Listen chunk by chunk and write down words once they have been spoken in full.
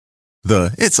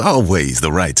The "it's always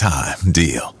the right time"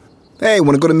 deal. Hey,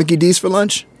 want to go to Mickey D's for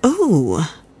lunch? Ooh,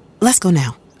 let's go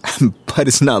now. But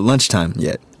it's not lunchtime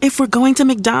yet. If we're going to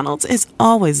McDonald's, it's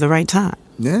always the right time.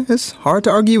 Yeah, it's hard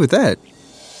to argue with that.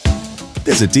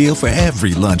 There's a deal for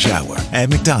every lunch hour at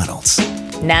McDonald's.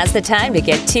 Now's the time to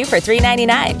get 2 for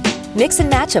 $3.99. Mix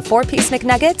and match a 4-piece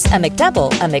McNuggets, a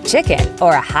McDouble, a McChicken,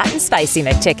 or a hot and spicy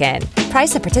McChicken.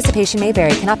 Price and participation may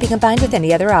vary. Cannot be combined with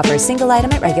any other offer. Single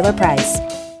item at regular price.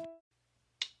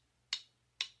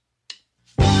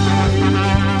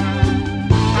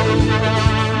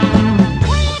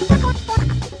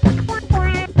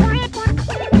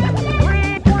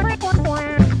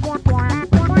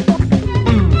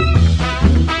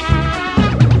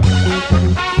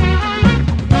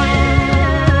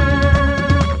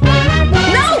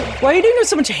 Why are you doing with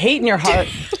so much hate in your heart?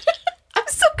 I'm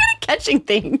so good at catching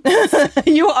things.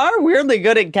 You are weirdly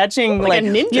good at catching, like a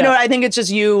ninja. You know what? I think it's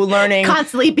just you learning.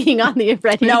 Constantly being on the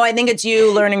ready. No, I think it's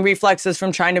you learning reflexes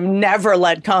from trying to never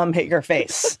let cum hit your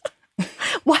face.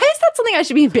 Why is that something I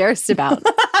should be embarrassed about?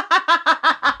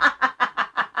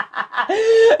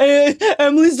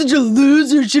 Emily's such a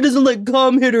loser. She doesn't let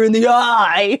cum hit her in the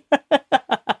eye.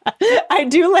 I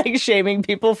do like shaming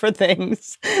people for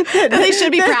things that they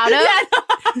should be proud of.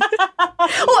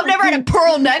 Well, I've never had a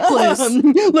pearl necklace.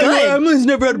 Emily's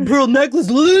never had a pearl necklace.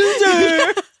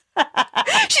 Loser.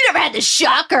 She never had the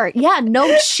shocker. Yeah,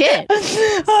 no shit.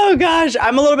 Oh, gosh.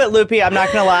 I'm a little bit loopy. I'm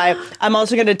not going to lie. I'm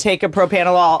also going to take a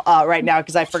propanolol right now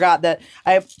because I forgot that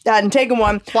I hadn't taken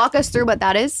one. Walk us through what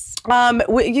that is.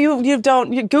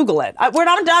 You Google it.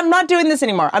 I'm not doing this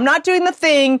anymore. I'm not doing the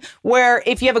thing where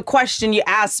if you have a question, you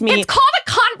ask me. It's called a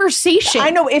conversation. I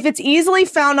know. If it's easily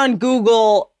found on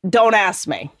Google, don't ask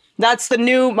me. That's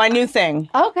my new thing.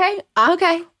 Okay.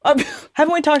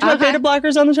 Haven't we talked about beta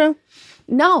blockers on the show?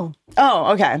 No.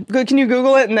 Oh, okay. Good. Can you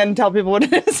Google it and then tell people what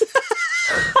it is?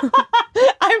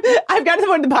 I've got to the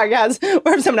point in the podcast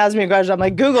where if someone asks me a question, I'm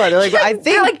like, Google it.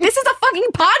 They're like, this is a fucking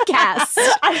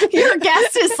podcast. Your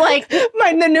guest is like...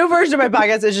 The new version of my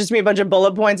podcast is just me a bunch of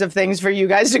bullet points of things for you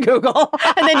guys to Google.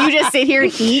 And then you just sit here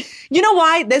and eat. You know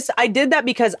why? I did that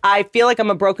because I feel like I'm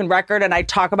a broken record and I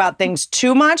talk about things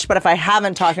too much, but if I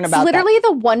haven't talking about literally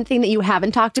the one thing that you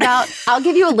haven't talked about, I'll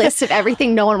give you a list of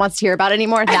everything no one wants to hear about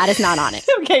anymore. That is not on it.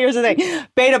 Okay, here's the thing.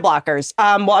 Beta blockers.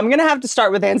 Well, I'm going to have to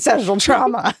start with ancestral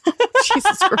trauma.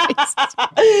 Jesus Christ.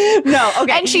 No,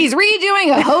 okay. And she's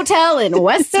redoing a hotel in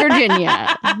West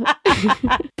Virginia.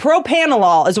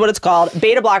 Propanolol is what it's called.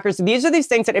 Beta blockers. These are these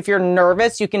things that if you're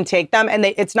nervous, you can take them. And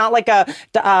it's not like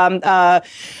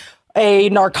a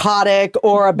narcotic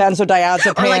or a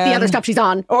benzodiazepine. Or like the other stuff she's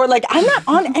on. Or like, I'm not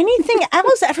on anything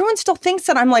else. Everyone still thinks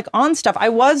that I'm like on stuff. I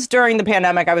was during the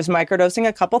pandemic. I was microdosing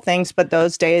a couple things, but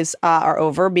those days are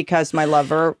over because my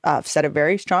lover set a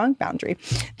very strong boundary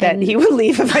that he would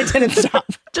leave if I didn't stop.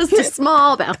 Just a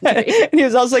small boundary. And he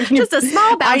was also like, just a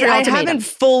small boundary. I haven't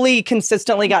fully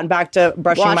consistently gotten back to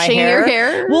brushing my hair. Your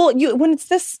hair? Well, when it's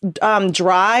this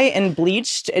dry and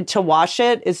bleached, to wash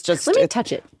it is just... Let me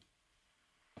touch it.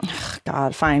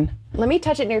 God, fine. Let me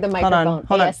touch it near the microphone.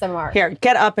 Hold on. ASMR. Here,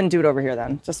 get up and do it over here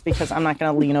then. Just because I'm not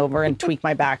going to lean over and tweak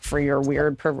my back for your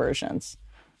weird perversions.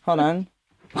 Hold on.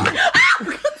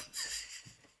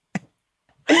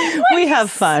 We have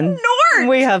fun. Snort!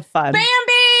 We have fun. Bambi!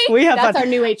 We have That's fun. our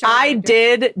new HR. I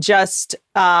did just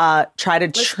try to...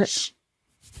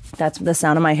 That's the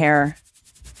sound of my hair.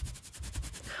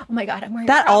 Oh my God, I'm wearing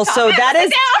that also, that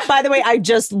is, by the way, I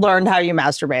just learned how you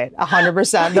masturbate,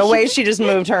 100%. The way she just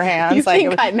moved her hands. You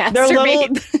think I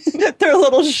masturbate? They're a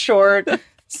little short.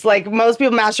 It's like most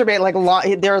people masturbate like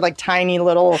long, they're like tiny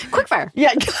little. Quickfire.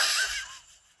 Yeah.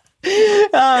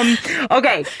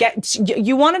 Okay,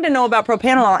 you wanted to know about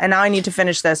propanolol, and now I need to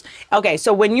finish this. Okay,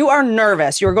 so when you are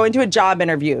nervous, you're going to a job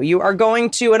interview, you are going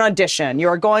to an audition, you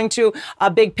are going to a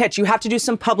big pitch, you have to do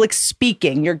some public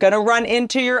speaking, you're going to run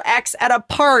into your ex at a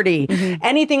party,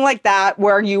 anything like that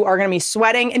where you are going to be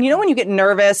sweating. And you know when you get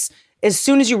nervous, as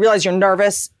soon as you realize you're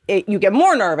nervous, you get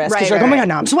more nervous because you're like, oh my God,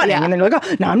 now I'm sweating. Yeah. And then you're like,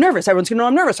 oh, now I'm nervous. Everyone's going to know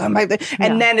I'm nervous.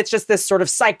 And then it's just this sort of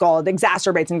cycle. It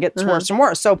exacerbates and gets worse and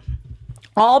worse. So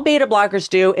all beta blockers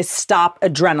do is stop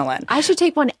adrenaline. I should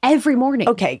take one every morning.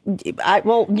 Okay.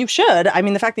 Well, you should. I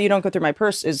mean, the fact that you don't go through my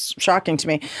purse is shocking to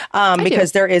me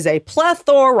because there is a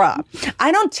plethora.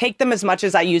 I don't take them as much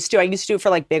as I used to. I used to for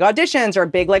like big auditions or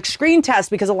big like screen tests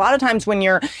because a lot of times when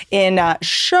you're in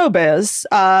showbiz,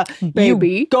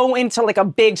 you go into like a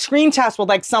big screen test with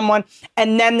like someone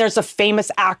and then there's a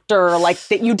famous actor like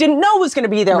that you didn't know was going to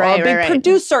be there or a big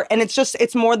producer. And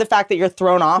it's more the fact that you're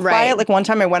thrown off by it. Like one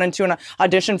time I went into an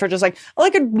audition for just like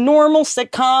a normal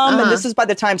sitcom. And this is by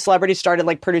the time celebrities started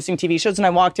like producing TV shows. And I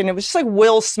walked in, it was just like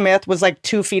Will Smith was like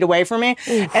 2 feet away from me.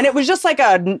 And it was just like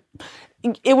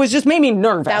it was just made me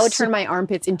nervous. That would turn my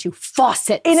armpits into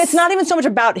faucets. And it's not even so much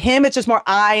about him. It's just more,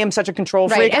 I am such a control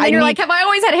freak. And then you're like, have I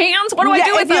always had hands? What do I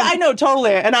do with them? I know,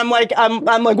 totally. And I'm like,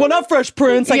 well, not Fresh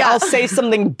Prince. Like, I'll say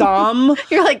something dumb.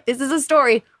 You're like, this is a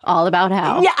story all about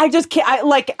how. Yeah, I just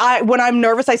can't. When I'm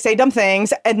nervous, I say dumb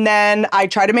things. And then I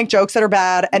try to make jokes that are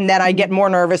bad. And then I get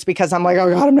more nervous because I'm like,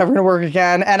 oh God, I'm never going to work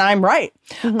again. And I'm right.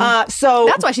 So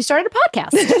that's why she started a podcast.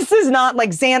 This is not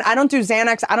like I don't do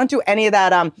Xanax. I don't do any of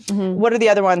that. What are the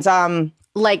other ones?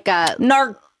 Like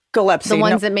narcolepsy. The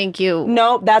ones that make you.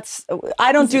 No,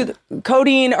 I don't do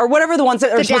codeine or whatever the ones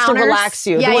that are supposed to relax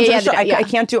you. I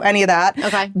can't do any of that.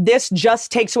 Okay. This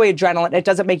just takes away adrenaline. It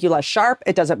doesn't make you less sharp.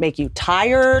 It doesn't make you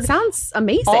tired. Sounds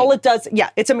amazing. All it does,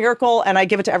 it's a miracle. And I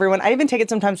give it to everyone. I even take it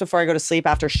sometimes before I go to sleep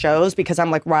after shows because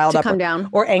I'm like riled up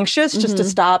or anxious just to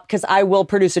stop, because I will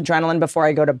produce adrenaline before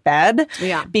I go to bed.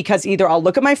 Yeah. Because either I'll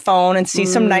look at my phone and see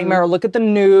some nightmare or look at the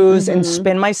news and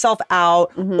spin myself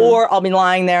out, or I'll be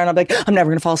lying there and I'll be like, I'm never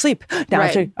going to fall asleep. Now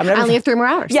I only have 3 more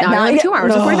hours. Yeah, now I only have 2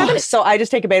 hours and 45 minutes. So I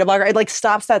just take a beta blocker. It like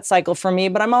stops that cycle for me,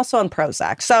 but I'm also on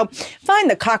Prozac. So find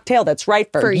the cocktail that's right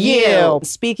for you.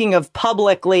 Speaking of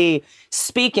publicly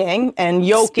speaking and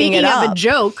yoking it up. Speaking of a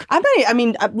joke.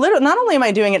 Not only am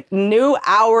I doing a new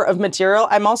hour of material,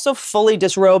 I'm also fully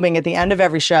disrobing at the end of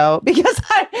every show because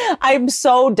I'm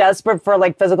so desperate for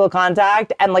like physical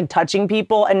contact and like touching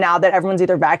people. And now that everyone's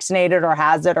either vaccinated or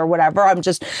has it or whatever, I'm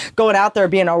just going out there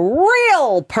being a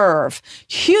real perv.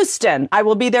 Houston, I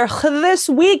will be there this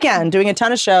weekend doing a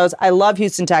ton of shows. I love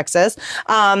Houston, Texas.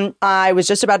 I was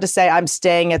just about to say I'm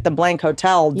staying at the blank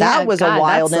hotel. That was a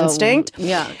wild instinct.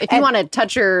 If you want to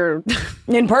touch her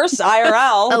in person,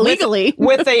 IRL, illegally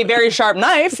with a very sharp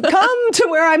knife, come to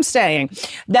where I'm staying.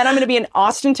 Then I'm going to be in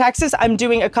Austin, Texas. I'm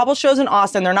doing a couple shows in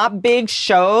Austin. They're not big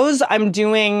shows. I'm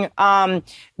doing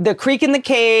the Creek in the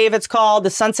Cave. It's called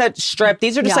the Sunset Strip.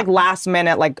 These are just like last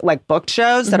minute, like booked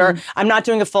shows that are. I'm not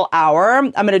doing a full hour.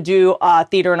 I'm going to do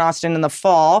theater in Austin in the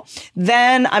fall.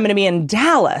 Then I'm going to be in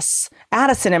Dallas.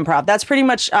 Addison Improv. That's pretty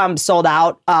much sold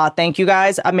out. Thank you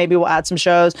guys. Maybe we'll add some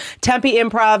shows. Tempe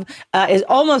Improv is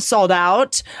almost sold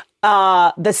out.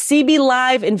 The CB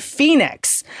Live in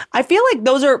Phoenix. I feel like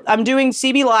I'm doing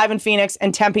CB Live in Phoenix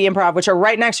and Tempe Improv, which are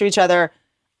right next to each other.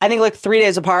 I think like 3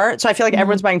 days apart. So I feel like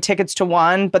everyone's buying tickets to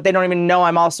one, but they don't even know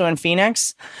I'm also in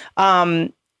Phoenix. Go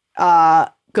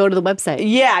to the website.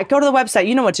 Yeah, go to the website.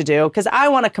 You know what to do, because I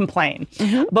want to complain.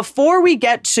 Before we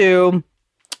get to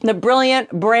the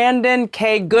brilliant Brandon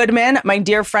K. Goodman, my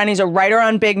dear friend. He's a writer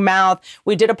on Big Mouth.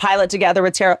 We did a pilot together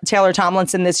with Taylor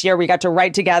Tomlinson this year. We got to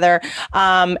write together.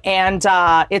 And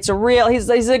it's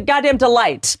he's a goddamn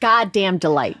delight. Goddamn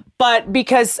delight. But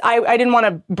because I didn't want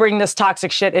to bring this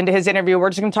toxic shit into his interview,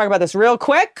 we're just going to talk about this real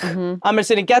quick. I'm just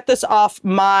going to get this off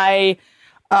my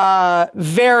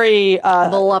very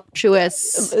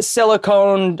voluptuous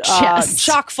silicone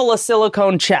chock full of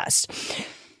silicone chest.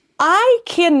 I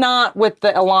cannot with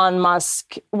the Elon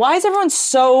Musk. Why is everyone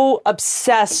so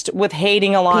obsessed with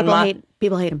hating Elon Musk?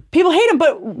 People hate him. People hate him,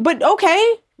 but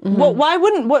okay. Well, why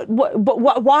wouldn't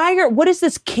what is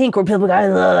this kink where people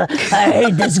go, I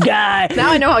hate this guy? Now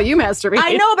I know how you masturbate.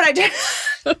 I know, but I did.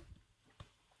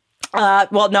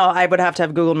 Well, no, I would have to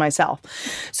have Googled myself.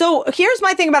 So here's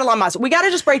my thing about Elon Musk. We got to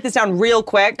just break this down real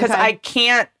quick because I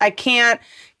can't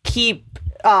keep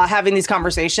having these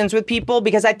conversations with people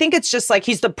because I think it's just like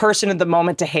he's the person of the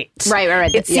moment to hate. Right.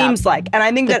 It seems like. And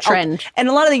I think the that trend. And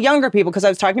a lot of the younger people, because I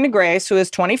was talking to Grace, who is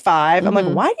 25. I'm like,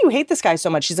 why do you hate this guy so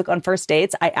much? She's like, on first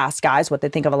dates, I ask guys what they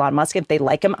think of Elon Musk. If they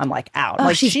like him, I'm like, out. Oh,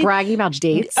 like, she's bragging about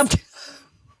dates?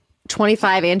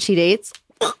 25 and she dates?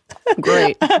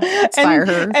 Great. Let's fire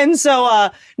her. And so,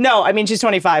 no, I mean, she's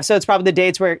 25. So it's probably the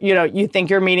dates where, you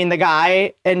think you're meeting the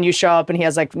guy and you show up and he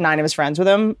has like 9 of his friends with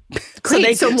him.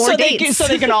 Great. So more dates. So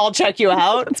they can all check you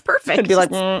out. It's perfect. And be like,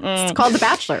 It's called The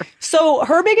Bachelor. So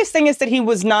her biggest thing is that he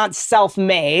was not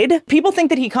self-made. People think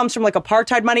that he comes from like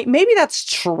apartheid money. Maybe that's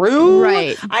true.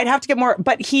 Right. I'd have to get more.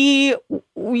 But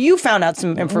you found out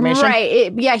some information.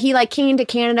 Right. He like came to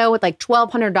Canada with like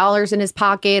 $1,200 in his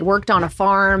pocket, worked on a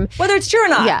farm. Whether it's true or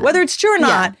not. Yeah. Whether it's true or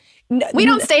not. We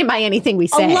don't stand by anything we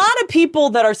say. A lot of people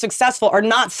that are successful are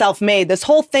not self-made. This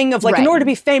whole thing of like, in order to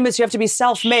be famous, you have to be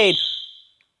self-made.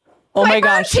 Oh my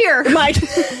gosh. Here.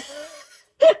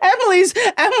 Emily's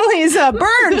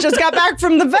bird just got back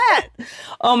from the vet.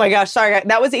 Oh my gosh. Sorry, guys.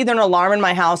 That was either an alarm in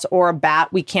my house or a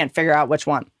bat. We can't figure out which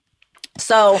one.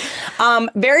 So,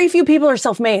 very few people are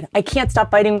self-made. I can't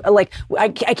stop fighting. Like, I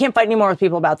can't fight anymore with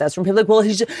people about this. From people like, well,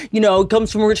 he's just,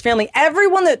 comes from a rich family.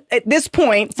 Everyone that at this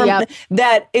point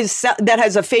that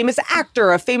has a famous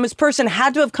actor, a famous person,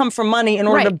 had to have come from money in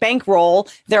order to bankroll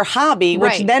their hobby,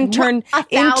 which then turned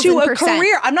into a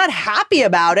career. I'm not happy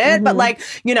about it, but like,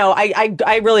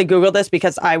 I really Googled this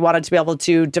because I wanted to be able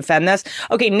to defend this.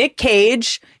 Okay, Nick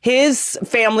Cage, his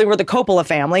family were the Coppola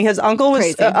family. His uncle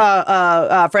was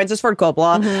Francis Ford Coppola.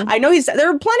 I know there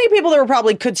are plenty of people that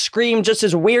probably could scream just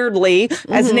as weirdly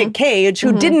as Nick Cage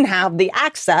who didn't have the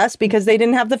access because they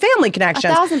didn't have the family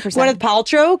connections. 1,000%. Gwyneth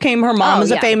Paltrow came, her mom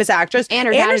is a famous actress. And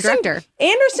her dad is director.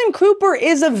 Anderson Cooper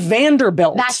is a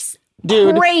Vanderbilt. That's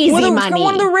crazy money.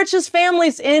 One of the richest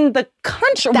families in the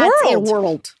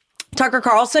world. Tucker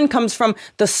Carlson comes from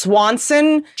the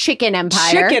Swanson Chicken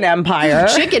Empire.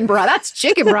 Chicken broth. That's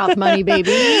chicken broth money,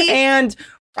 baby. And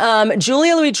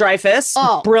Julia Louis-Dreyfus,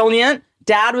 brilliant.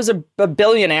 Dad was a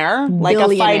billionaire, like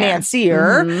a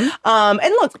financier. And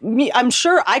look, I'm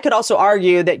sure I could also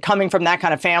argue that coming from that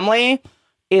kind of family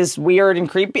is weird and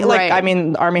creepy. Like, I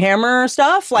mean, Armie Hammer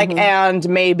stuff. Like, and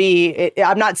maybe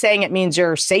I'm not saying it means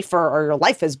you're safer or your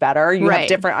life is better. You have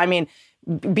different. I mean,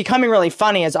 becoming really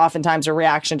funny is oftentimes a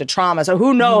reaction to trauma. So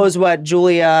who knows what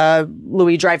Julia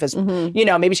Louis-Dreyfus,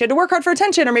 maybe she had to work hard for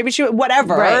attention or maybe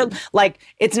whatever. Like,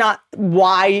 it's not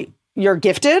why you're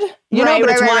gifted, but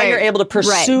it's why you're able to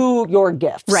pursue your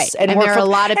gifts. And there are a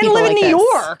lot of people live in like New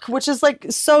this. York, which is like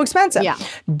so expensive. Yeah.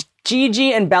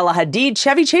 Gigi and Bella Hadid.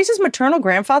 Chevy Chase's maternal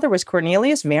grandfather was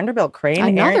Cornelius Vanderbilt Crane.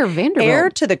 Another Vanderbilt. Heir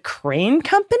to the Crane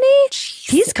Company. Jesus.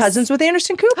 He's cousins with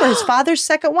Anderson Cooper. His father's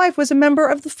second wife was a member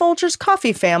of the Folgers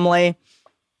coffee family.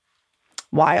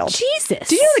 Wild. Jesus.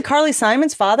 Do you know that Carly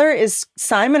Simon's father is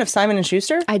Simon of Simon &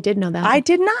 Schuster? I did know that. I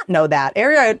did not know that.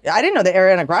 I didn't know that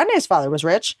Ariana Grande's father was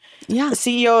rich. Yeah. The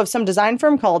CEO of some design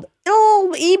firm called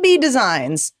EB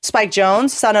Designs. Spike Jonze,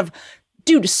 son of...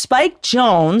 Dude, Spike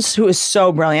Jonze, who is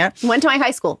so brilliant. Went to my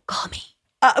high school. Call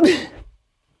me.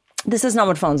 This is not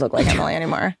what phones look like, Emily,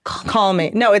 anymore. Call me.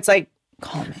 No, it's like,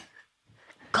 call me.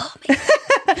 Call me.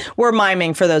 We're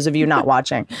miming for those of you not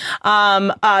watching.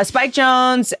 Spike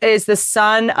Jonze is the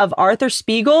son of Arthur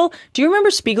Spiegel. Do you remember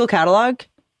Spiegel catalog?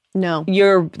 No.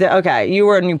 You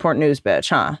were a Newport News bitch,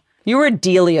 huh? You were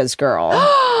Delia's girl.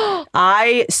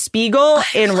 Spiegel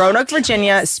in Roanoke,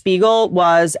 Virginia. Spiegel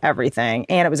was everything,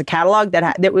 and it was a catalog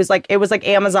it was like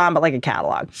Amazon, but like a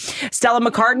catalog. Stella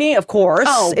McCartney, of course,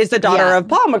 is the daughter of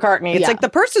Paul McCartney. It's like the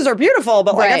purses are beautiful,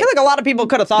 but like I feel like a lot of people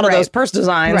could have thought of those purse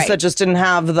designs that just didn't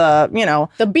have the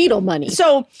the Beatle money.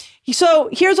 So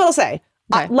here's what I'll say.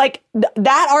 Okay.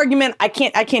 That argument, I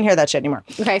can't hear that shit anymore.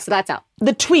 Okay, so that's out.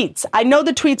 The tweets. I know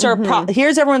the tweets are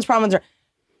here's everyone's problems.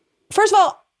 First of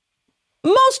all,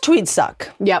 most tweets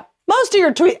suck. Yep. Most of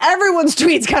your tweets, everyone's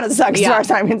tweets kind of suck as far as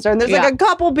I'm concerned. There's like a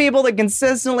couple people that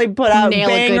consistently put out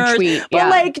bangers. A good tweet. But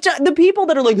like the people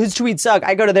that are like, his tweets suck,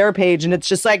 I go to their page and it's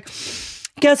just like,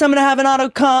 guess I'm going to have an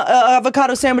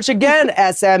avocado sandwich again,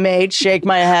 SMH, shake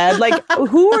my head. Like,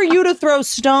 who are you to throw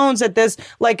stones at this,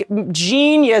 like,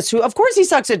 genius who, of course he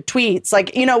sucks at tweets.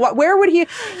 Like, you know what, where would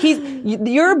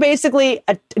you're basically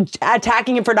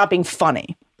attacking him for not being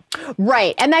funny.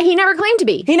 Right. And that he never claimed to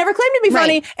be. He never claimed to be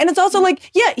funny. And it's also like,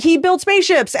 he built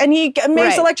spaceships and he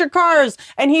makes electric cars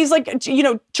and he's like,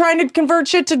 trying to convert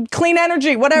shit to clean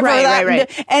energy, whatever.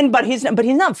 But he's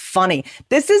not funny.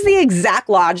 This is the exact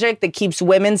logic that keeps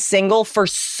women single for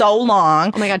so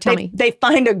long. Oh my God, tell me. They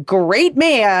find a great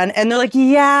man and they're like,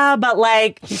 yeah, but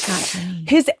like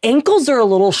his ankles are a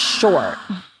little short.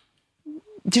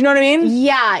 Do you know what I mean?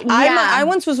 Yeah. I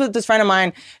once was with this friend of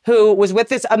mine who was with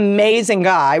this amazing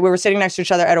guy. We were sitting next to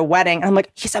each other at a wedding. And I'm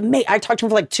like, he's amazing. I talked to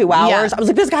him for like 2 hours. I was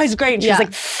like, this guy's great. And she was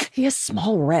like, he has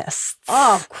small wrists.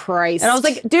 Oh, Christ. And I was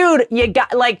like, dude, you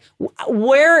got like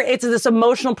where it's this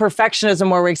emotional perfectionism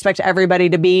where we expect everybody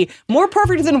to be more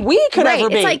perfect than we could ever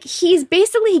be. It's like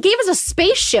he gave us a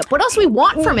spaceship. What else do we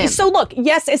want from him? So look,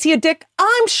 yes, is he a dick?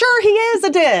 I'm sure he is a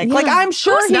dick. Yeah, like, I'm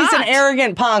sure he's an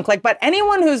arrogant punk. Like, but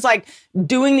anyone who's like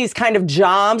doing these kind of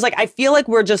jobs, like I feel like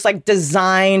we're just like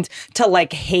designed to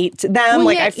like hate them. Well,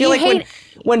 like I feel like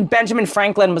when Benjamin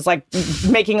Franklin was like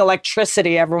making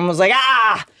electricity, everyone was like,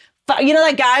 you know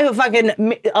that guy who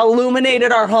fucking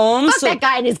illuminated our homes? Fuck that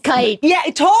guy and his kite. Yeah,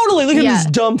 totally. Look at this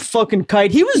dumb fucking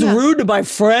kite. He was rude to my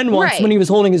friend once when he was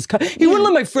holding his kite. He wouldn't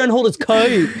let my friend hold his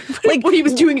kite. Like when he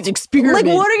was doing his experiment.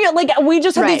 Like what are you, like we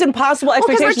just have these impossible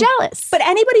expectations. Because we're jealous. But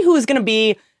anybody who is going to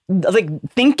be like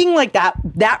thinking like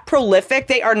that prolific,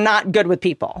 they are not good with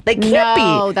people. They can't be.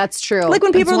 No, that's true. Like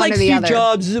when people It's are one like or the Steve other.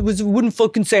 Jobs wouldn't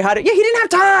fucking say hi to. Yeah, he didn't have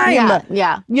time.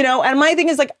 Yeah. You know, and my thing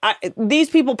is like these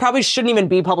people probably shouldn't even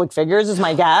be public figures. Is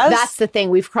my guess. That's the thing.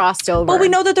 We've crossed over. But we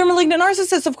know that they're malignant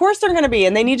narcissists. Of course they're going to be,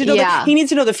 and they need to know. Yeah. He needs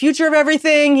to know the future of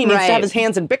everything. He needs to Right. have his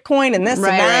hands in Bitcoin and this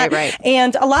Right, and that. right.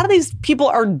 And a lot of these people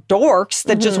are dorks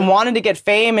that just wanted to get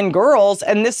fame and girls,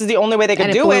 and this is the only way they could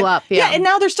And it do blew it. up, yeah. And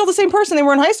now they're still the same person they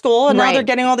were in high school, and now Right. they're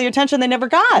getting all the attention they never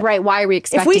got. Right. Why are we If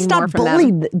expecting we more stopped from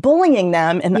them? bullying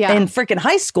them in Yeah. freaking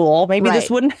high school, maybe this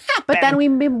Right. wouldn't happen. But then we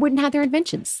wouldn't have their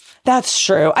inventions. That's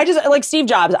true. I just like Steve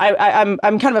Jobs. I'm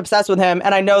kind of obsessed with him,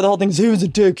 and I know the whole thing's he was a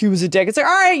dick. He was a dick. It's like,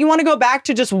 all right, you want to go back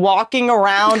to just walking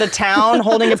around a town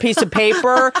holding a piece of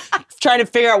paper, trying to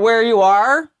figure out where you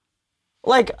are?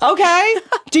 Like, okay,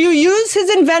 do you use his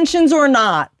inventions or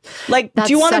not? Like, That's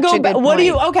do you want to such go a back? good What do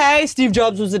you? point. Okay, Steve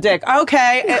Jobs was a dick.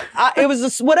 Okay, it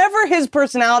was whatever his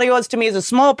personality was to me is a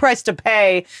small price to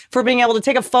pay for being able to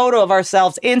take a photo of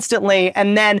ourselves instantly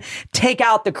and then take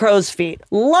out the crow's feet.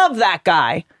 Love that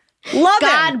guy. Love him.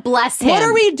 God bless him. What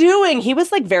are we doing? He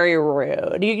was like very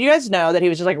rude. You guys know that he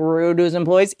was just like rude to his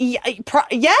employees. Yeah.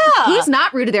 He's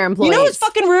not rude to their employees. You know what's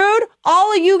fucking rude?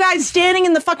 All of you guys standing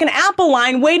in the fucking Apple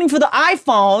line waiting for the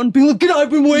iPhone, being like,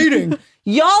 I've been waiting.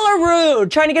 Y'all are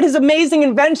rude, trying to get his amazing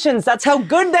inventions. That's how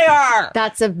good they are.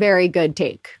 That's a very good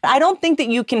take. I don't think that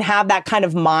you can have that kind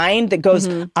of mind that goes,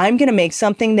 I'm going to make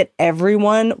something that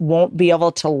everyone won't be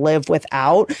able to live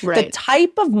without. The Right.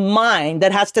 type of mind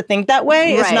that has to think that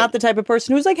way is Right. not the type of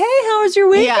person who's like, hey, how was your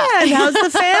weekend? Yeah. How's the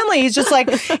family? He's just like,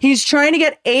 he's trying to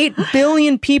get 8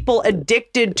 billion people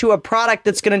addicted to a product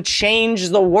that's going to change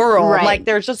the world. Right. Like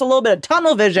there's just a little bit of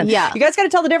tunnel vision. Yeah. You guys got to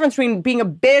tell the difference between being a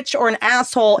bitch or an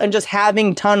asshole and just having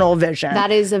tunnel vision.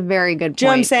 That is a very good point. Do you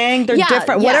know what I'm saying? They're Yeah,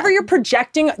 different. yeah. Whatever you're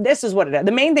projecting, this is what it is.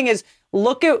 The main thing is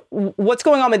look at what's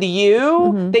going on with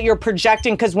you that you're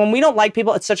projecting. Because when we don't like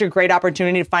people, it's such a great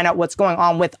opportunity to find out what's going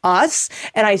on with us.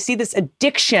 And I see this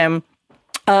addiction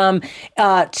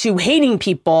to hating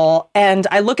people. And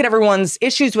I look at everyone's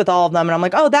issues with all of them and I'm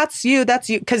like, oh, that's you.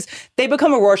 Because they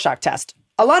become a Rorschach test.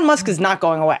 Elon Musk is not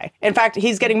going away. In fact,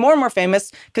 he's getting more and more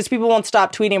famous because people won't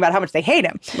stop tweeting about how much they hate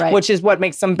him, Right. which is what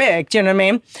makes him big. Do you know what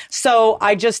I mean? So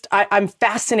I'm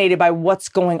fascinated by what's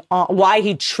going on, why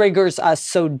he triggers us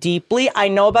so deeply. I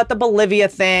know about the Bolivia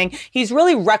thing. He's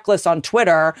really reckless on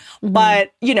Twitter,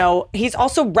 but you know, he's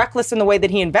also reckless in the way that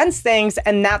he invents things.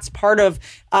 And that's part of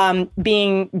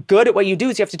being good at what you do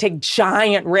is you have to take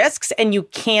giant risks and you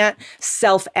can't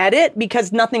self-edit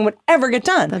because nothing would ever get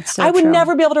done. That's so I would true.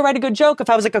 never be able to write a good joke if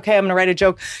I was like, okay, I'm going to write a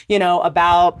joke, you know,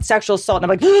 about sexual assault. And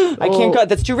I'm like, I can't go.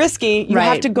 That's too risky. You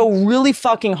have Right. to go really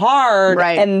fucking hard.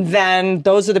 Right. And then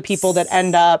those are the people that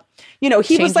end up, you know,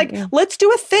 he was like, Changing, yeah. let's do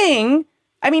a thing.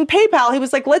 I mean, PayPal, he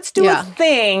was like, let's do Yeah. a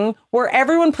thing where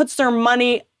everyone puts their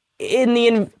money in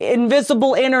the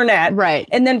invisible internet. Right.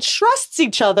 And then trusts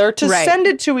each other to Right. send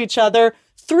it to each other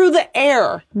through the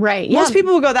air. Right. Most Yeah.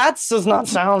 people would go, that does not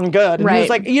sound good. And he was Right.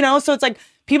 like, you know, so it's like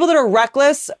people that are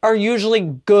reckless are usually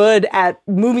good at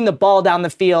moving the ball down the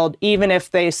field, even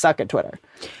if they suck at Twitter.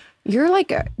 You're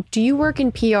like, do you work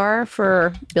in PR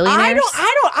for billionaires?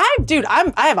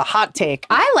 I have a hot take.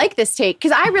 I like this take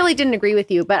because I really didn't agree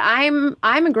with you, but I'm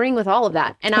agreeing with all of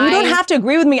that. And You don't have to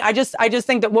agree with me. I just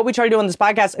think that what we try to do on this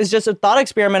podcast is just a thought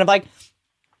experiment of like,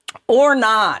 or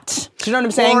not. Do you know what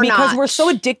I'm saying? Or Because not. we're so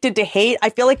addicted to hate. I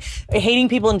feel like hating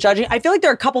people and judging. I feel like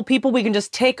there are a couple people we can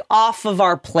just take off of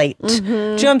our plate. Do you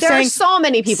know what I'm There saying? are so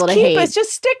many people to Keep hate. us.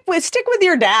 Just stick with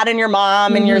your dad and your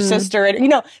mom and your sister. And you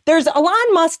know, there's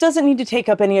Elon Musk doesn't need to take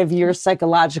up any of your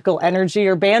psychological energy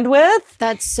or bandwidth.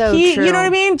 That's so You true. know what I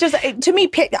mean? Just to me,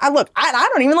 I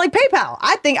don't even like PayPal.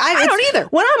 I don't either.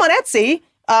 When I'm on Etsy,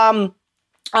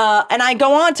 and I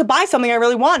go on to buy something I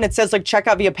really want, and it says like check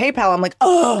out via PayPal. I'm like,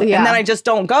 oh, Yeah. and then I just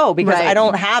don't go because Right. I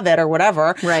don't have it or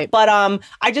whatever. Right. But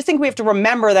I just think we have to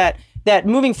remember that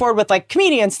moving forward with like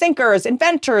comedians, thinkers,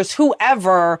 inventors,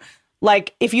 whoever,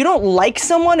 like if you don't like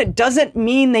someone, it doesn't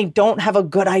mean they don't have a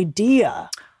good idea.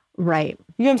 Right.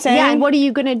 You know what I'm saying? Yeah. And what are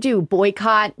you going to do?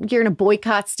 Boycott? You're going to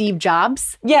boycott Steve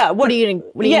Jobs? Yeah. What are you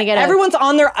going to get? Everyone's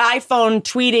on their iPhone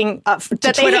tweeting to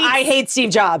That they Twitter, hate- I hate Steve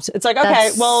Jobs. It's like, okay,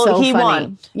 That's well, so he funny.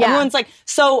 won. Yeah. Everyone's like,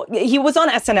 so he was on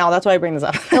SNL. That's why I bring this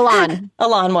up. Elon.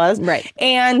 Elon was. Right.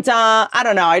 And I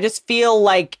don't know. I just feel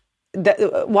like,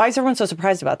 why is everyone so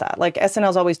surprised about that? Like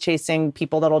SNL's always chasing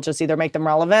people that'll just either make them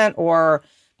relevant or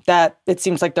that it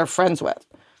seems like they're friends with.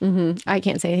 I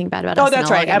can't say anything bad about Oh, SNL. that's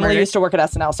right. Emily used to work at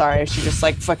SNL. Sorry. She just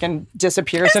like fucking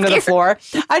disappears into the floor.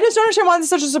 I just don't understand why it's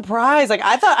such a surprise. Like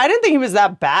I didn't think he was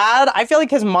that bad. I feel like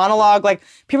his monologue, like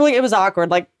people were like, it was awkward.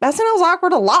 Like SNL's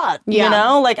awkward a lot, you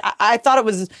know? Like I thought it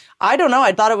was, I don't know.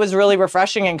 I thought it was really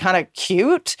refreshing and kind of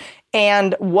cute.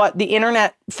 And what the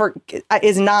internet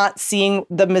is not seeing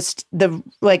it's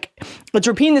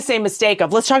repeating the same mistake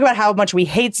of let's talk about how much we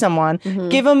hate someone,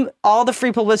 give them all the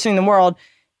free publicity in the world.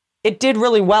 It did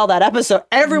really well, that episode.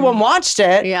 Everyone watched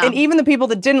it. Yeah. And even the people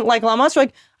that didn't like Elon Musk were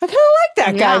like, I kind of like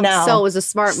that guy now. So it was a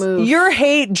smart move. Your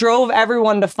hate drove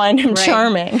everyone to find him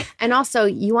charming. And also,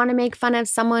 you want to make fun of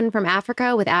someone from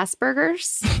Africa with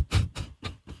Asperger's?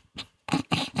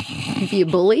 Be a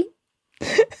bully?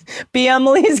 Be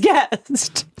Emily's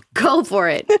guest. Go for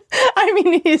it. I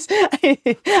mean,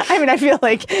 I feel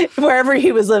like wherever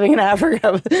he was living in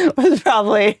Africa was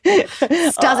probably doesn't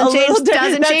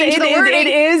change the wording.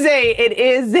 It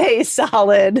is a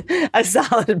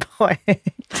solid point.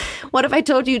 What if I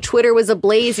told you Twitter was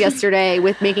ablaze yesterday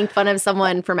with making fun of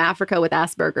someone from Africa with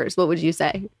Asperger's? What would you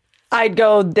say? I'd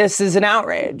go, this is an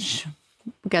outrage.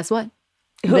 Guess what?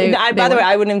 By the way,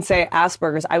 I wouldn't even say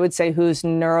Asperger's. I would say who's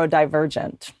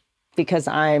neurodivergent, because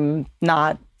I'm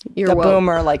not a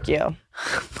boomer like you.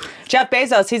 Jeff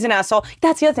Bezos, he's an asshole.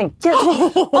 That's the other thing.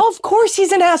 Of course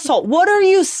he's an asshole. What are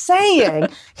you saying?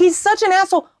 He's such an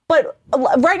asshole. But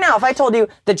right now, if I told you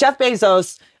that Jeff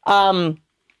Bezos,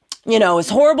 is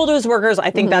horrible to his workers,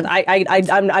 I think that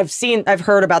I've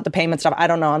heard about the payment stuff. I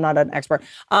don't know. I'm not an expert.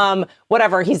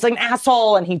 Whatever. He's like an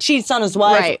asshole and he cheats on his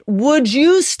wife. Right. Would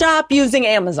you stop using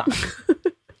Amazon?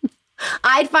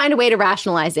 I'd find a way to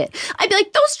rationalize it. I'd be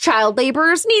like, those child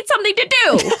laborers need something to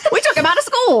do. We took them out of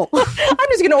school. I'm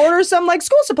just going to order some like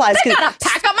school supplies. They got to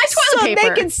pack up my toilet paper. So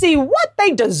they can see what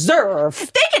they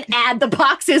deserve. They can add the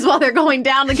boxes while they're going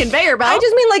down the conveyor belt. I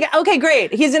just mean like, okay,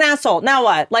 great. He's an asshole. Now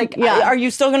what? Like, are you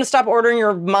still going to stop ordering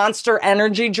your Monster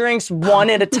energy drinks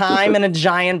one at a time in a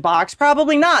giant box?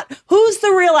 Probably not. Who's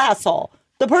the real asshole?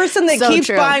 The person that keeps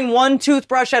buying one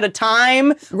toothbrush at a time,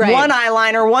 one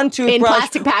eyeliner, one toothbrush. In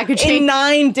plastic packaging. In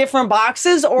 9 different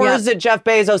boxes? Or is it Jeff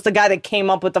Bezos, the guy that came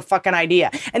up with the fucking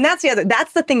idea? And that's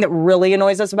the thing that really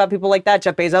annoys us about people like that.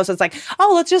 Jeff Bezos, it's like,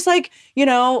 oh, let's just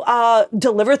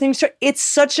deliver things to, it's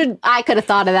such a... I could have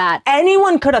thought of that.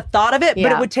 Anyone could have thought of it,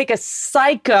 but it would take a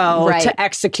psycho to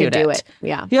execute to do it.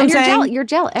 Yeah. You know what I'm saying? You're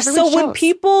jealous. Everyone's so jealous. when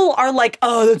people are like,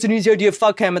 oh, that's an easy idea,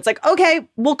 fuck him. It's like, okay,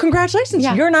 well, congratulations.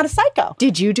 Yeah. You're not a psycho.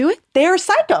 Did you do it? They're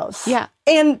psychos. Yeah.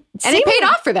 And it paid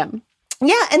off for them.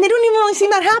 Yeah, and they don't even really seem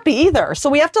that happy either. So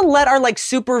we have to let our like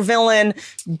supervillain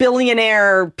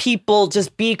billionaire people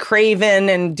just be craven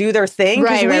and do their thing.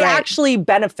 Because we actually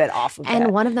benefit off of it.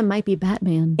 And one of them might be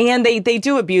Batman. And they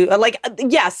do abuse, like,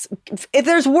 yes, if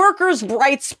there's workers'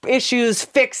 rights issues,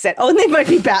 fix it. Oh, and they might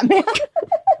be Batman.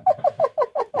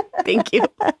 Thank you.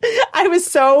 I was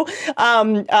so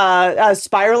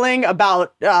spiraling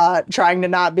about trying to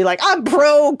not be like, I'm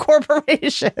pro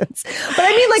corporations. But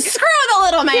I mean, like, screw the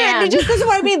little man. Yeah, this is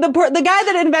what I mean. The guy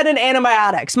that invented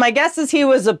antibiotics, my guess is he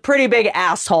was a pretty big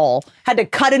asshole. Had to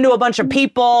cut into a bunch of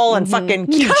people and fucking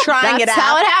keep trying it out. That's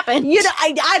how it happened. You know,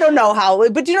 I don't know how,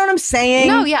 but you know what I'm saying?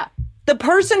 No, yeah. The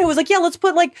person who was like, yeah, let's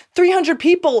put like 300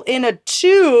 people in a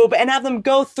tube and have them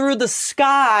go through the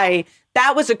sky.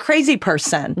 That was a crazy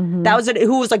person. That was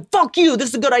who was like, fuck you. This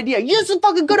is a good idea. This is a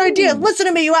fucking good idea. Listen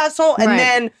to me, you asshole. And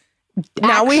then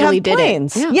now we have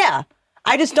planes. Yeah.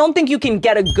 I just don't think you can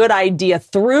get a good idea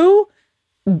through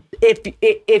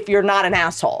if you're not an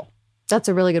asshole. That's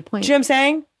a really good point. Do you know what I'm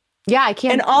saying? Yeah, I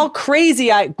can't. And all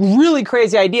crazy, really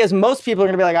crazy ideas, most people are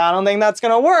going to be like, I don't think that's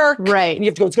going to work. Right. And you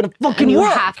have to go, it's going to fucking work. You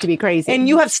work. have to be crazy. And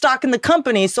you have stock in the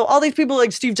company. So all these people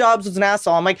like Steve Jobs was an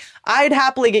asshole. I'm like, I'd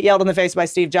happily get yelled in the face by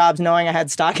Steve Jobs knowing I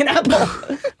had stock in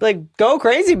Apple. Like, go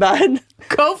crazy, bud.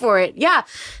 Go for it. Yeah.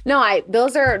 No, I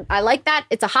like that.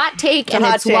 It's a hot take and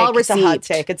it's well received.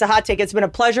 It's a hot take. It's been a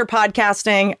pleasure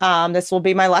podcasting. This will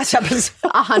be my last episode.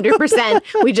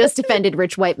 100%. We just defended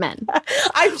rich white men.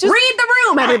 Read the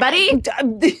room, everybody.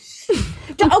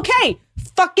 Okay.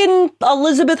 Fucking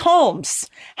Elizabeth Holmes.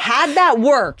 Had that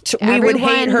worked, we would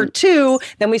hate her too.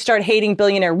 Then we start hating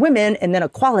billionaire women and then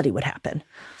equality would happen.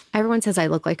 Everyone says I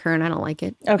look like her and I don't like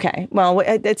it. Okay. Well,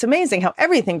 it's amazing how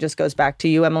everything just goes back to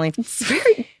you, Emily. It's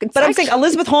very good. But I'm saying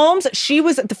Elizabeth Holmes,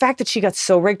 the fact that she got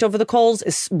so raked over the coals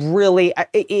is really,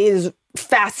 is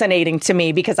fascinating to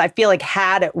me because I feel like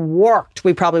had it worked,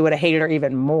 we probably would have hated her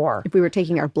even more. If we were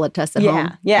taking our blood tests at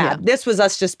home. Yeah. This was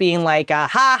us just being like, ha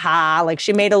ha, like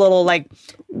she made a little like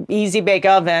easy bake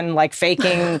oven, like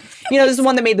faking. This is the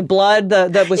one that made the blood.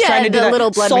 That was trying to do the that.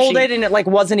 little blood sold machine. it and it like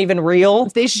wasn't even real.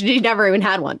 She never even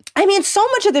had one. I mean, so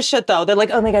much of this shit though. They're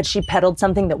like, oh my god, she peddled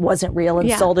something that wasn't real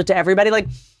and sold it to everybody. Like,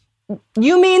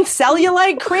 you mean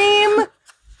cellulite cream?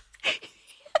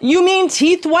 You mean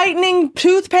teeth whitening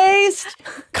toothpaste?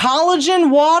 Collagen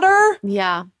water?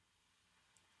 Yeah.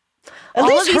 At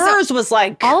least hers was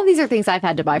like all of these are things I've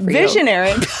had to buy for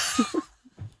visionary.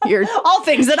 You're all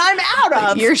things that I'm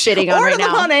out of. You're shitting on Order right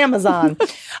them now. on Amazon.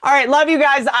 All right, love you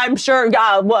guys. I'm sure.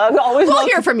 We'll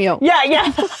hear from you.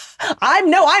 Yeah.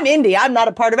 I'm indie. I'm not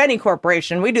a part of any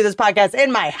corporation. We do this podcast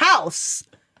in my house.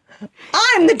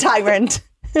 I'm the tyrant.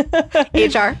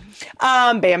 HR.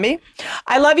 Bambi.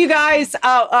 I love you guys.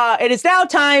 It is now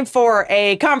time for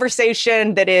a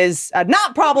conversation that is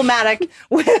not problematic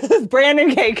with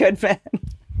Brandon K. Goodman.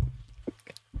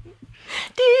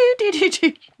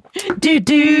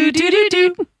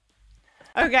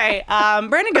 Okay,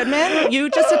 Brandon Goodman, you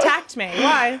just attacked me.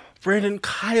 Why? Brandon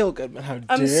Kyle Goodman, how dare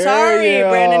I'm sorry, you?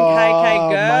 Brandon Kai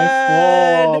Good.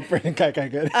 My fault. Brandon Kai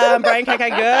Good. Brian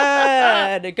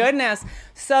Kai Good. Goodness.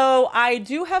 So I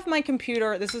do have my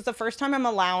computer. This is the first time I'm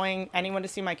allowing anyone to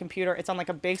see my computer. It's on like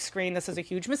a big screen. This is a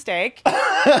huge mistake.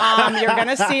 You're going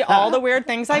to see all the weird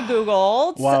things I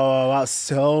Googled. Wow.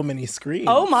 So many screens.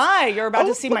 Oh my, you're about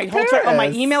to see my whole Paris. my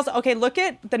emails. Okay, look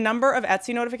at the number of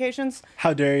Etsy notifications.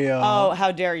 How dare you? Oh,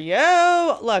 how dare you.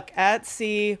 Look,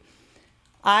 Etsy.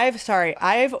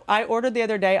 I ordered the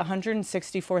other day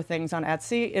 164 things on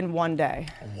Etsy in one day.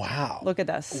 Wow. Look at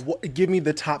this. Give me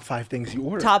the top 5 things you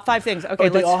ordered. Top 5 things. Okay,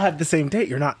 They all have the same date.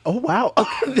 You're not. Oh, wow.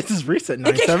 This is recent.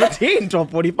 9/17,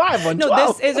 12/45, 1/12. No,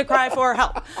 this is a cry for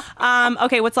help.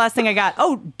 Okay, what's the last thing I got?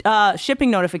 Oh,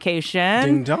 shipping notification.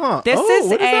 Ding dong. This Oh, is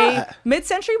what is a that?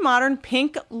 mid-century modern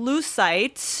pink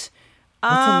lucite. What's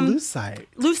a lucite?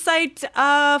 Lucite,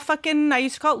 I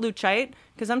used to call it luchite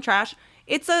because I'm trash.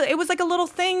 It was like a little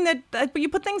thing that you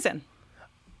put things in.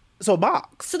 So a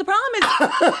box. So the problem is,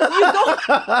 you go.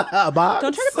 A box?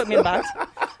 Don't try to put me in a box.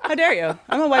 How dare you?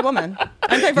 I'm a white woman.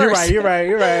 I'm diverse. You're right.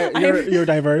 You're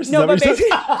diverse. No, Is but that what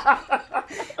basically,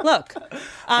 look,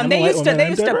 they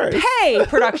used to pay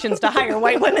productions to hire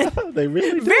white women. They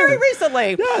really did. Very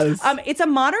recently. Yes. It's a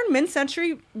modern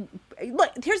mid-century.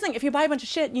 Look, here's the thing: if you buy a bunch of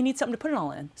shit, you need something to put it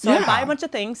all in. So I buy a bunch of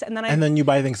things, and then you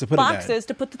buy things to put it in. boxes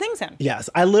to put the things in. Yes,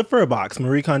 I live for a box.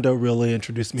 Marie Kondo really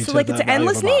introduced me to So it's the an value of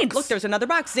endless a box. need. Look, there's another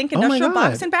box, zinc Oh my industrial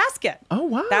box God. and basket. Oh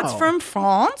wow, That's from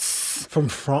France. From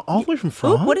France, all the way from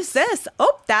France. Oh, what is this?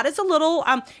 Oh, that is a little.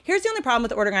 Here's the only problem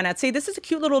with ordering on Etsy. This is a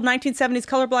cute little 1970s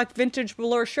color block vintage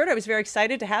velour shirt. I was very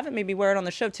excited to have it. Maybe wear it on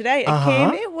the show today.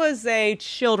 It was a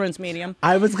children's medium.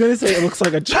 I was gonna say it looks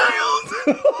like a child.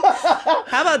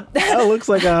 How about that?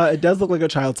 It does look like a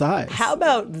child size. How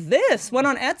about this? Went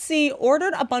on Etsy,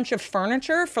 ordered a bunch of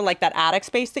furniture for like that attic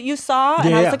space that you saw.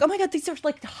 And I was like, oh my God, these are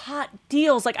like hot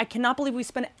deals. Like, I cannot believe we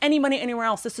spend any money anywhere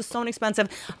else. This is so inexpensive.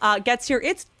 Gets here,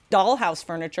 it's dollhouse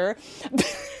furniture.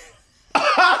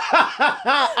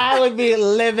 I would be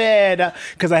livid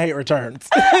because I hate returns.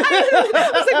 I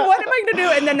was like, what am I going to do?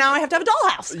 And then now I have to have a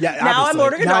dollhouse. Yeah, now I'm obviously.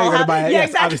 ordering a Now you're dollhouse. gonna buy it. Yeah, Yes,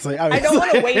 exactly. obviously. I don't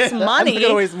want to waste money, I'm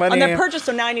gonna waste money on the purchase,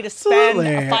 so now I need to spend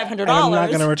 $500. And I'm not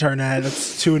going to return it.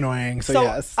 It's too annoying. So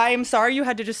yes. I am sorry you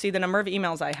had to just see the number of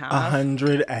emails I have.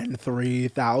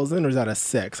 103,000, or is that a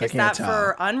 6? I Is can't that tell.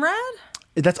 for unread?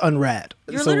 That's unread.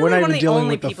 You're So we're literally not one of even the dealing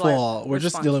only with the people full. I've We're just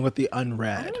responded. dealing with the I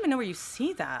unread. don't even know where you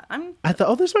see that. I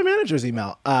thought, there's my manager's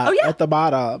email. Yeah. At the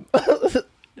bottom.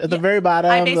 At the very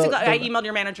bottom. I emailed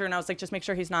your manager and I was like, just make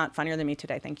sure he's not funnier than me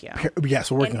today. Thank you.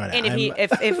 Yes, we're working on it. And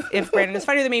if Brandon is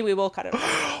funnier than me, we will cut it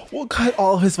off. We'll cut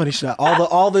all of his funny shit out.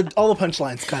 All the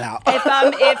punchlines cut out. If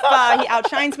he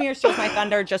outshines me or steals my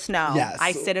thunder, just know Yes.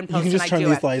 I sit in You post can just and I turn do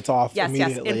these it. lights off Yes.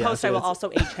 immediately. In Yeah, post, so I will it's-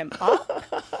 also age him up.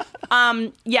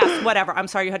 Yes, whatever. I'm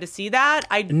sorry you had to see that.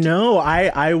 No,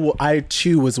 I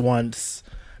too was once,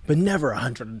 but never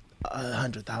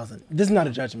 100,000. This is not a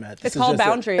judgment. This It's is called just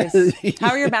boundaries. How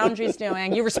are your boundaries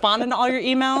doing? You responding to all your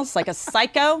emails like a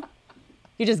psycho?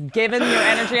 You just giving your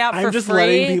energy out for I'm just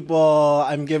free?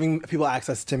 I'm giving people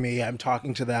access to me. I'm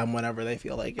talking to them whenever they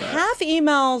feel like it. Half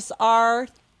emails are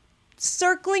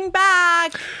circling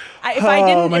back. If I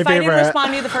didn't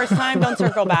respond to you the first time, don't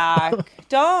circle back.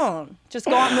 Don't. Just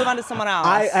go on and move on to someone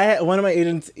else. One of my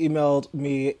agents emailed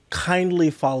me kindly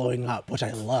following up, which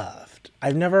I loved.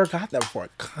 I've never got that before.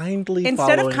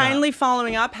 Instead of kindly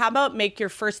following up, how about make your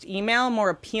first email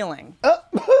more appealing?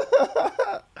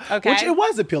 Okay. Which it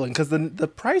was appealing because the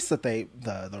price that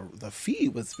the fee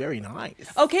was very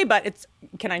nice. Okay, but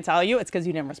can I tell you, it's because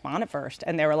you didn't respond at first.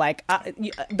 And they were like,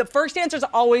 the first answer is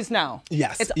always no.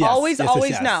 Yes. It's yes, always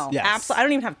yes. no. Yes. Absolutely. I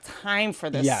don't even have time for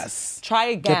this. Yes. Try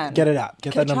again. Get it up.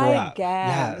 Get that number try up. Again.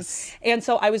 Yes. And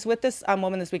so I was with this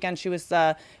woman this weekend. She was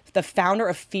the founder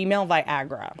of Female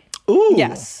Viagra. Ooh.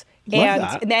 Yes.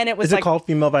 Love And then it was Is it called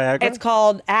Female Viagra? It's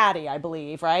called Addie, I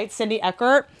believe, right? Cindy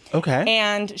Eckert. Okay.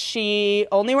 And she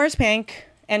only wears pink,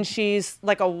 and she's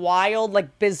like a wild,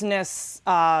 like business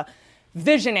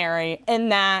visionary in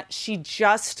that she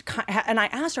just. And I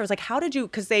asked her, I was like, "How did you?"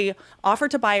 Because they offered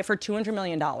to buy it for $200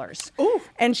 million. Ooh.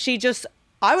 And she just.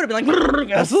 I would have been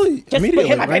like, absolutely, just immediately,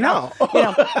 hit my right PayPal, now. You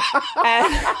know.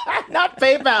 Not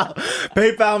PayPal.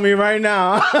 PayPal me right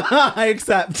now. I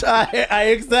accept.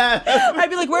 I accept. I'd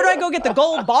be like, where do I go get the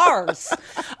gold bars?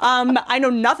 I know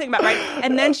nothing about right.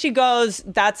 And then she goes,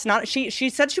 that's not. She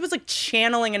said she was like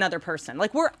channeling another person.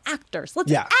 Like, we're actors.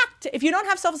 Let's act. If you don't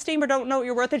have self-esteem or don't know what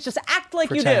you're worth, it's just act like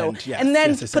Pretend, you do, yes, and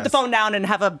then yes, put the phone down and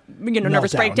have a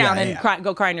nervous Meltdown. breakdown Yeah, and yeah.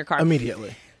 go cry in your car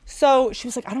Immediately. So she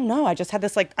was like, I don't know. I just had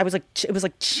this like, it was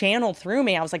like channeled through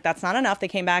me. I was like, that's not enough. They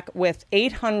came back with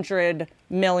 800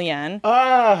 million.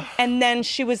 And then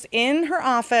she was in her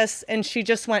office and she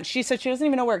said she doesn't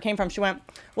even know where it came from. She went,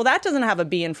 well, that doesn't have a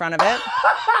B in front of it.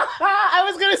 I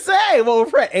was going to say, well,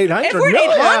 we're at 800 If we're at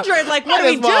 800, like, what are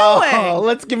we doing?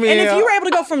 Let's give me And if you were able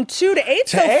to go from 2 to 8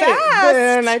 so fast.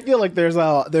 Then I feel like there's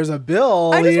a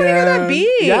bill. I just want to hear that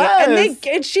B. Yes.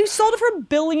 And she sold it for $1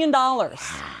 billion.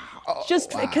 Just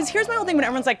because here's my whole thing when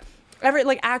everyone's like,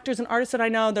 actors and artists that I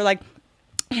know, they're like,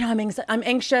 you know, I'm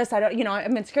anxious. I don't, you know,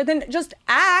 I'm insecure. Then just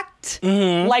act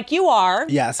like you are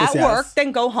at work.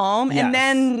 Then go home, and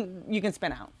then you can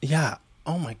spin out. Yeah.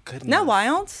 Oh my goodness. Isn't that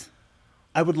wild?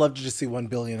 I would love to just see 1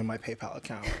 billion in my PayPal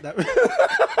account. I would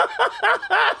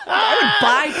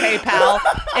buy PayPal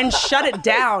and shut it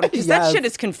down because that shit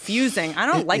is confusing. I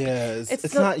don't like it.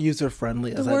 It's not user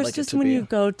friendly as the I'd worst like it is to when be. you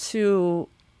go to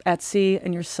Etsy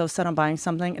and you're so set on buying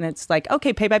something and it's like,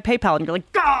 okay, pay by PayPal, and you're like,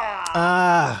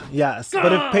 yes.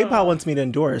 But if PayPal wants me to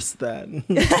endorse, then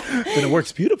it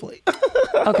works beautifully.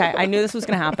 Okay, I knew this was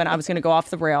going to happen. I was going to go off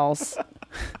the rails.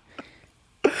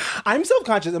 I'm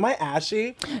self-conscious. Am I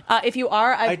ashy? If you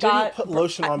are, I didn't put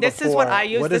lotion on This before. is what I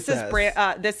use. What This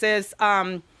is is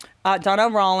Donna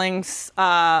Rawlings.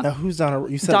 Now, who's Donna?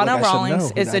 You said Donna like I should Rawlings know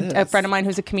who is that a friend of mine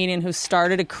who's a comedian who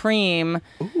started a cream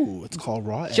Ooh, it's called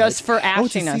Raw Edge. just for ashiness.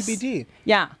 Oh, it's a CBD.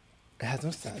 Yeah. It has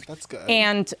no scent. That's good.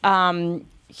 And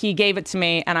he gave it to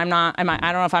me, and I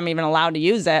don't know if I'm even allowed to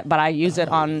use it, but I use it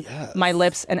on my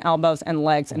lips and elbows and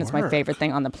legs, and it's my favorite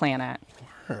thing on the planet.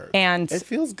 And it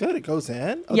feels good. It goes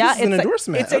in. Oh, yeah, this is an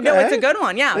endorsement. No, it's a good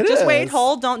one. Yeah, It just wait, is.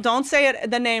 hold, don't say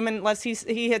the name unless he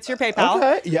hits your PayPal.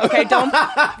 Okay, yeah. Okay, don't.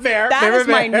 Fair. That is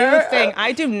my fair. new thing.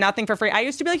 I do nothing for free. I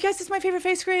used to be like, yes, this is my favorite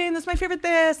face cream. This is my favorite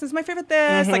this. This is my favorite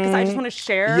this. Like, because I just want to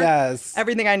share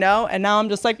everything I know. And now I'm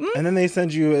just like, And then they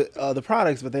send you the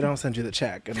products, but they don't send you the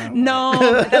check. And I'm no,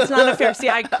 like, that's not a fair. See,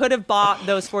 I could have bought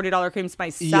those $40 creams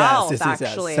myself. Yes.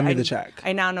 Actually, Send me the check.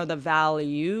 I now know the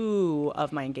value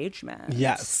of my engagement.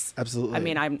 Yes, absolutely. I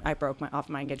mean, I broke off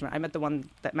my engagement. I meant the one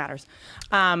that matters,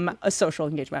 a social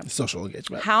engagement. Social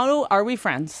engagement. How are we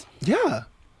friends? Yeah.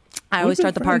 I always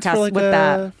start the podcast with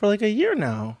that. For like a year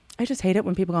now. I just hate it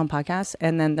when people go on podcasts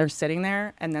and then they're sitting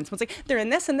there and then someone's like, they're in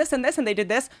this and this and this and they did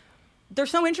this. They're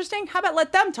so interesting. How about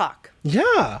let them talk?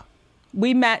 Yeah.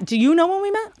 We met. Do you know when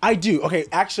we met? I do. Okay,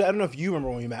 actually, I don't know if you remember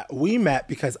when we met. We met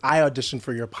because I auditioned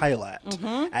for your pilot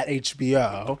at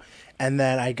HBO. And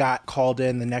then I got called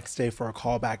in the next day for a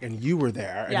callback, and you were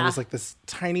there. And it was like this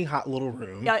tiny, hot little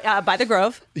room. By the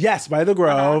Grove. Yes, by the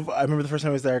Grove. I remember the first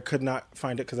time I was there, I could not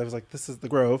find it because I was like, this is the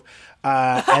Grove.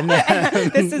 And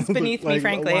then This is beneath me,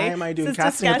 frankly. Why am I doing This is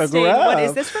casting at the disgusting. Grove? What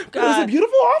is this for? It was a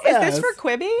beautiful office. Is this for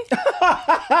Quibi?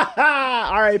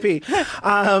 R.I.P.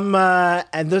 And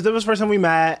that was the first time we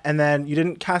met, and then you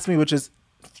didn't cast me, which is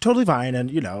totally fine, and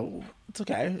it's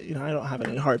okay. I don't have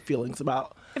any hard feelings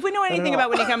about. If we know anything about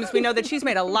Whitney Cummings, we know that she's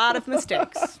made a lot of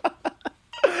mistakes.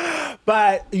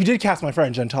 But you did cast my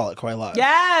friend Jen Tulloch, who I love.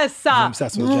 Yes. I'm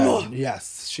obsessed with Jen.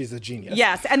 Yes, she's a genius.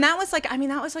 Yes, and that was like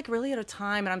really at a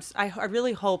time, and I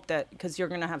really hope that, because you're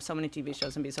gonna have so many TV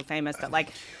shows and be so famous, that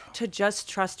like to just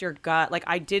trust your gut. Like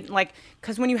I didn't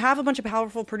because when you have a bunch of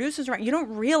powerful producers around, you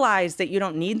don't realize that you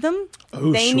don't need them.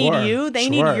 Oh, they need you. They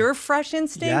need your fresh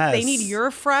instinct. Yes. They need your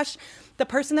fresh. The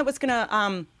person that was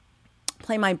gonna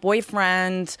play my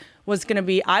boyfriend was going to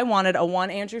be, I wanted a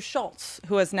one Andrew Schultz,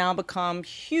 who has now become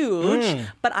huge.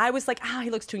 But I was like,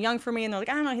 he looks too young for me. And they're like,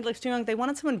 I don't know, he looks too young. They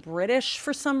wanted someone British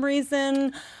for some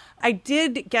reason. I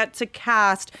did get to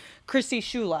cast Chrissy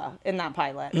Shula in that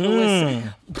pilot. Who was,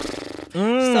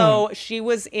 so she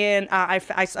was in, I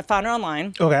found her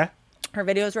online. Okay. Her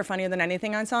videos were funnier than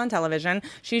anything I saw on television.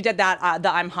 She did that,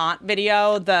 the I'm Hot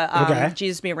video,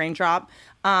 Jesus Be a Raindrop.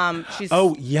 She's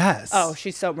yes. Oh,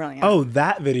 she's so brilliant. Oh,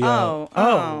 that video.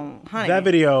 Honey. That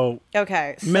video.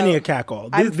 Okay. So many a cackle.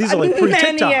 These are like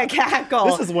pre-TikTok. Many a cackle.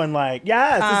 This is when this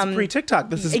is pre-TikTok.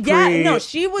 This is no,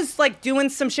 she was like doing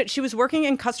some shit. She was working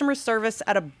in customer service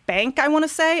at a bank, I want to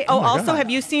say. Oh my also, God. have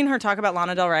you seen her talk about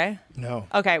Lana Del Rey? No.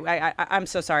 Okay, I'm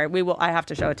so sorry. I have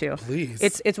to show it to you. Please.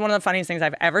 It's one of the funniest things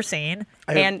I've ever seen.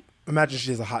 And imagine she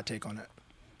has a hot take on it.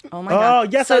 oh my God. Oh,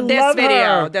 yes, so I this love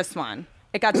video, her. this one,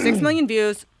 it got 6 million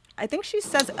views. I think she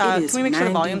says, can we make sure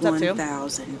the volume's up too?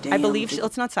 I believe,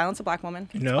 let's not silence a black woman.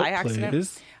 No, by accident.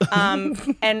 please.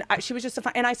 And she was just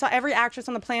and I saw every actress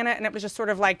on the planet, and it was just sort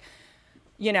of like,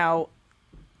 you know.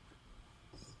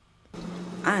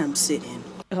 I am sitting.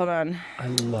 Hold on.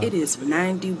 It is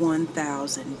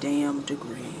 91,000 damn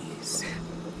degrees.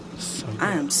 So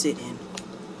I am sitting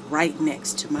right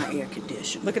next to my air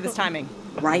conditioner. Look at this timing.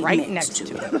 Right next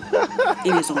to it.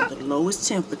 It is on the lowest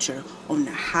temperature, on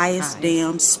the highest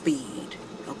damn speed.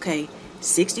 Okay?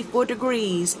 64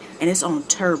 degrees, and it's on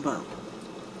turbo.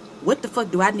 What the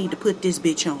fuck do I need to put this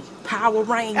bitch on? Power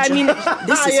Ranger? I mean,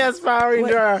 this is yes, Power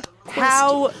Ranger.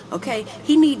 how. Okay,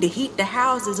 he need to heat the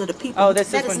houses of the people. Oh, this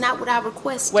that is is when- not what I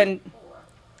requested. When.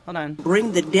 Hold on.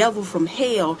 Bring the devil from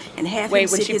hell and have Wait,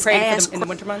 him when sit she his prayed ass. in the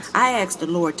winter months? I asked the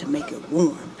Lord to make it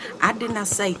warm. I did not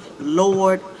say,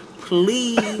 Lord,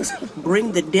 please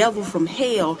bring the devil from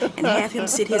hell and have him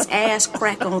sit his ass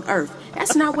crack on earth.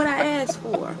 That's not what I asked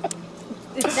for.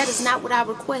 That is not what I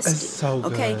requested. It's so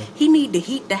good. Okay, he need to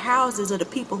heat the houses of the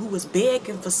people who was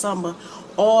begging for summer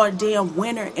all damn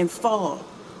winter and fall.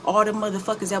 All the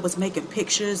motherfuckers that was making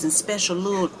pictures and special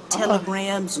little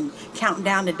telegrams and counting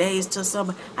down the days till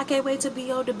summer. I can't wait to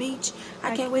be on the beach.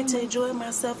 I can't wait to enjoy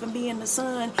myself and be in the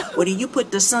sun. Well, then you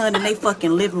put the sun in they fucking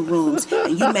living rooms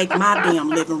and you make my damn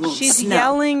living room She's snow.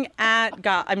 yelling at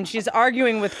God. I mean, she's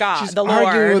arguing with God, She's the Lord.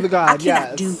 arguing with God. I cannot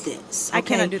yes. do this. I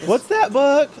cannot do this. What's that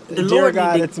book? The Dear Lord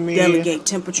God, need it's to me. delegate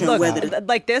temperature and Look, weather. To,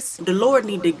 like this. the Lord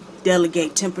need to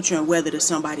delegate temperature and weather to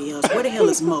somebody else. Where the hell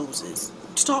is Moses?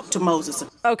 Talk to Moses.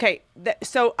 Okay,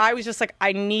 so I was just like,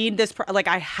 I need this. Like,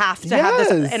 I have to have this,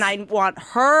 Yes. and I want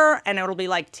her, and it'll be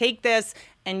like, take this,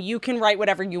 and you can write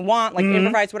whatever you want, like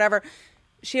improvise whatever.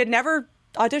 She had never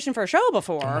auditioned for a show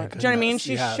before. Do you know what I mean? goodness,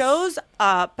 She yes. shows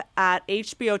up at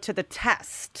HBO to the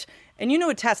test. And you know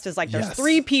what test is like. There's Yes.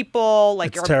 3 people. Like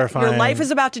It's your terrifying. life is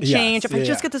about to change. Yes, If I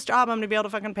just yeah. get this job, I'm gonna be able to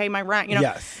fucking pay my rent. You know.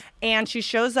 Yes. And she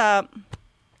shows up.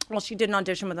 Well, she did an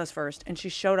audition with us first, and she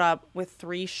showed up with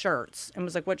 3 shirts and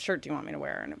was like, "What shirt do you want me to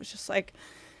wear?" And it was just like,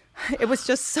 it was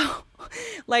just so,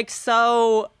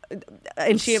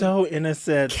 and she So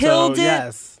innocent. killed so, it.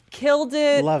 Yes. Killed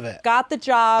it. Love it. Got the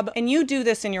job. And you do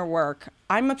this in your work.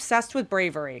 I'm obsessed with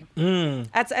bravery.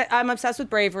 I'm obsessed with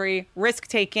bravery, risk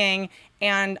taking,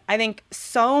 and I think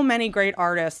so many great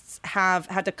artists have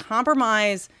had to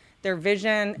compromise their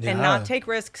vision and not take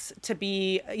risks to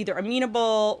be either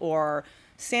amenable or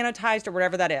sanitized or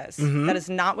whatever that is. That is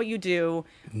not what you do.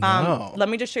 No. Let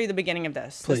me just show you the beginning of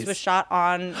this. Please. This was shot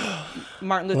on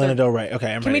Martin Luther. Lana Del Rey.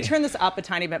 Okay, I'm Can ready. we turn this up a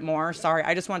tiny bit more? Sorry,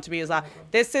 I just want to be as loud.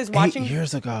 This is 8 watching.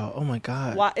 years ago. Oh my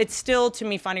God. It's still to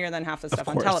me funnier than half the stuff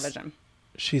on course. television.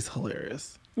 She's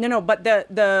hilarious. No, but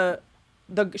the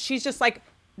she's just like,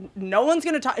 no one's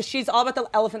gonna talk. She's all about the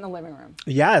elephant in the living room.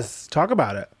 Yes. Talk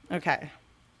about it. Okay.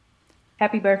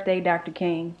 Happy birthday, Dr.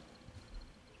 King.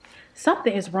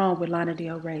 Something is wrong with Lana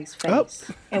Del Rey's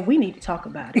face, and we need to talk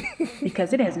about it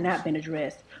because it has not been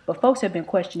addressed. But folks have been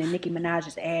questioning Nicki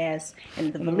Minaj's ass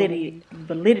and the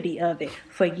validity of it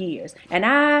for years, and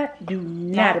I do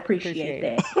not appreciate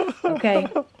that. Okay,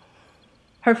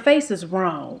 her face is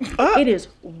wrong. It is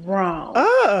wrong.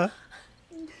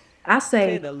 I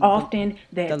say often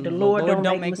that the Lord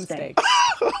don't make mistakes,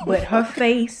 but her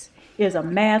face is a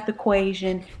math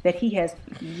equation that He has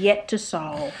yet to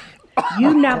solve.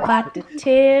 You not about to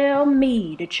tell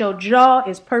me that your jaw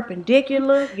is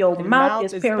perpendicular, your mouth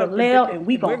is parallel, and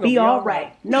we gonna be all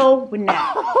right. No, we're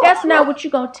not. That's not what you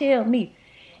gonna tell me.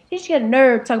 You just got a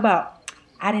nerve to talk about,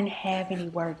 I didn't have any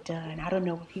work done. I don't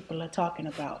know what people are talking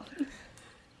about.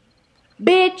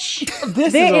 Bitch,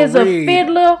 there is a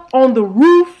fiddler on the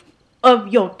roof of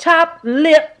your top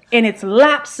lip, and it's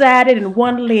lopsided and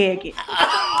one-legged.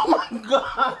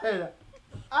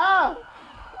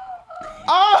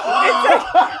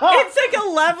 Oh! It's like a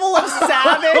level of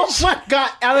savage. Oh my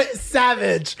God,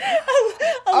 savage.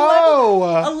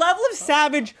 A level of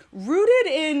savage rooted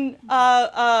in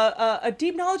a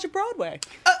deep knowledge of Broadway.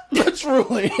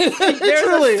 Truly. There's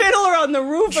Truly. a fiddler on the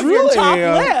roof of your top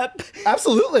lip.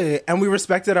 Absolutely. And we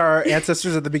respected our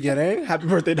ancestors at the beginning. Happy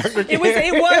birthday, Dr. King.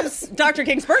 It was Dr.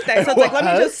 King's birthday. So it's like, let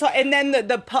me just, and then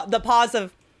the pause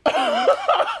of,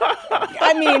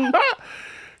 I mean.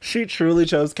 She truly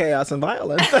chose chaos and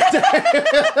violence.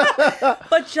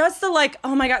 But just the like,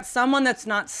 oh my God, someone that's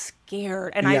not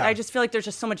scared. And I just feel like there's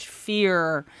just so much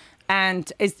fear.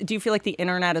 And do you feel like the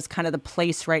internet is kind of the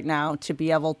place right now to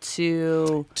be able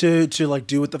to like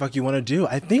do what the fuck you want to do?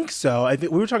 I think so. I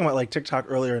think we were talking about like TikTok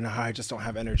earlier and how I just don't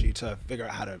have energy to figure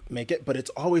out how to make it, but it's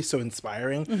always so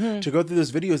inspiring to go through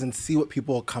those videos and see what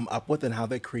people come up with and how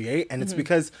they create. And it's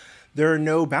because there are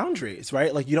no boundaries,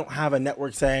 right? Like you don't have a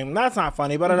network saying that's not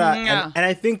funny, blah, blah, blah. And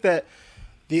I think that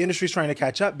the industry's trying to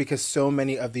catch up because so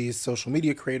many of these social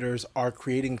media creators are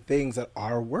creating things that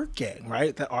are working,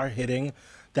 right? That are hitting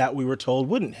that we were told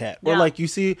wouldn't hit. Or like you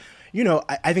see,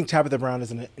 I think Tabitha Brown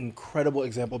is an incredible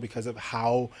example because of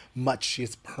how much she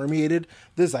has permeated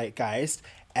the zeitgeist.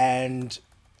 And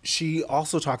she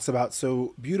also talks about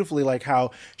so beautifully like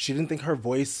how she didn't think her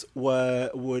voice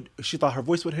she thought her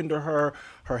voice would hinder her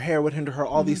hair would hinder her,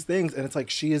 all these things. And it's like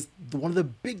she is one of the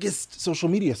biggest social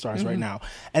media stars right now.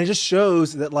 And it just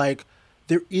shows that like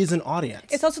there is an audience.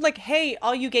 It's also like, hey,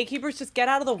 all you gatekeepers, just get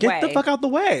out of the way. Get the fuck out the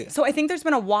way. So I think there's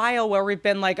been a while where we've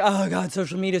been like, oh God,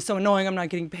 social media is so annoying. I'm not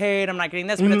getting paid. I'm not getting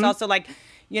this. But it's also like,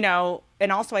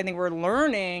 and also I think we're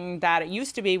learning that it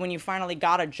used to be when you finally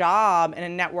got a job in a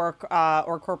network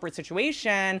or corporate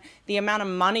situation, the amount of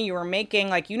money you were making,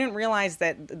 like you didn't realize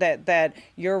that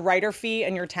your writer fee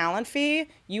and your talent fee,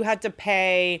 you had to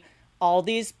pay all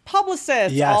these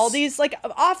publicists, all these like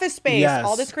office space,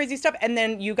 all this crazy stuff. And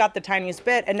then you got the tiniest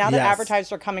bit. And now that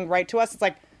advertisers are coming right to us, it's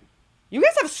like, you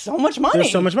guys have so much money.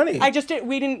 There's so much money.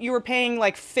 You were paying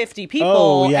like 50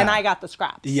 people and I got the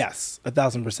scraps. Yes,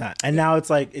 1,000%. And now it's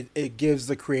like, it gives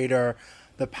the creator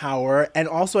the power. And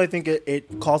also I think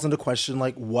it calls into question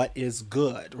like what is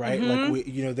good, right? Like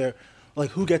they're like,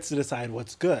 who gets to decide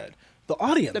what's good? The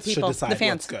audience should decide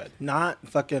what's good, not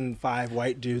fucking 5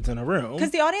 white dudes in a room.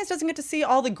 Because the audience doesn't get to see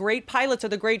all the great pilots or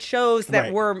the great shows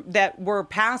that were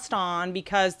passed on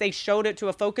because they showed it to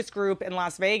a focus group in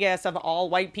Las Vegas of all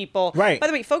white people. Right. By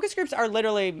the way, focus groups are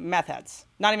literally meth heads.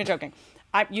 Not even joking.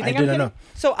 You think I I'm didn't kidding? know.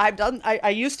 So I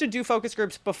used to do focus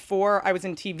groups before I was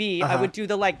in TV. I would do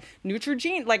the like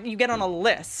Neutrogena, like you get on a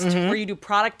list where you do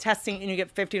product testing and you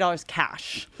get $50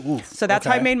 cash. Oof, so that's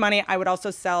how I made money. I would also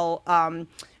sell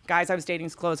guys I was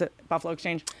dating's clothes at Buffalo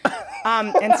Exchange.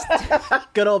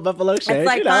 Good old Buffalo Exchange. It's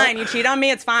like, fine, you cheat on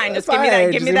me, it's fine. Just give me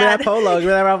that. Give me that polo. Give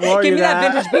me that Ralph Lauren. Give me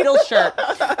that vintage Beatles shirt.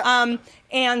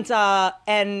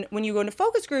 And when you go into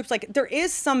focus groups, like there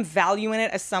is some value in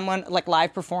it as someone like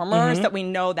live performers that we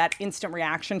know that instant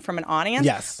reaction from an audience.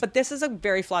 Yes. But this is a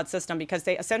very flawed system because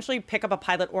they essentially pick up a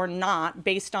pilot or not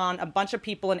based on a bunch of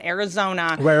people in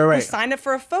Arizona who signed up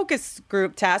for a focus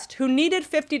group test who needed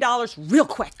 $50 real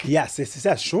quick. Yes,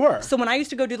 sure. So when I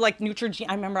used to go do like Neutrogena,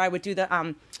 I remember I would do the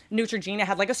Neutrogena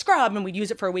had like a scrub and we'd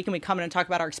use it for a week and we'd come in and talk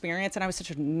about our experience. And I was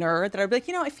such a nerd that I'd be like,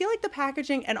 I feel like the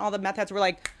packaging and all the methods were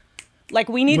like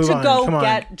we need to go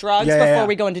get drugs before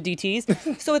we go into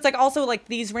DTs. So it's like also like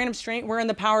these random we're in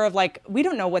the power of like, we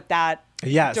don't know what that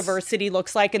diversity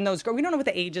looks like in those, we don't know what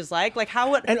the age is like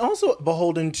and also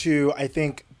beholden to, I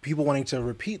think, people wanting to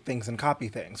repeat things and copy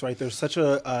things, right? There's such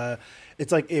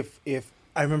it's like if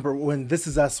I remember when This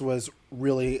Is Us was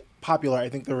really popular, I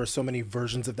think there were so many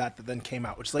versions of that then came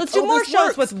out, which is like, let's do more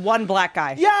shows with one black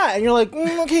guy. Yeah, and you're like,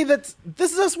 okay, This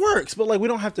Is Us works, but like we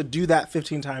don't have to do that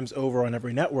 15 times over on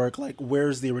every network. Like,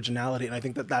 where's the originality? And I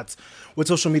think that's what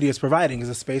social media is providing, is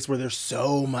a space where there's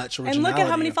so much originality. And look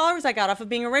at how many followers I got off of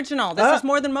being original. This is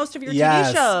more than most of your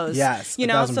TV shows. Yes,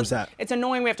 1,000%. So it's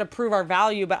annoying we have to prove our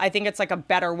value, but I think it's like a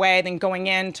better way than going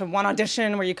into one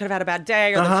audition where you could have had a bad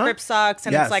day or the script sucks,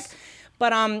 and it's like.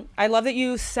 But I love that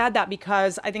you said that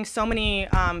because I think so many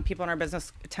people in our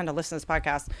business tend to listen to this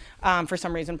podcast for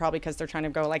some reason, probably because they're trying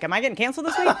to go like, am I getting canceled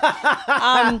this week?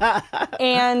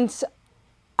 And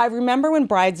I remember when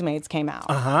Bridesmaids came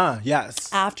out.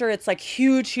 Yes. After its like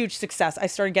huge, huge success, I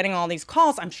started getting all these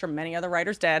calls. I'm sure many other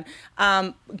writers did,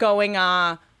 going,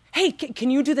 hey,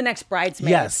 can you do the next Bridesmaids?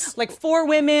 Yes. Like 4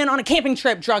 women on a camping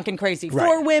trip, drunk and crazy.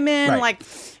 4 women, like,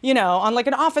 on like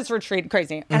an office retreat,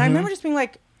 crazy. And I remember just being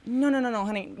like, no,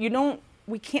 honey,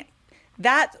 we can't.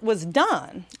 that was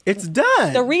done. It's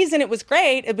done. The reason it was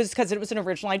great, it was because it was an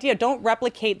original idea. Don't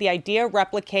replicate the idea,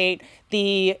 replicate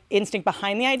the instinct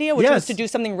behind the idea, which was to do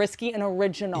something risky and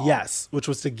original. Yes, which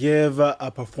was to give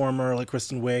a performer like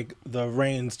Kristen Wiig the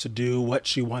reins to do what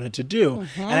she wanted to do.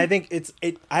 And I think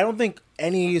I don't think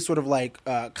any sort of like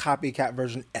copycat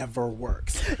version ever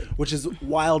works, which is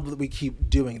wild that we keep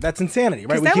doing. That's insanity,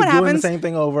 right? We keep doing the same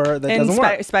thing over that doesn't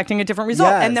work. Expecting a different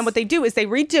result. Yes. And then what they do is they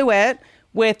redo it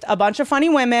with a bunch of funny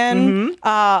women,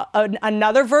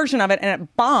 another version of it, and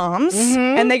it bombs.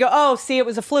 And they go, oh, see, it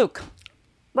was a fluke.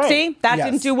 Right. See, that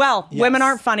didn't do well. Yes. Women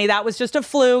aren't funny. That was just a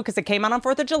fluke because it came out on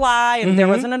 4th of July and there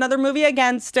wasn't another movie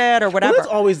against it or whatever. Well,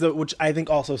 that's always which I think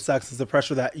also sucks, is the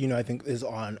pressure that, I think is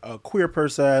on a queer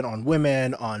person, on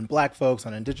women, on Black folks,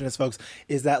 on Indigenous folks,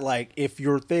 is that like, if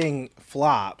your thing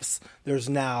flops, there's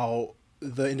now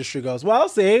the industry goes, well,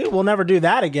 see, we'll never do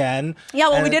that again. Yeah,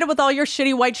 well, we did it with all your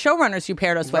shitty white showrunners you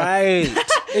paired us with. Right.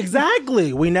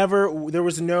 Exactly. There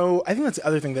was no, I think that's the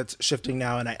other thing that's shifting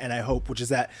now, and I hope, which is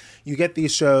that you get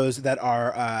these shows that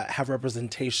are have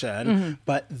representation,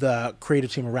 but the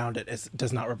creative team around it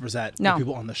does not represent the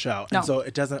people on the show. And so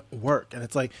it doesn't work. And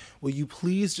it's like, will you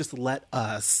please just let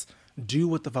us do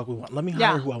what the fuck we want? Let me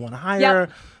hire who I want to hire.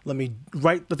 Yep. Let me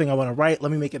write the thing I want to write.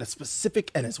 Let me make it as specific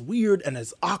and as weird and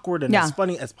as awkward and as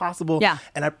funny as possible. Yeah.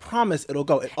 And I promise it'll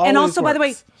go. It always and also, works. by the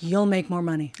way, you'll make more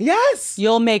money. Yes.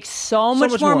 You'll make so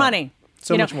much more money.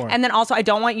 So much more. And then also, I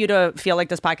don't want you to feel like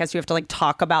this podcast, you have to like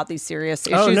talk about these serious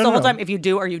issues the whole time. If you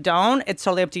do or you don't, it's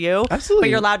totally up to you. Absolutely. But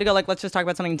you're allowed to go like, let's just talk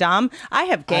about something dumb. I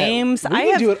have games. We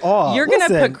can do it all. You're going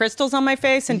to put crystals on my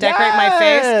face and decorate my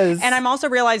face. And I'm also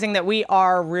realizing that we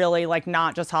are really like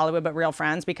not just Hollywood, but real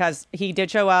friends, because he did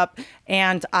show up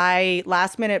and I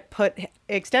last minute put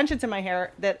extensions in my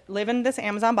hair that live in this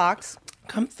Amazon box.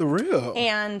 Come through.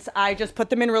 And I just put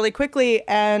them in really quickly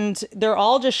and they're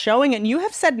all just showing it. And you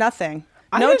have said nothing.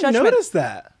 I No didn't judgment. notice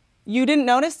that. You didn't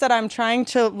notice that I'm trying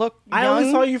to look young? I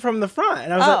only saw you from the front,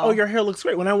 and I was like, oh, your hair looks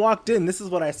great. When I walked in, this is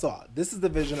what I saw. This is the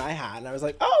vision I had, and I was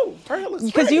like, oh, her hair looks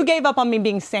great. Because you gave up on me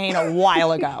being sane a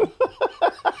while ago.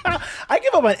 I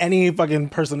give up on any fucking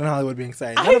person in Hollywood being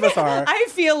sane. None of us are. I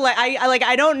feel like,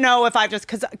 I don't know if I just,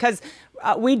 because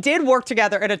we did work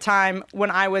together at a time when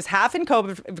I was half in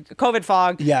COVID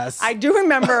fog. Yes. I do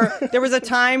remember there was a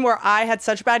time where I had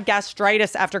such bad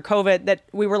gastritis after COVID that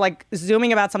we were like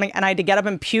Zooming about something and I had to get up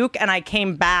and puke and I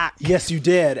came back. Yes, you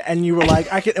did. And you were like,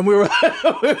 and we were,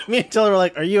 me and Taylor were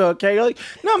like, are you okay? You're like,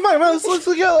 no, I'm fine. Let's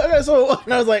look at it. So,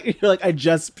 and I was like, you're like, I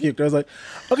just puked. I was like,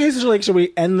 okay, so should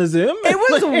we end the Zoom? It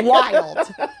was wild.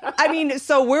 I mean,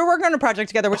 so we're working on a project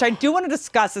together, which I do want to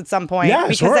discuss at some point. Yeah,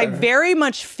 because sure. I very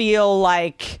much feel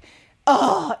like,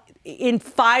 in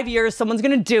 5 years, someone's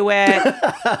going to do it.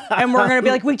 And we're going to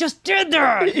be like, we just did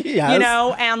that. Yes.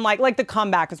 And like The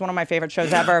Comeback is one of my favorite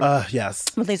shows ever. Yes.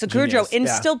 With Lisa Kudrow. And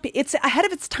still, it's ahead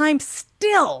of its time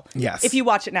still. Yes. If you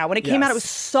watch it now. When it came out, it was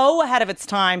so ahead of its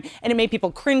time. And it made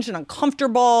people cringe and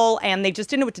uncomfortable. And they just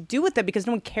didn't know what to do with it because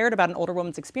no one cared about an older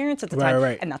woman's experience at the time.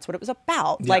 Right. And that's what it was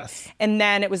about. Yes. And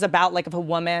then it was about like if a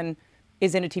woman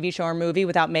is in a TV show or movie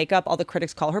without makeup, all the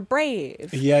critics call her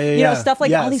brave. Yeah. Stuff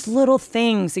like all these little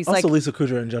things. These also, Lisa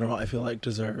Kudrow in general, I feel like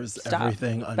deserves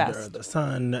everything under the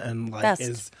sun, and like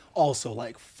is also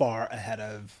like far ahead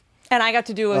of. And I got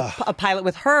to do a pilot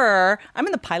with her. I'm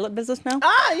in the pilot business now.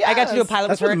 Yes. I got to do a pilot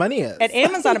That's with her where the money is. at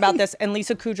Amazon about this. And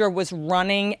Lisa Kudrow was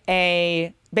running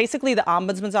basically the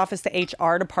ombudsman's office, the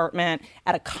HR department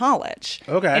at a college.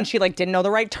 Okay. And she like didn't know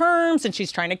the right terms and she's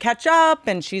trying to catch up.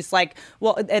 And she's like,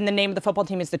 well, and the name of the football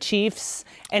team is the Chiefs.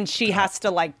 And she has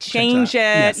to like change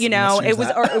it, Yes, it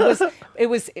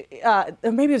was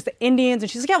maybe it was the Indians. And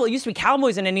she's like, yeah, well, it used to be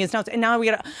Cowboys and Indians now. And now we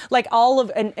got like all of,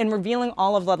 and revealing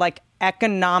all of the like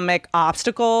economic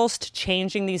obstacles to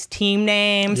changing these team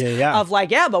names of like,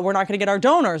 but we're not going to get our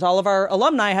donors. All of our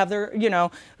alumni have their,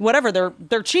 whatever,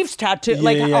 their Chiefs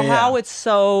tattoo. How it's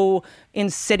so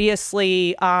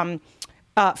insidiously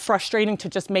frustrating to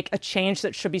just make a change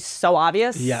that should be so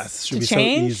obvious. Yes, should be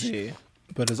change. so easy,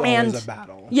 but it's always a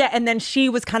battle. Yeah, and then she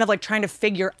was kind of like trying to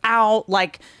figure out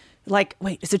like,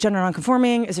 wait, is it gender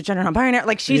nonconforming? Is it gender non-binary?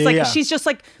 Like she's she's just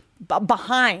like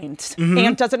behind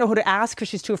and doesn't know who to ask because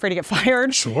she's too afraid to get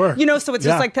fired. Sure. So it's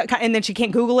just like, and then she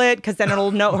can't Google it because then it'll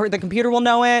know her, the computer will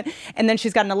know it. And then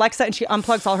she's got an Alexa and she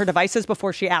unplugs all her devices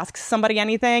before she asks somebody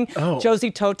anything. Oh. Josie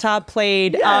Tota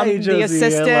played the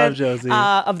assistant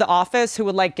of The Office who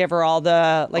would like give her all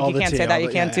the, like, all you can't say that, you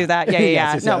can't do that.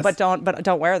 Yes. No, but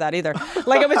don't wear that either.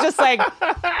 Like, it was just like,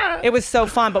 it was so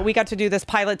fun. But we got to do this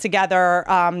pilot together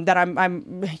that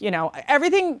I'm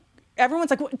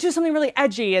everyone's like, well, do something really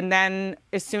edgy. And then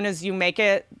as soon as you make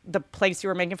it, the place you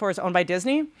were making for is owned by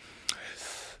Disney.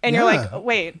 And you're like,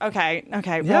 wait, okay,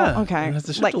 well, okay. It has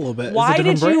to shift like, a little bit. It's a why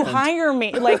different did you brand. hire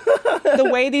me? Like the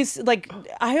way these, like,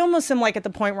 I almost am like at the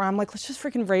point where I'm like, let's just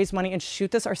freaking raise money and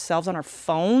shoot this ourselves on our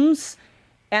phones,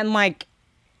 and like.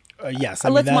 Yes,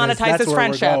 Let's monetize this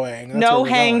friendship. No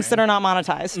hangs that are not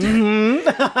monetized.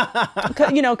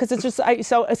 Mm-hmm. You know, because it's just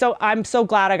so I'm so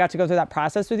glad I got to go through that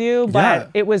process with you,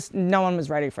 but it was no one was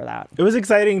ready for that. It was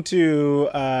exciting to.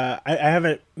 I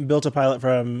haven't built a pilot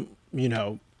from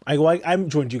I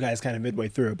joined you guys kind of midway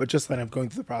through, but just then I'm going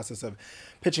through the process of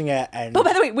pitching it. And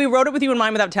by the way, we wrote it with you in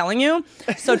mind without telling you.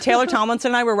 So Taylor Tomlinson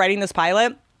and I were writing this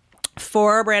pilot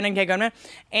for Brandon K. Goodman,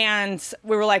 and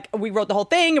we were like, we wrote the whole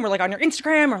thing, and we're like on your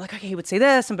Instagram, we're like, okay, he would say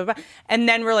this, and blah, blah. And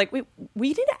then we're like, we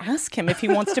need to ask him if he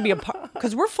wants to be a part,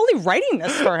 because we're fully writing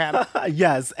this for him.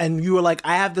 Yes, and you were like,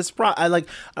 I have this I want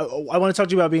to talk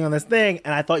to you about being on this thing,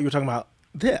 and I thought you were talking about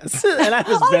this, and I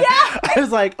was I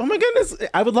was like, oh my goodness,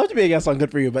 I would love to be a guest on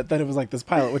Good For You, but then it was like this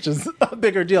pilot, which is a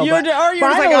bigger deal. You were like,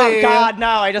 oh God, no,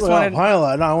 I just wanted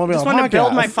pilot. No, I want to be just on wanted to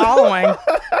build my following.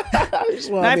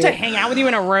 I have to hang out with you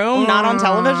in a room, not on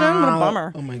television. What a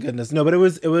bummer. Oh my goodness, no, but it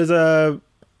was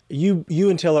you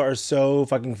and Taylor are so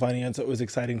fucking funny, and so it was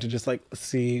exciting to just like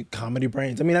see comedy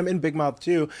brains. I mean, I'm in Big Mouth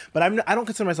too, but I don't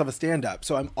consider myself a stand-up,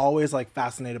 so I'm always like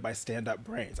fascinated by stand-up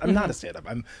brains. I'm not a stand-up.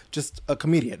 I'm just a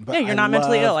comedian. But you're not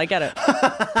mentally ill. I get it.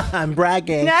 I'm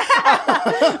bragging.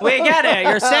 We get it.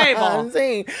 You're stable. I'm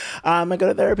saying, I go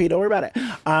to therapy. Don't worry about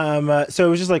it. So it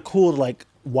was just like cool to like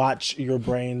watch your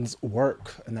brains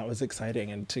work, and that was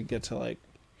exciting, and to get to like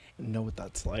know what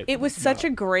that's like. It was such a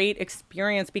great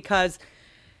experience because.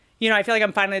 I feel like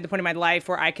I'm finally at the point in my life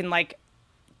where I can like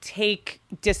take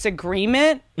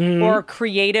disagreement or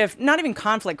creative, not even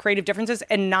conflict, creative differences,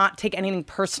 and not take anything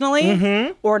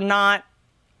personally or not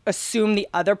assume the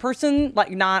other person, like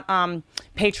not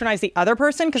patronize the other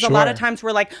person. Because a lot of times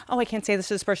we're like, oh, I can't say this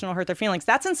to this person, will hurt their feelings.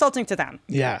 That's insulting to them.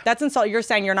 Yeah. That's insult. You're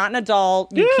saying you're not an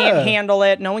adult. You can't handle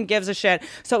it. No one gives a shit.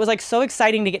 So it was like so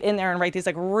exciting to get in there and write these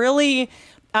like really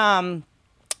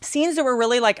scenes that were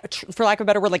really like, for lack of a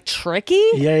better word, like tricky.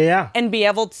 Yeah. And be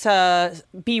able to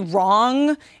be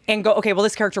wrong and go, okay, well,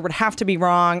 this character would have to be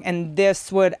wrong, and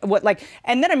this would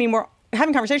and then I mean we're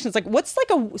having conversations like, what's like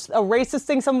a racist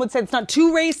thing someone would say that's not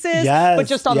too racist, but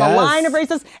just on the line of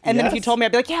racist. And then if you told me,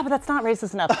 I'd be like, yeah, but that's not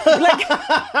racist enough.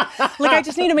 like I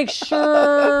just need to make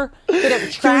sure that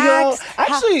it tracks.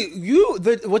 Actually,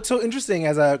 what's so interesting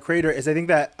as a creator is I think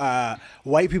that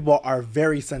white people are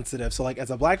very sensitive. So like as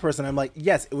a black person, I'm like,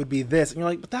 yes, it would be this. And you're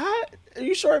like, but that, are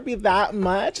you sure it'd be that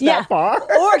much, that far?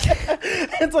 Or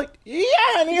it's like,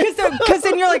 because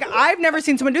then you're like, I've never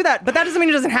seen someone do that, but that doesn't mean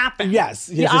it doesn't happen.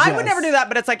 Yes. I would never do that,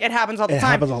 but it's like it happens all the time.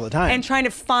 It happens all the time. And trying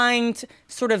to find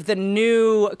sort of the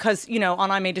new, because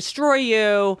on I May Destroy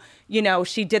You,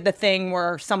 she did the thing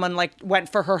where someone like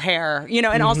went for her hair,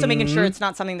 and also making sure it's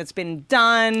not something that's been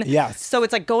done. Yes. So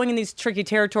it's like going in these tricky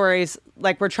territories,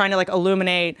 like we're trying to like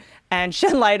illuminate and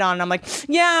shed light on. I'm like,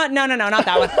 no, not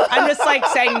that one. I'm just like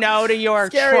saying no to your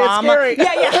trauma. Scary.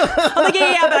 Yeah. I'm like,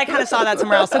 yeah, but I kind of saw that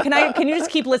somewhere else. So can you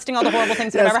just keep listing all the horrible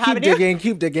things that have ever happened to you?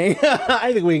 Keep digging.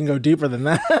 I think we can go deeper than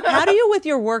that. How do you, with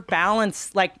your work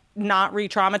balance, like not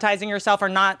re-traumatizing yourself or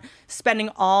not spending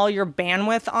all your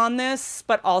bandwidth on this,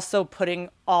 but also putting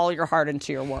all your heart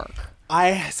into your work?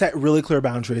 I set really clear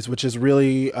boundaries, which is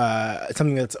really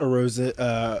something that's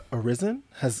arisen,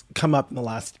 has come up in the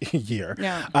last year.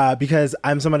 Yeah. Because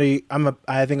I think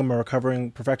I'm a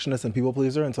recovering perfectionist and people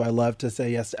pleaser, and so I love to say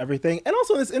yes to everything. And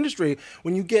also in this industry,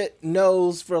 when you get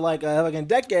no's for like a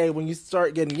decade, when you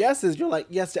start getting yeses, you're like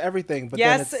yes to everything. But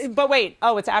but wait,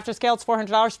 it's after scale, it's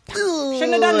 $400.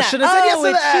 Shouldn't have done that. Should have said yes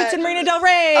to that. It shoots in Marina Del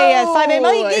Rey at 5 a.m.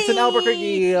 It's in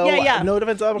Albuquerque. Yeah. No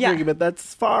defense to Albuquerque, but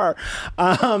that's far.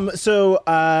 So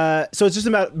it's just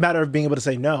a matter of being able to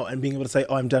say no and being able to say,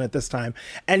 oh, I'm done at this time,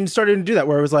 and starting to do that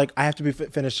where it was like I have to be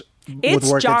finished with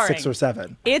work jarring. at 6 or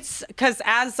 7. It's because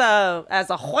as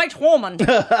a white woman who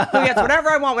gets whatever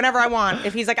I want whenever I want,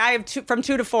 if he's like I have from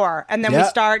 2 to 4, and then we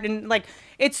start and like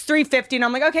it's 3:50, and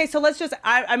I'm like, okay, so let's just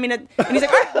and he's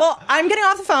like, all right, well, I'm getting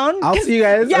off the phone. I'll see you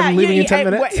guys. I'm leaving in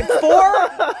 10 minutes. 4,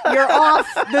 you're off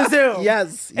the Zoom.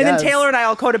 Yes. And then Taylor and I,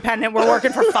 all codependent, we're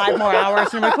working for 5 more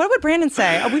hours, and I'm like, what would Brandon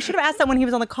say? Oh, we should have asked that when he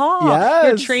was on the call. Yes.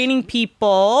 You're training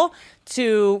people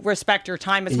to respect your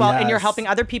time as well, and you're Yes. helping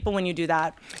other people when you do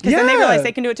that, because then they realize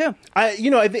they can do it too. I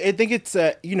think it's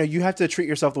you have to treat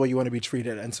yourself the way you want to be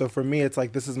treated, and so for me, it's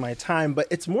like this is my time, but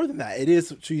it's more than that. It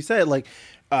is, so you said, like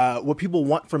what people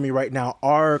want from me right now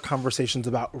are conversations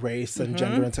about race and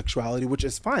gender and sexuality, which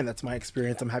is fine. That's my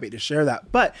experience. I'm happy to share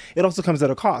that. But it also comes at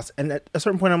a cost. And at a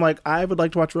certain point, I'm like, I would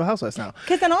like to watch Real Housewives now.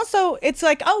 Because then also it's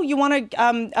like, oh, you want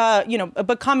to,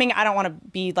 becoming, I don't want to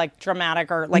be like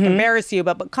dramatic or like embarrass you,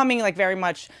 but becoming like very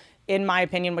much, in my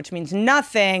opinion, which means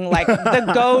nothing, like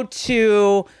the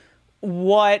go-to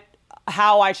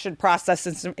how I should process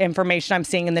this information I'm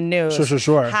seeing in the news.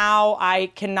 Sure. How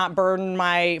I cannot burden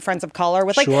my friends of color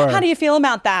with like, Sure. how do you feel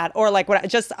about that? Or like,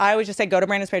 I always just say, go to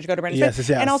Brandon's page, page. Yes.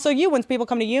 And also when people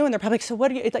come to you and they're probably like, so what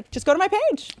do you, it's like, just go to my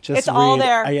page. Just all read.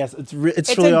 there. Yes, it's really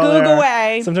a all Google there.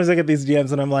 way. Sometimes I get these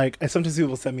DMs and I'm like, sometimes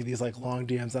people send me these like long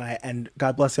DMs and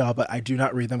God bless y'all, but I do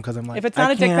not read them because I'm like, if it's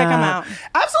not a dick pic, I'm out.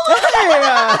 Absolutely.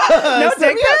 No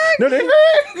dick pic? No dick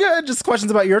pic? Yeah, just questions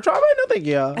about your trauma? No, thank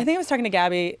you. I think I was talking to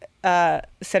Gabby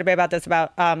Sidibe about this,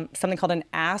 about something called an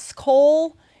ask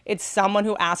hole. It's someone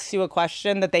who asks you a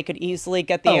question that they could easily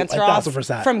get the answer off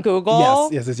 1,000%. from Google.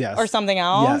 Yes. Or something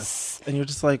else. Yes. And you're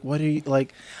just like, what do you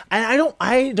like? And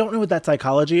I don't know what that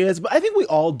psychology is, but I think we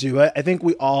all do it. I think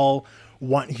we all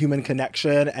want human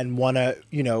connection and want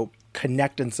to,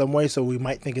 connect in some way, so we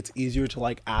might think it's easier to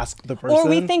like ask the person, or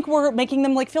we think we're making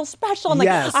them like feel special and like,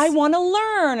 yes. I want to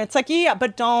learn. It's like, yeah,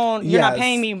 but you're not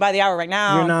paying me by the hour right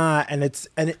now. You're not, and it's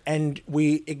and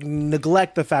we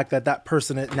neglect the fact that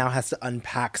person now has to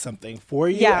unpack something for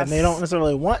you, and they don't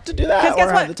necessarily want to do that or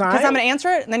have the time. Because I'm going to answer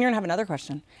it, and then you're going to have another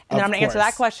question, and then I'm going to answer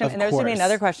that question, and there's going to be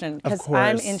another question, because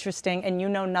I'm interesting and you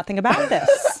know nothing about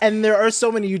this. And there are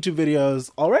so many YouTube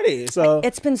videos already, so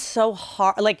it's been so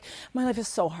hard. Like, my life is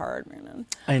so hard, Brandon.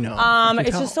 I know.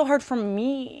 It's just so hard for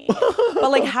me.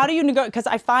 But like, how do you negotiate? Because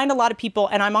I find a lot of people,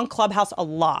 and I'm on Clubhouse a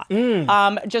lot.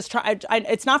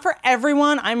 It's not for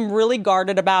everyone. I'm really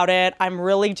guarded about it. I'm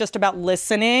really just about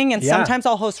listening. And sometimes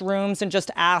I'll host rooms and just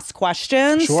ask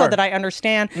questions so that I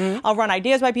understand. I'll run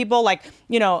ideas by people. Like,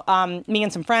 me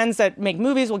and some friends that make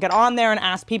movies will get on there and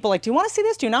ask people, like, do you want to see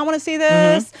this? Do you not want to see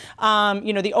this?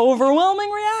 The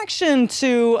overwhelming reaction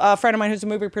to a friend of mine who's a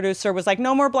movie producer was like,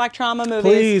 no more Black trauma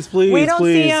movies. Please. We don't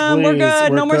see them. We're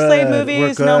good. No more slave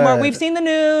movies. No more. We've seen the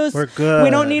news. We're good. We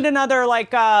don't need another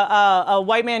like a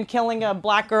white man killing a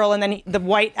black girl and then the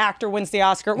white actor wins the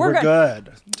Oscar. We're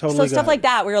good. Totally so good. Stuff like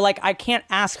that where you're like, I can't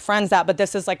ask friends that, but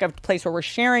this is like a place where we're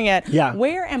sharing it. Yeah.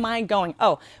 Where am I going?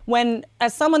 Oh,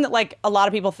 as someone that like a lot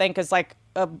of people think is like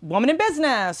a woman in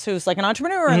business who's like an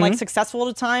entrepreneur and like successful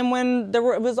at a time when it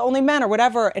was only men or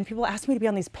whatever, and people ask me to be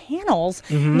on these panels,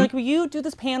 and like, will you do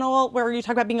this panel where you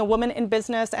talk about being a woman in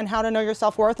business and how to know your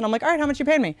self-worth? And I'm like, all right, how much you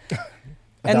paying me?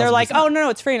 And they're like, oh, no,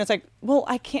 it's free. And it's like, well,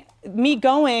 I can't. Me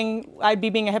going, I'd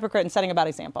be being a hypocrite and setting a bad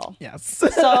example. Yes.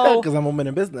 So because I'm a woman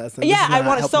in business. Yeah, I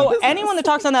want to. So anyone that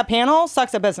talks on that panel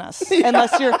sucks at business,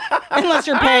 unless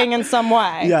you're paying in some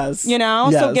way. Yes.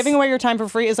 So giving away your time for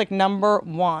free is like number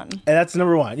one. And that's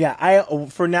number one. Yeah.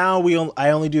 For now, I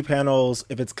only do panels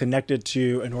if it's connected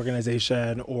to an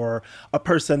organization or a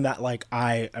person that like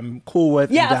I am cool with.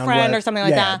 Yeah, and down a friend with. or something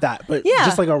like that. But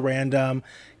just like a random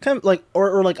kind of like,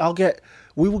 or like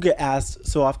we will get asked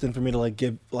so often for me to like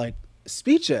give like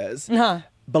speeches, but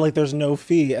like there's no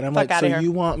fee. And I'm like, so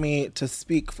you want me to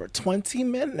speak for 20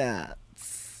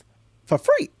 minutes for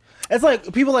free? It's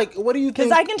like, people like, what do you think?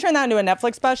 Because I can turn that into a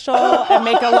Netflix special and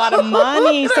make a lot of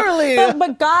money. Literally.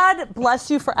 But God bless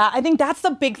you for, I think that's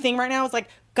the big thing right now is like,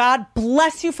 God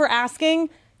bless you for asking.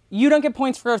 You don't get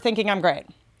points for thinking I'm great.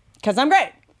 Because I'm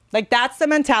great. Like, that's the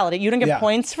mentality. You don't get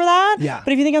points for that. Yeah.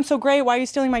 But if you think I'm so great, why are you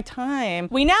stealing my time?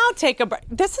 We now take a break.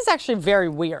 This is actually very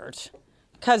weird.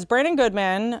 Because Brandon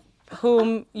Goodman,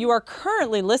 whom you are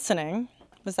currently listening,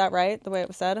 was that right? The way it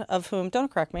was said? Of whom,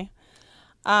 don't correct me.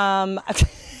 You're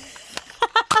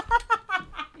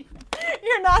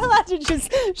not allowed to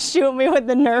just shoot me with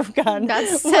the Nerf gun. That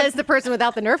says the person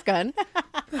without the Nerf gun.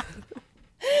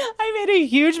 I made a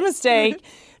huge mistake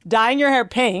dyeing your hair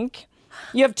pink.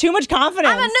 You have too much confidence.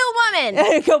 I'm a new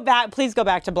woman. Please go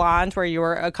back to blonde, where you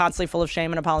were constantly full of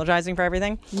shame and apologizing for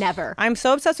everything. Never. I'm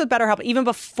so obsessed with BetterHelp. Even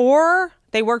before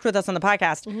they worked with us on the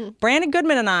podcast, Brandon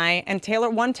Goodman and I and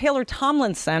Taylor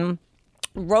Tomlinson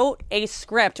wrote a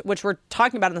script, which we're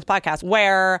talking about in this podcast,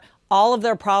 where all of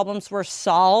their problems were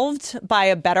solved by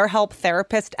a BetterHelp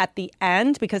therapist at the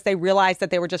end, because they realized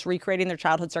that they were just recreating their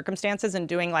childhood circumstances and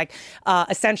doing like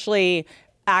essentially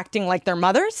acting like their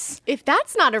mothers. If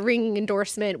that's not a ringing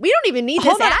endorsement, we don't even need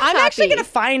Hold this on, ad I'm copy. actually going to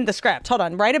find the script. Hold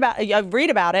on, read about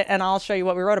it, and I'll show you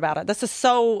what we wrote about it. This is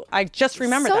so, I just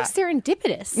remembered that. So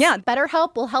serendipitous. Yeah.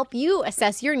 BetterHelp will help you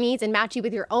assess your needs and match you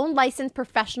with your own licensed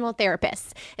professional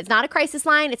therapist. It's not a crisis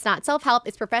line. It's not self-help.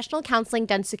 It's professional counseling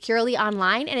done securely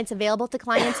online, and it's available to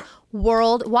clients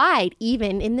worldwide,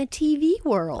 even in the TV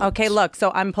world. Okay, look,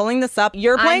 so I'm pulling this up.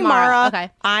 You're playing I'm Mara. Mara. Okay.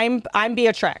 I'm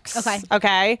Beatrix. Okay.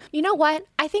 Okay. You know what?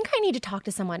 I think I need to talk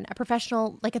to someone, a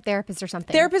professional, like a therapist or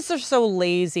something. Therapists are so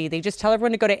lazy. They just tell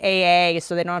everyone to go to AA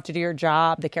so they don't have to do your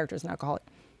job. The character's an alcoholic.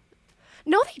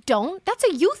 No, they don't. That's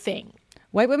a you thing.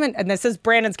 White women, and this is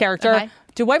Brandon's character. Okay.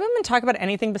 Do white women talk about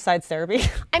anything besides therapy?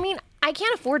 I mean, I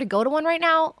can't afford to go to one right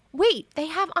now. Wait, they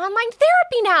have online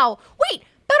therapy now. Wait,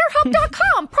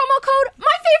 BetterHelp.com, promo code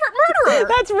My Favorite Murderer.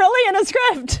 That's really in a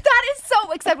script. That is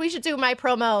so, except we should do my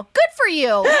promo. Good for you.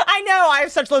 I know. I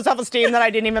have such low self-esteem that I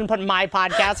didn't even put my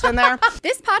podcast in there.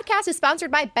 This podcast is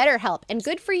sponsored by BetterHelp, and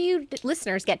Good for You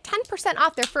listeners get 10%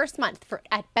 off their first month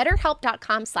at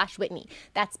BetterHelp.com/Whitney.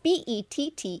 That's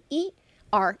BetterHelp.com/Whitney.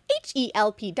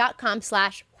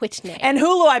 And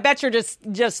Hulu, I bet you're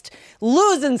just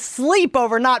losing sleep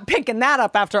over not picking that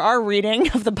up after our reading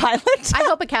of the pilot. I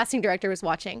hope a casting director was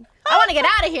watching. I want to get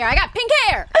out of here. I got pink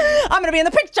hair. I'm going to be in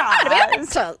the picture. I'm going to be in the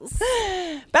pictures.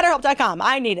 BetterHelp.com.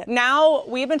 I need it. Now,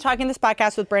 we've been talking this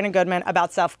podcast with Brandon Goodman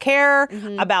about self-care,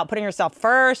 about putting yourself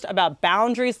first, about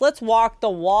boundaries. Let's walk the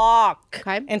walk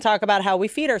and talk about how we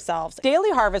feed ourselves. Daily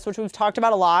Harvest, which we've talked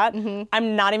about a lot.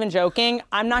 I'm not even joking.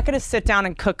 I'm not going to sit down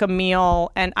and cook a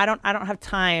meal, and I don't have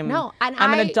time. No, and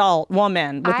I'm an adult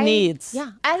woman with needs.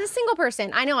 Yeah. As a single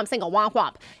person, I know I'm single. Womp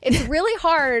womp. It's really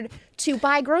hard to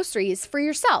buy groceries for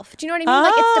yourself. Do you know what I mean?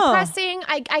 Like, it's depressing.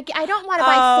 I don't want to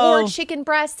buy 4 chicken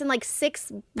breasts and like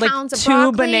 6 pounds of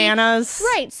broccoli. 2 bananas.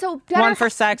 Right. So one for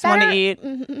sex, one to eat.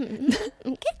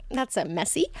 Okay, that's a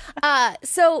messy.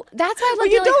 So that's why I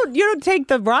love you don't take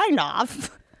the rind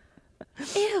off.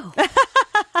 Ew.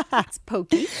 That's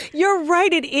pokey. You're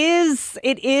right. It's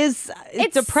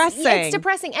depressing. It's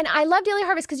depressing. And I love Daily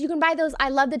Harvest because you can buy those. I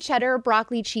love the cheddar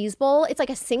broccoli cheese bowl. It's like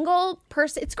a single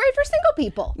person. It's great for single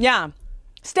people. Yeah.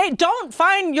 Don't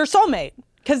find your soulmate,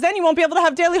 because then you won't be able to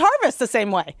have Daily Harvest the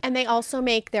same way. And they also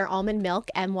make their almond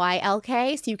milk,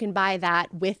 MYLK, so you can buy that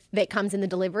that comes in the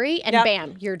delivery, and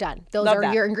bam, you're done. Those Love are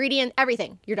that. your ingredient,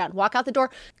 everything. You're done. Walk out the door.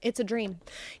 It's a dream.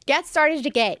 Get started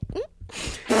today.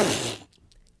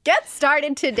 Get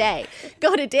started today.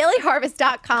 Go to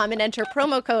dailyharvest.com and enter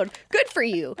promo code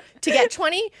GOODFORYOU to get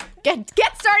get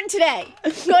started today. Go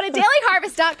to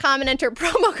dailyharvest.com and enter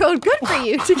promo code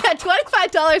GOODFORYOU to get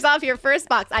 $25 off your first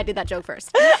box. I did that joke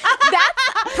first. That's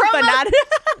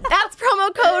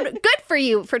promo code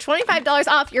GOODFORYOU for $25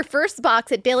 off your first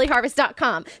box at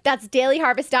dailyharvest.com. That's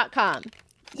dailyharvest.com.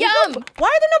 Yum! Why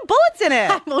are there no bullets in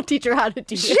it? I won't teach her how to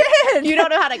do Shit. it. You don't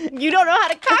know how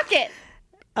to cock it.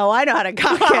 Oh, I know how to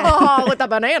cock it. Oh, with a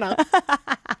banana.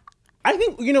 I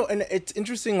think, and it's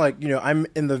interesting, like, I'm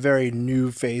in the very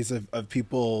new phase of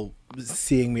people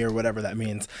seeing me or whatever that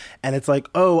means. And it's like,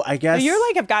 oh, I guess. You're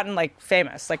have gotten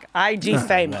famous, like IG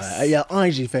famous. Yeah,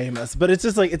 IG famous. But it's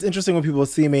just it's interesting when people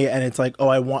see me and it's like, oh,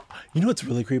 I want, what's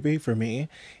really creepy for me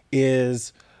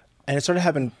is, and it started to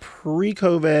happen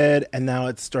pre-COVID, and now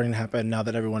it's starting to happen now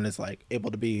that everyone is able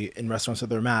to be in restaurants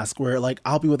with their mask, where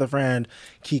I'll be with a friend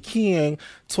kikiing,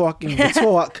 talking the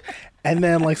talk, and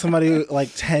then somebody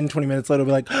 10, 20 minutes later will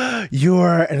be like,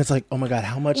 you're, and it's like, oh my God,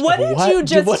 how much? What did you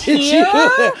just hear?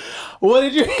 What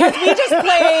did you hear? We just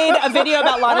played a video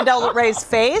about Lana Del Rey's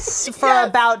face for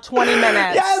about 20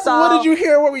 minutes. Yes, so. What did you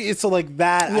hear? So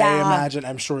that, Yeah. I imagine,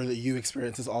 I'm sure that you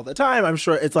experience this all the time. I'm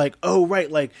sure it's oh,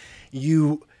 right,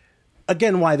 you...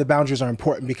 Again, why the boundaries are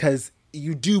important, because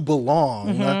you do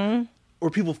belong, or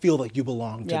people feel like you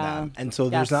belong to them. And so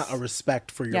there's not a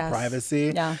respect for your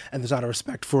privacy, and there's not a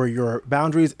respect for your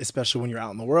boundaries, especially when you're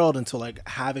out in the world. And so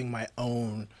having my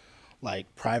own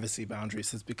privacy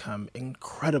boundaries has become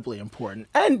incredibly important.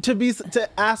 And to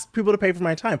ask people to pay for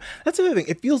my time. That's the other thing.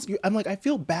 It feels, I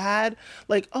feel bad.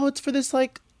 Oh, it's for this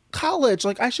college,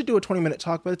 I should do a 20-minute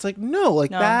talk, but it's no,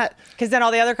 that, because then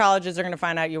all the other colleges are going to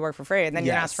find out you work for free, and then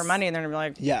you ask for money, and they're going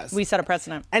to be like, yes, we set a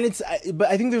precedent. And it's, but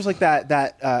I think there's that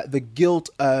the guilt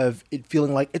of it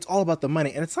feeling like it's all about the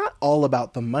money, and it's not all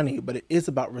about the money, but it is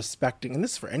about respecting, and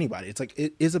this is for anybody. It's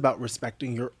it is about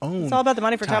respecting your own. It's all about the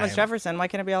money for time. Thomas Jefferson. Why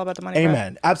can't it be all about the money?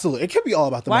 Amen. Absolutely, it could be all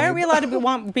about the money. Why are we allowed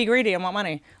to be greedy and want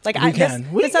money? We can.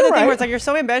 This other thing where it's you're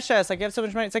so ambitious, you have so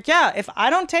much money. It's if I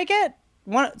don't take it,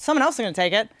 someone else is going to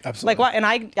take it. Absolutely. What? And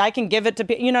I can give it to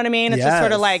people. You know what I mean? It's just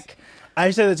sort of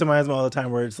I say that to my husband all the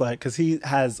time, where it's because he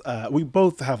has, we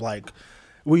both have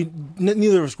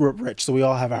neither of us grew up rich, so we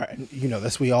all have our,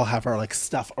 we all have our like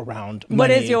stuff around money.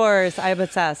 What is yours? I'm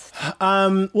obsessed.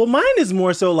 Well, mine is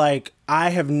more so like I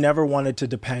have never wanted to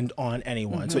depend on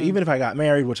anyone. So even if I got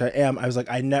married, which I am, I was like,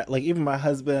 like even my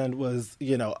husband was,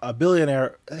 a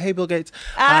billionaire. Hey, Bill Gates.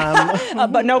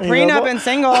 But no prenup and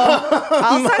single.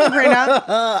 I'll sign a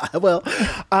prenup.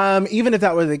 Well, even if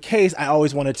that were the case, I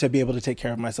always wanted to be able to take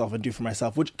care of myself and do for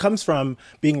myself, which comes from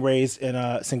being raised in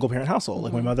a single parent household.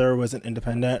 Like my mother was an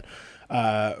independent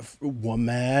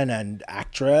woman and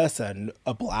actress and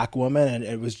a Black woman,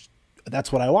 and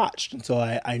that's what I watched. And so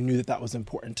I knew that was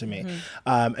important to me.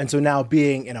 And so now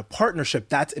being in a partnership,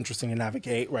 that's interesting to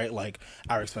navigate, right? Like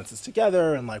our expenses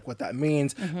together and like what that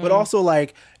means, but also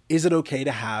like, is it okay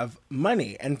to have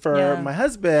money? And for my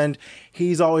husband,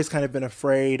 he's always kind of been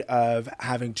afraid of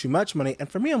having too much money. And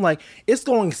for me, I'm like, it's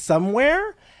going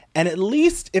somewhere. And at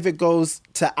least if it goes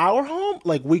to our home,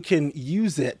 like we can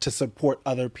use it to support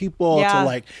other people, to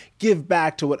like give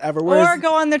back to whatever. Or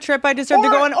go on the trip I deserve to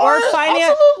go on, or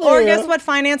finance, or guess what?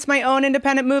 Finance my own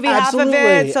independent movie, half of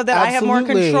it, so that I have more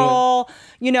control.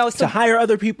 To hire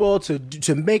other people,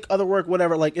 to make other work,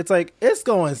 whatever. Like it's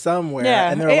going somewhere.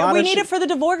 Yeah, and there are a lot we need it for the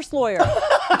divorce lawyer.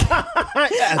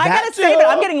 I gotta say that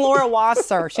I'm getting Laura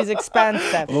Wasser. She's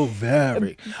expensive. Oh,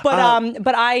 very. But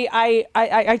I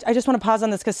just want to pause on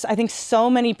this because I think so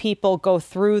many people go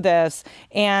through this,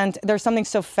 and there's something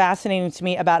so fascinating to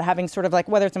me about having sort of like,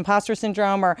 whether it's imposter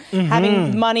syndrome or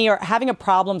having money or having a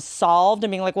problem solved and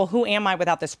being like, well, who am I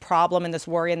without this problem and this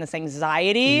worry and this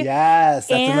anxiety? Yes,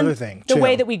 that's another thing. The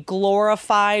way that we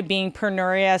glorify being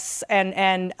penurious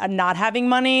and not having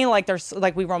money, like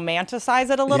we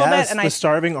romanticize it a little bit. And the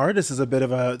starving artist is a bit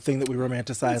of a thing that we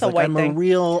romanticize. It's a white thing.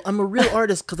 I'm a real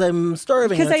artist because I'm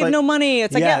starving. Because I have no money.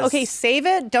 It's like, okay, save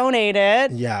it, donate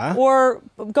it. Yeah. Or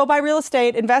go buy real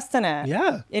estate, invest in it.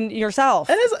 Yeah. In yourself.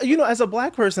 And as a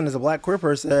Black person, as a Black queer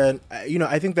person,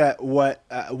 I think that what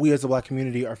we as a Black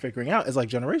community are figuring out is like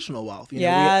generational wealth.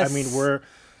 We're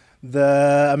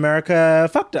the America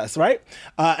fucked us, right?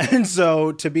 And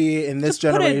so to be in this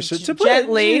generation, to put it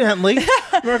gently,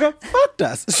 America fucked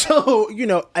us. So,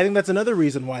 I think that's another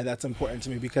reason why that's important to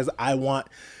me, because I want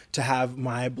to have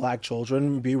my Black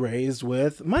children be raised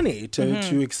with money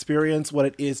to experience what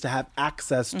it is to have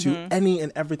access to any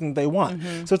and everything they want.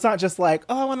 So it's not just like,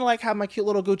 oh, I want to like have my cute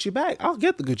little Gucci bag. I'll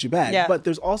get the Gucci bag. Yeah. But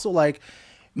there's also like,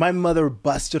 my mother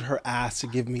busted her ass to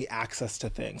give me access to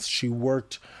things. She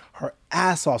worked her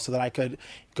ass off so that I could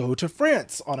go to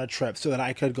France on a trip, so that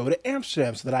I could go to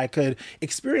Amsterdam, so that I could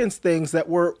experience things that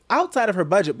were outside of her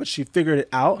budget, but she figured it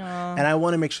out. And I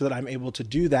want to make sure that I'm able to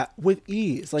do that with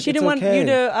ease. Like, she didn't want you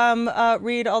to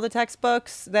read all the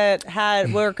textbooks that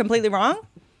were completely wrong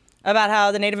about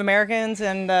how the Native Americans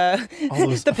and the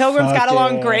Pilgrims got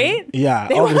along great. Yeah,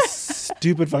 all those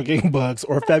stupid fucking books.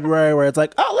 Or February, where it's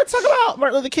like, oh, let's talk about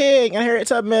Martin Luther King and Harriet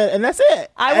Tubman, and that's it.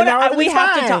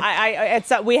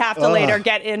 We have to later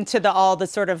get into all the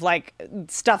sort of like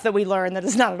stuff that we learn that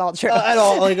is not at all true. At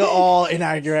all, like all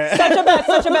inaccurate.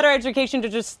 Such a better education to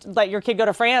just let your kid go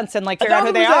to France and like figure out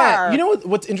who they are. You know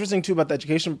what's interesting too about the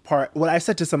education part? What I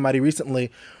said to somebody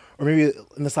recently, or maybe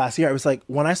in this last year, I was like,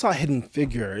 when I saw Hidden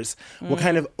Figures, what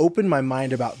kind of opened my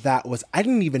mind about that was I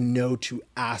didn't even know to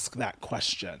ask that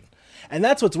question. And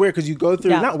that's what's weird, because you go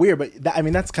through, not weird, but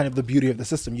that's kind of the beauty of the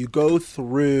system. You go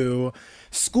through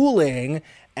schooling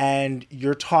and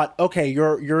you're taught, okay,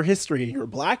 your history, your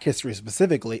Black history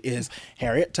specifically, is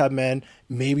Harriet Tubman,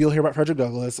 maybe you'll hear about Frederick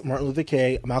Douglass, Martin Luther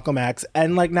King, Malcolm X,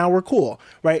 and like now we're cool,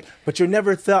 right? But you're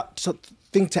never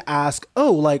think to ask,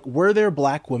 oh, like, were there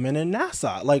Black women in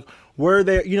NASA? Like, were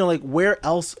there, like, where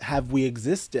else have we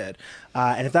existed?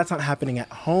 And if that's not happening at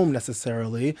home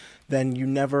necessarily, then you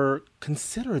never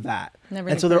consider that.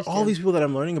 And so there are all these people that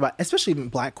I'm learning about, especially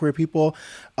Black queer people,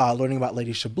 learning about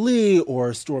Lady Chablis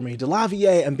or Stormy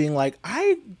DeLavier, and being like,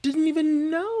 I didn't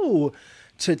even know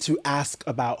to ask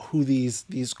about who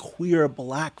these queer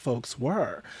Black folks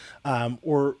were,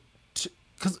 or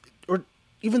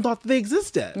even thought that they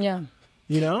existed. Yeah.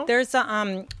 There's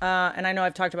and I know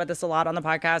I've talked about this a lot on the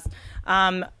podcast.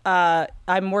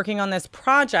 I'm working on this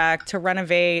project to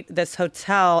renovate this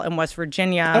hotel in West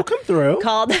Virginia. Oh, come through.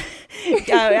 Called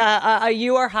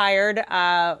You Are Hired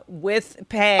with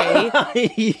Pay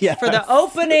for the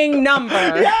opening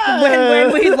number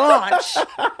when we launch.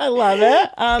 I love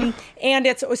it. And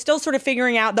it's still sort of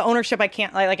figuring out the ownership. I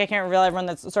can't reveal everyone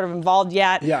that's sort of involved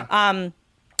yet. Yeah.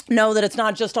 know that it's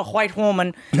not just a white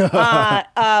woman.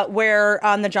 Where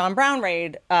the John Brown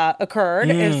raid occurred.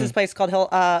 It was this place called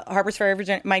Harpers Ferry,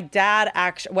 Virginia.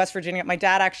 West Virginia. My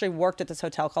dad actually worked at this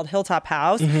hotel called Hilltop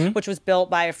House, which was built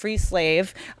by a free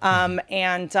slave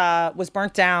and was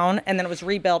burnt down, and then it was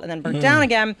rebuilt and then burnt down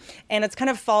again. And it's kind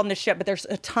of fallen to shit. But there's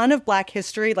a ton of Black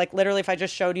history. Like literally, if I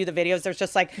just showed you the videos, there's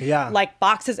just like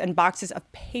boxes and boxes of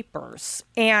papers.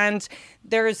 And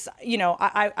there's,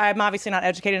 I'm obviously not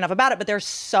educated enough about it, but there's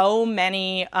so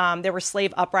many. There were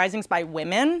slave uprisings by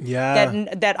women.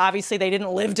 That obviously they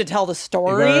didn't live to tell the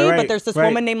story. Right, but there's this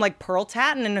woman named like Pearl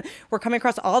Tatton, and we're coming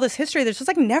across all this history that's just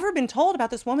like never been told about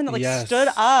this woman that like stood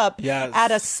up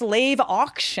at a slave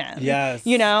auction.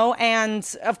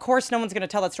 And of course no one's going to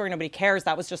tell that story. Nobody cares.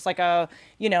 That was just like a,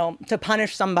 to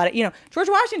punish somebody. George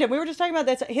Washington, we were just talking about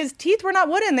this. His teeth were not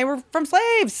wooden. They were from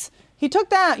slaves. He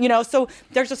took that, so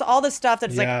there's just all this stuff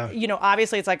that's like,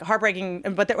 obviously it's like heartbreaking,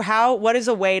 but what is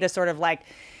a way to sort of like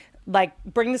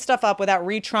bring this stuff up without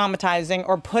re-traumatizing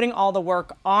or putting all the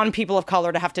work on people of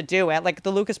color to have to do it? Like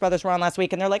the Lucas brothers were on last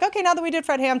week and they're like, okay, now that we did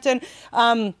Fred Hampton,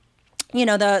 the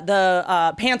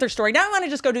Panther story, now I want to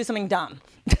just go do something dumb.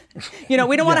 We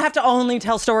don't want to have to only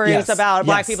tell stories about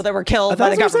Black people that were killed by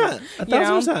the government.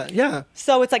 1,000%, yeah.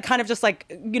 So it's like kind of just like,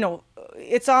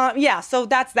 it's on, so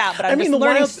that's that. But I'm just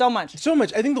learning so much. So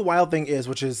much. I think the wild thing is,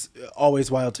 which is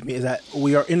always wild to me, is that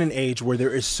we are in an age where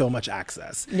there is so much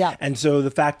access. Yeah. And so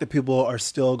the fact that people are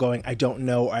still going, I don't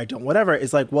know, or I don't whatever,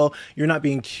 is like, well, you're not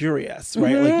being curious,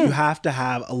 right? Like you have to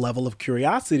have a level of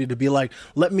curiosity to be like,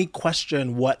 let me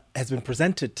question what has been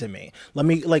presented to me. Let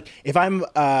me, like, if I'm,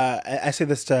 I say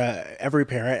this to every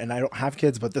parent, and I don't have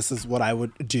kids, but this is what I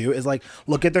would do, is like,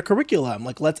 look at their curriculum.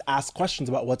 Like, let's ask questions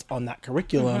about what's on that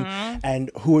curriculum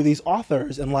and who are these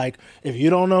authors. And like, if you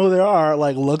don't know who they are,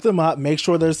 like, look them up, make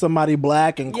sure there's somebody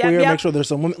Black and queer, make sure there's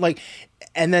some women, like,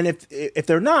 and then if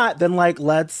they're not, then like,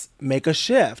 let's make a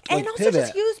shift. And like, also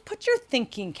pivot. just put your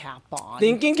thinking cap on.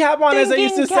 Thinking cap on, as I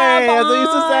used to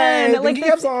say. Like, Thinking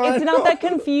cap's on. It's not that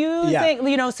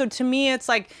confusing. So to me, it's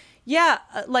like,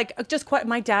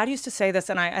 my dad used to say this,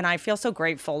 and I feel so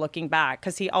grateful looking back,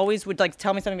 because he always would like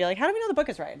tell me something and be like, how do we know the book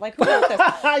is right? Like, who wrote this?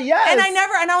 Yes.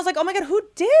 And I was like, oh my God, who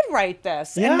did write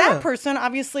this? Yeah. And that person,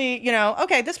 obviously,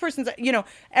 okay, this person's,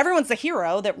 everyone's the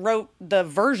hero that wrote the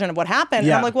version of what happened.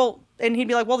 Yeah. And I'm like, well, and he'd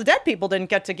be like, well, the dead people didn't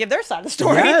get to give their side of the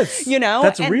story. Yes.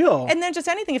 That's real. And then just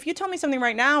anything. If you tell me something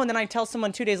right now and then I tell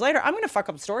someone 2 days later, I'm going to fuck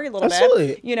up the story a little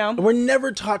Absolutely. bit. We're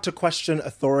never taught to question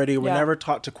authority. We're never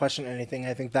taught to question anything.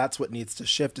 I think that's what needs to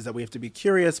shift, is that we have to be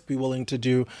curious, be willing to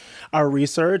do our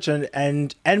research,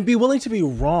 and be willing to be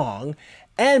wrong,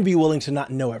 and be willing to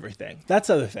not know everything. That's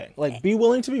the other thing. Like, be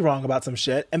willing to be wrong about some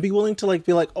shit, and be willing to like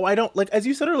be like, oh, I don't, like, as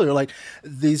you said earlier, like,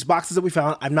 these boxes that we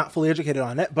found, I'm not fully educated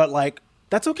on it, but like,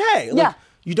 that's okay. Like,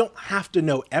 you don't have to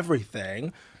know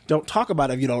everything. Don't talk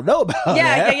about it if you don't know about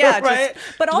it. Right?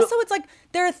 But also, it's like,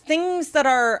 there are things that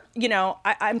are,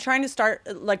 I'm trying to start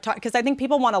like talk, because I think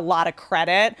people want a lot of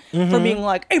credit for being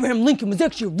like, Abraham Lincoln was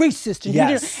actually a racist.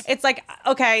 And it's like,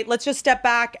 okay, let's just step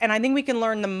back. And I think we can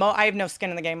learn I have no skin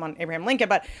in the game on Abraham Lincoln,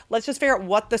 but let's just figure out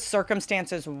what the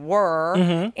circumstances were.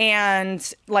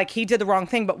 And like, he did the wrong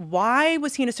thing, but why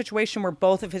was he in a situation where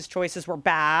both of his choices were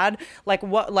bad? Like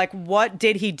what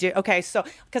did he do? Okay. So,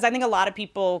 because I think a lot of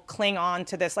people cling on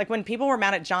to this. Like when people were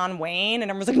mad at John Wayne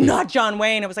and everyone was like, not John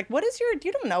Wayne. It was like,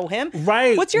 you don't know him.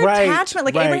 Right. What's your attachment?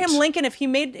 Like Abraham Lincoln, if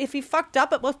he fucked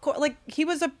up, of course, like he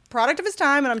was a product of his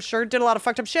time and I'm sure did a lot of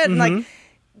fucked up shit. And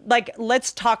like,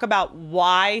 let's talk about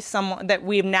why someone that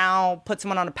we've now put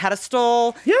someone on a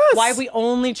pedestal. Yes. Why we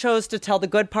only chose to tell the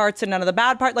good parts and none of the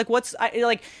bad part. Like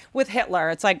like with Hitler,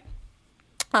 it's like,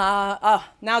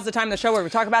 now's the time of the show where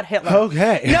we talk about Hitler.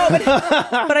 Okay. No,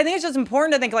 but I think it's just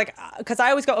important to think like, because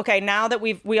I always go, okay, now that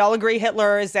we all agree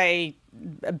Hitler is a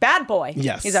bad boy.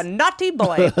 Yes. He's a naughty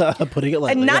boy. Putting it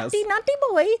lightly. A naughty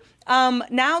boy.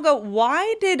 Now go,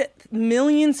 why did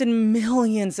millions and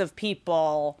millions of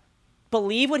people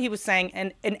believe what he was saying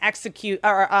and execute,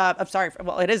 I'm sorry,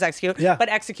 well, it is execute, but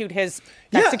execute his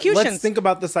executions. Let's think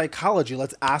about the psychology.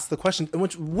 Let's ask the question,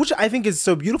 which I think is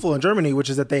so beautiful in Germany, which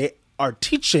is that they are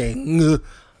teaching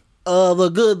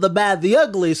the good, the bad, the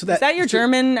ugly. So that, is that your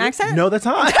German accent? No, that's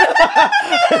not.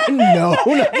 No.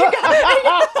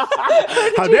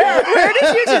 How dare? Where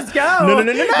did you just go? No. The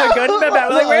good and the bad.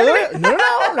 Like, where No,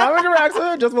 not like your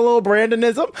accent. Just a little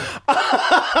Brandonism.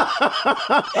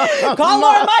 Call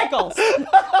Laura Michaels.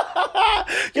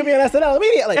 Give me an SNL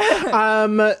immediately.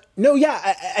 I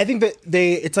think that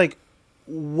it's like,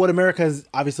 what America has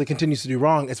obviously continues to do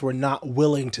wrong is we're not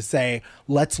willing to say,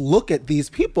 let's look at these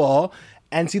people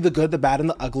and see the good, the bad, and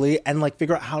the ugly, and like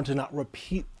figure out how to not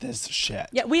repeat this shit.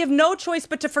 Yeah, we have no choice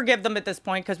but to forgive them at this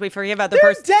point because we forgive other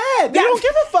They're person. dead. They don't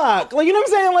give a fuck. Like, you know what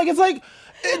I'm saying? Like, it's like,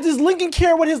 does Lincoln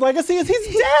care what his legacy is? He's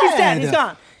dead. He's dead. He's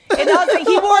gone. And also,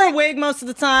 he wore a wig most of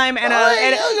the time, and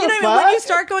you know, when you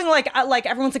start going like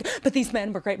everyone's like, but these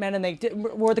men were great men, and they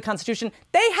wore the Constitution.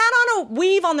 They had on a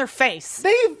weave on their face.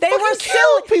 They were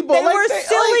silly people. They were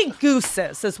silly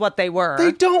gooses, is what they were.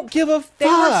 They don't give a fuck. They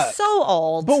were so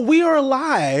old. But we are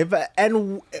alive,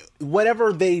 and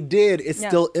whatever they did is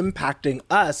still impacting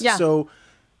us. Yeah. So.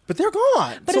 But they're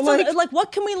gone. But so it's like,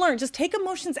 what can we learn? Just take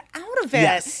emotions out of it.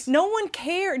 Yes. No one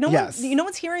cares. No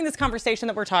one's hearing this conversation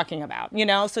that we're talking about, you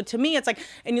know? So to me, it's like,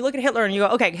 and you look at Hitler and you go,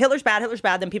 okay, Hitler's bad.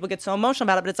 Then people get so emotional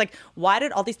about it. But it's like, why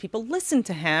did all these people listen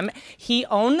to him? He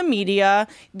owned the media.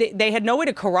 They had no way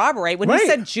to corroborate. When he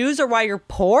said Jews are why you're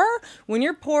poor, when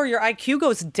you're poor, your IQ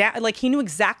goes down. Like, he knew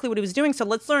exactly what he was doing. So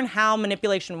let's learn how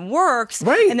manipulation works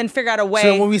and then figure out a way.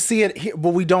 So when we see it here,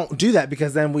 well, we don't do that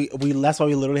because then that's why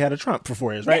we literally had a Trump for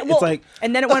 4 years, right? Well, it's like,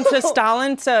 and then it went to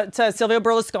Stalin, to Silvio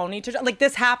Berlusconi, like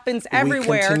this happens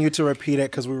everywhere. We continue to repeat it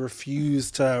because we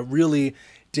refuse to really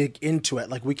dig into it.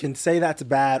 Like, we can say that's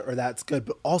bad or that's good,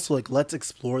 but also like let's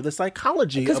explore the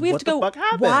psychology of what the fuck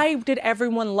happened. Why did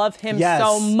everyone love him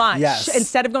so much?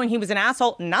 Instead of going, he was an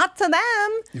asshole, not to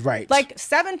them. Right. Like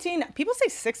 17, people say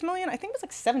 6 million. I think it was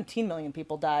like 17 million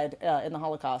people died in the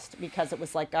Holocaust because it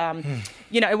was like,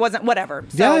 you know, it wasn't whatever.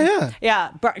 So,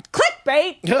 yeah. But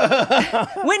clickbait.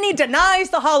 Whitney denies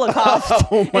the Holocaust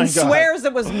and swears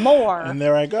it was more. And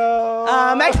there I go.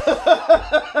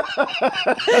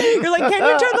 You're like, can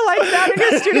you turn the lights down in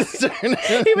your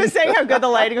studio? He was saying how good the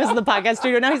lighting was in the podcast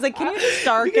studio. Now he's like, can you just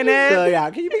darken it?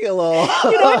 Can you make it a little?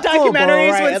 You know, in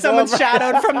documentaries when someone's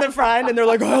shadowed from the front and they're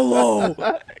like, hello.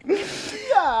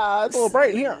 Yeah, it's a little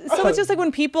bright in here. So it's just like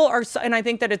when people are, and I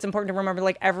think that it's important to remember,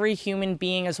 like every human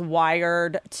being is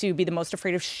wired to be the most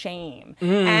afraid of shame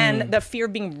and the fear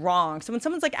of being wrong. So when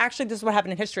someone's like, actually, this is what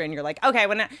happened in history, and you're like, okay,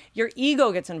 when your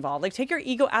ego gets involved, like take your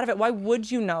ego out of it. Why would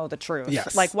you know the truth?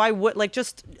 Yes. Like, why would, like,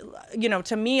 just, you know,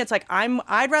 to me, it's like,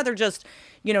 I'd rather just,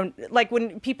 you know, like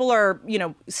when people are, you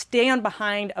know, stand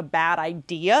behind a bad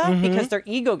idea because their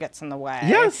ego gets in the way.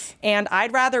 Yes. And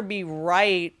I'd rather be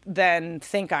right than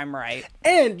think I'm right.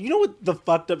 And you know what the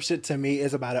fucked up shit to me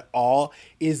is about it all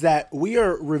is that we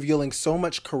are revealing so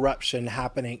much corruption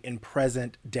happening in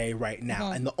present day right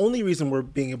now. And the only reason we're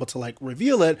being able to like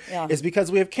reveal it is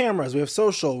because we have cameras, we have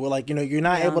social, we're like, you know, you're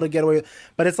not able to get away with,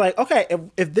 but it's like, okay,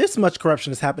 if this much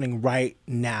corruption is happening right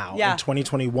now in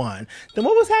 2021, then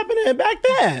what was happening back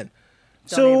then?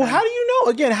 So how do you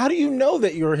know, again, how do you know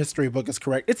that your history book is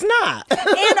correct? It's not.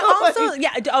 And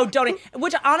also, don't,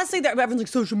 which honestly, everyone's like,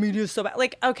 social media is so bad.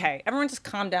 Like, okay, everyone just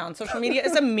calm down. Social media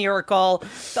is a miracle.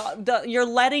 You're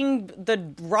letting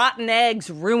the rotten eggs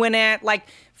ruin it. Like,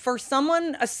 for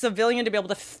someone, a civilian, to be able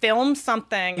to film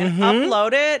something and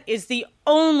upload it is the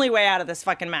only way out of this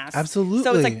fucking mess. Absolutely.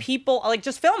 So it's like people, like,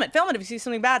 just film it. If you see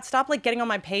something bad, stop, like, getting on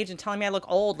my page and telling me I look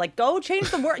old. Like, go change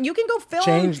the world. You can go film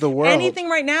change the world. Anything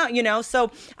right now, you know?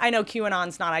 So I know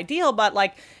QAnon's not ideal, but,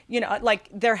 like, you know, like,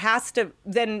 there has to,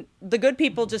 then the good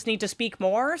people just need to speak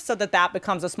more so that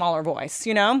becomes a smaller voice,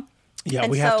 you know? Yeah,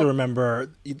 we have to remember,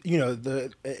 you know,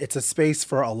 it's a space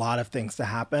for a lot of things to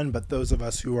happen, but those of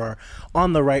us who are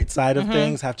on the right side of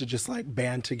things have to just like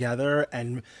band together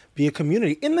and be a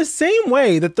community in the same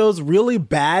way that those really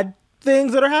bad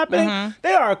things that are happening,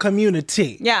 they are a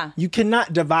community. Yeah. You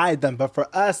cannot divide them, but for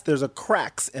us, there's a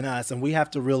cracks in us and we have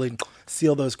to really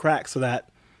seal those cracks so that.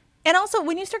 And also,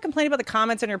 when you start complaining about the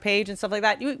comments on your page and stuff like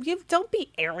that, you don't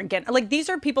be arrogant. Like, these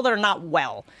are people that are not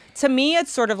well. To me,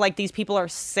 it's sort of like these people are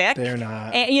sick. They're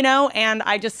not. And, you know, and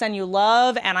I just send you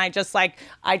love, and I just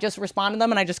respond to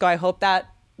them, and I just go, I hope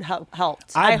that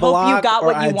helped. I hope you got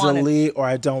what you wanted. I delete or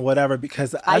I don't whatever,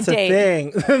 because that's the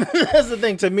thing. That's the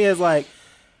thing to me is like,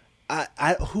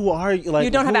 who are you? Like, you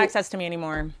don't have access to me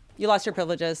anymore. You lost your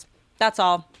privileges. That's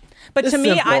all. But it's to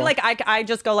me, simple. I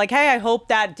just go like, hey, I hope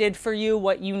that did for you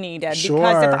what you needed. Sure.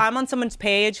 Because if I'm on someone's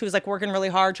page who's like working really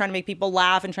hard, trying to make people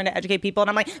laugh and trying to educate people, and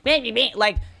I'm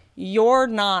like, you're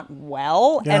not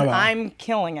well, I'm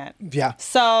killing it. Yeah.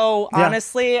 So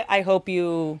honestly, I hope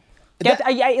you get.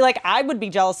 I would be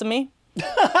jealous of me.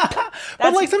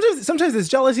 But like sometimes it's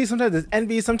jealousy, sometimes it's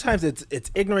envy, sometimes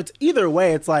it's ignorance. Either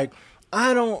way, it's like,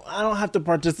 I don't have to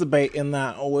participate in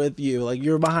that with you. Like,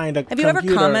 you're behind a computer. Have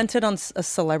you ever commented on a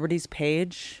celebrity's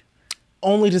page?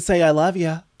 Only to say I love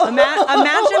you.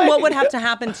 Imagine what would have to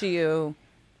happen to you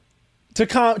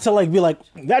to like be like,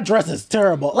 that dress is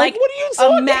terrible. Like, what are you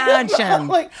talking about?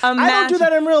 Like, I don't do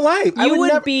that in real life.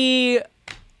 You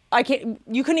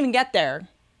you couldn't even get there.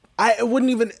 I wouldn't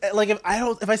even like if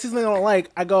I see something I don't like,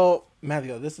 I go,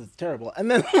 Matthew, this is terrible, and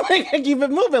then like I keep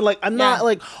it moving. Like I'm not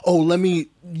like, oh,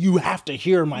 you have to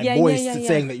hear my voice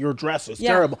saying that your dress is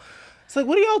terrible. It's like,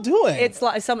 what are y'all doing? It's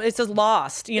just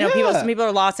lost. You know, people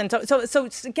are lost. And so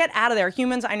get out of there.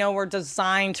 Humans, I know, were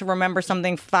designed to remember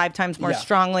something 5 times more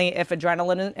strongly if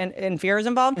adrenaline and fear is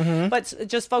involved. But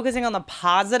just focusing on the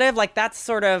positive, like that's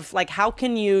sort of like, how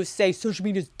can you say social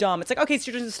media is dumb? It's like, okay, so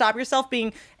you're just stop yourself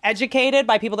being educated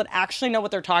by people that actually know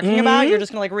what they're talking about. You're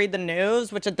just gonna like read the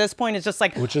news, which at this point is just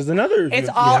like, which is another. It's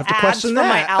all ads from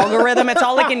my algorithm. It's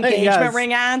all like engagement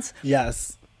ring ads.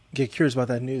 Yes. Get curious about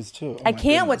that news too. I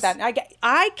can't with that.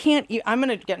 I can't. I'm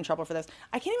gonna get in trouble for this.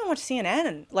 I can't even watch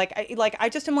CNN. I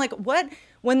just am like, what?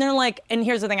 When they're like, and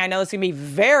here's the thing. I know this is gonna be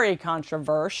very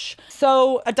controversial.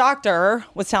 So a doctor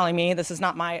was telling me, this is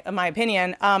not my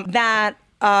opinion, that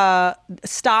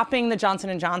stopping the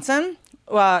Johnson & Johnson,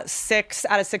 6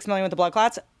 out of 6 million with the blood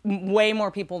clots, way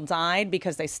more people died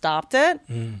because they stopped it,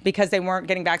 because they weren't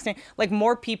getting vaccinated. Like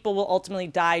more people will ultimately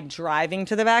die driving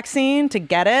to the vaccine to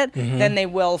get it than they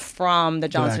will from the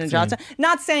Johnson & Johnson.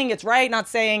 Not saying it's right, not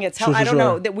saying it's I don't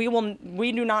know that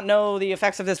we do not know the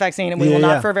effects of this vaccine, and we will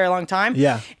not for a very long time.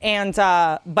 And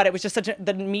but it was just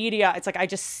the media. It's like I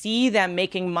just see them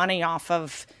making money off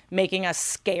of making us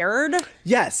scared.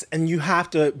 Yes, and you have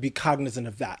to be cognizant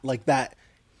of that. Like that.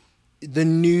 The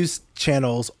news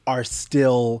channels are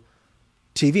still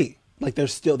TV. Like they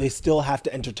still have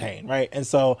to entertain, right? And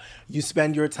so you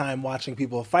spend your time watching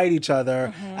people fight each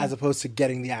other as opposed to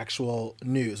getting the actual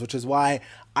news, which is why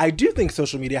I do think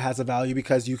social media has a value,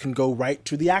 because you can go right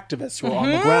to the activists who are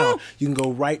on the ground. You can go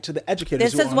right to the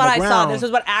educators who are on the ground. This is what I saw. This is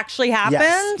what actually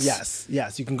happens.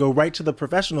 Yes. You can go right to the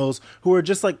professionals who are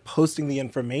just like posting the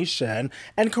information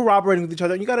and corroborating with each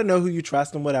other. And you got to know who you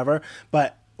trust and whatever.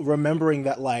 But remembering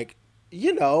that, like,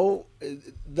 you know,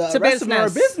 the rest of them are a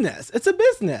business. It's a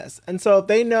business. And so if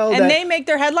they know and they make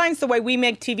their headlines the way we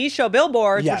make TV show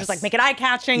billboards, which is like make it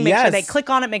eye-catching, make sure they click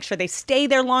on it, make sure they stay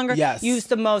there longer, use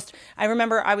the most. I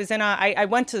remember I was I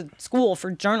went to school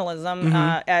for journalism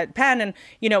at Penn, and,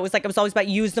 you know, it was always about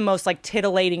use the most like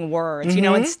tittillating words, you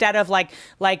know, instead of like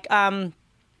I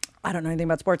don't know anything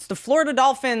about sports. The Florida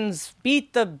Dolphins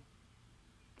beat the,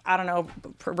 I don't know,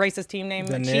 racist team name,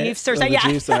 the Chiefs or something.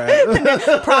 Chiefs,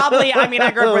 right. Probably. I mean,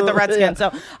 I grew up with the Redskins, so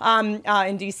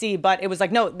in DC, but it was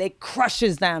like, no, it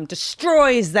crushes them,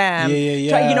 destroys them.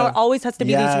 You know, it always has to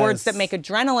be these words that make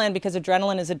adrenaline, because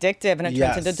adrenaline is addictive and it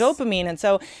turns into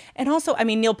dopamine. And also, I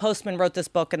mean, Neil Postman wrote this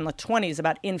book in the 1920s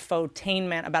about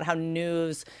infotainment, about how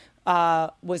news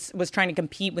was trying to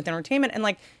compete with entertainment, and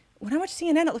like, when I watch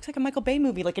CNN, it looks like a Michael Bay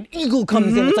movie. Like an eagle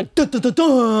comes in, it's like da da da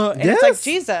da, and it's like,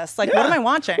 Jesus, like what am I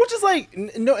watching? Which is like,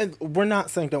 no, and we're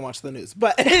not saying don't watch the news,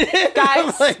 but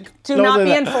guys, do not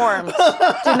be informed.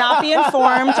 Do not be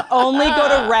informed. Only go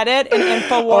to Reddit and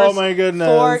Infowars. Oh my goodness.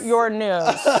 For your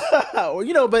news.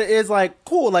 You know, but it's like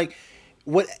cool, like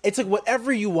it's like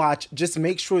whatever you watch, just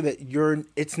make sure that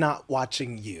it's not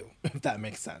watching you, if that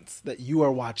makes sense. That you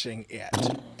are watching it.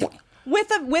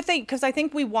 With a, because I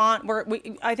think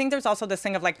I think there's also this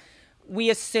thing of like, we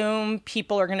assume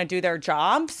people are going to do their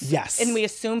jobs. Yes. And we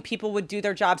assume people would do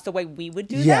their jobs the way we would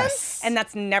do them. And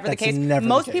that's never the case.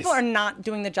 Most people are not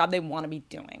doing the job they want to be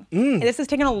doing. And this has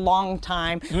taken a long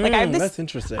time. Like that's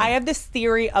interesting. I have this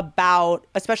theory about,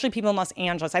 especially people in Los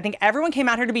Angeles. I think everyone came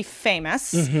out here to be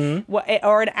famous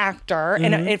or an actor.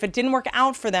 And if it didn't work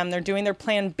out for them, they're doing their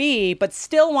plan B, but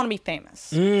still want to be famous.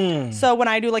 So when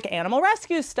I do like animal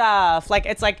rescue stuff, like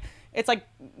it's like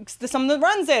someone that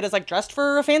runs it is like dressed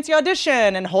for a fancy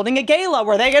audition and holding a gala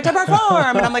where they get to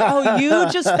perform. And I'm like, oh,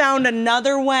 you just found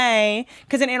another way.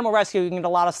 Because in animal rescue, you can get a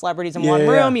lot of celebrities in one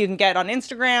room. You can get on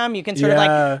Instagram. You can sort of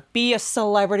like be a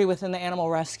celebrity within the animal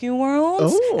rescue world.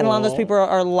 Ooh. And a lot of those people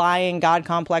are lying, God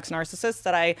complex narcissists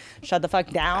that I shut the fuck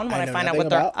down when I find out what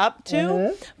they're up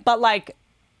to. But like,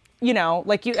 you know,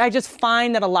 like I just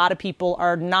find that a lot of people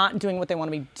are not doing what they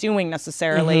want to be doing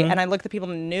necessarily. And I look at the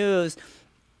people in the news,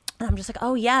 and I'm just like,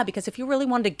 oh, yeah, because if you really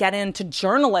wanted to get into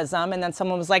journalism and then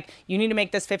someone was like, you need to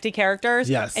make this 50 characters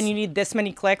and you need this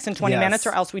many clicks in 20 minutes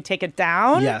or else we take it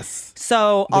down.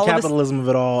 So the capitalism of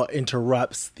it all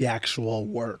interrupts the actual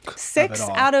work. 6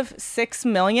 out of 6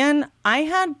 million. I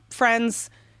had friends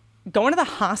going to the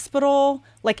hospital,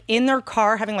 like in their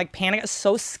car, having like panic,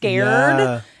 so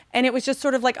scared. And it was just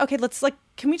sort of like, okay, let's like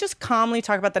can we just calmly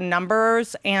talk about the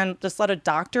numbers and just let a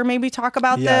doctor maybe talk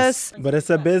about Yes, this? but it's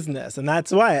a business. And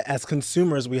that's why, as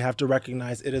consumers, we have to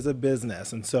recognize it is a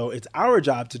business. And so it's our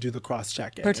job to do the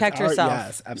cross-checking. Protect It's our- yourself.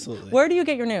 Yes, absolutely. Where do you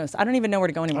get your news? I don't even know where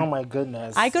to go anymore. Oh, my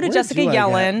goodness. I go to Where Jessica do I get-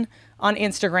 Yellen on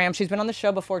Instagram. She's been on the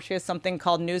show before. She has something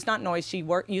called News Not Noise. She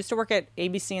used to work at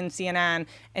ABC and CNN,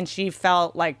 and she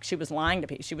felt like she was lying to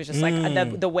people. She was just like,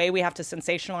 the way we have to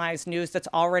sensationalize news that's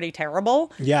already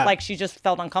terrible. Yeah. Like, she just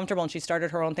felt uncomfortable, and she started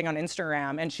her own thing on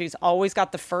Instagram, and she's always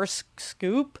got the first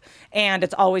scoop, and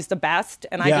it's always the best,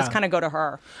 and I Yeah. just kind of go to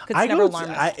her. 'Cause I it's never go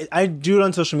alarmist. to, I do it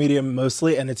on social media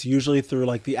mostly, and it's usually through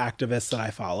like the activists that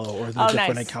I follow or the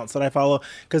different nice. accounts that I follow,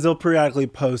 because they'll periodically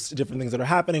post different things that are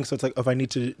happening. So it's like, if I need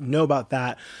to know about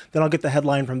that, then I'll get the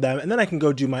headline from them, and then I can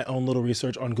go do my own little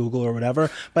research on Google or whatever.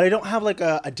 But I don't have like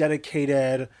a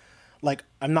dedicated, like,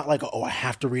 I'm not like, oh, I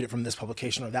have to read it from this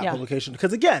publication or that publication.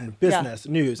 Because again, business,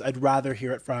 news, I'd rather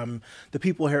hear it from the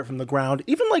people, hear it from the ground,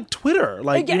 even like Twitter,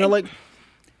 like, you know, like.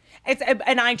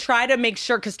 And I try to make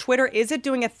sure, because Twitter, is it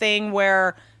doing a thing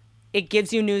where it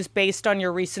gives you news based on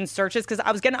your recent searches? Because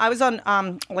I was on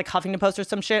like Huffington Post or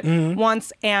some shit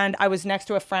once, and I was next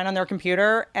to a friend on their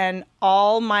computer, and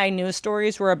all my news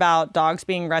stories were about dogs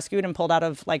being rescued and pulled out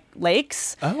of like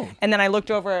lakes. Oh. And then I looked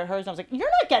over at hers and I was like, "You're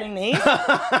not getting these.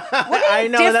 I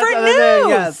know different that's news." thing.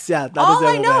 Yes, yeah. That All is the I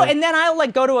other know, thing. and then I'll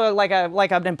like go to like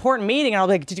an important meeting, and I'll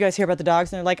be like, "Did you guys hear about the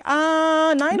dogs?" And they're like,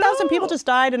 9,000 people just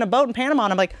died in a boat in Panama."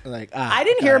 And I'm like, I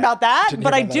didn't hear about that,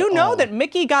 but I do know that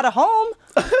Mickey got a home.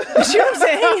 You see what I'm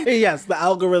saying? Yes, the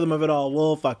algorithm of it all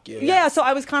will fuck you. Yeah, so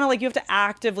I was kind of like, you have to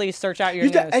actively search out your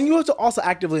news. And you have to also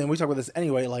actively, and we talk about this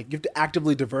anyway, like you have to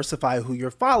actively diversify who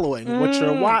you're following, what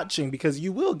you're watching, because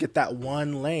you will get that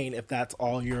one lane if that's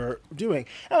all you're doing.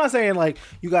 And I'm not saying like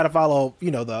you got to follow, you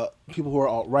know, the people who are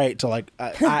alt-right to like,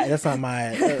 that's not my,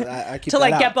 I keep to that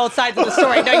like out. get both sides of the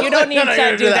story. No, you don't need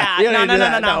to do that. You don't No, need to no, do no,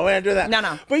 that. no. We don't do that.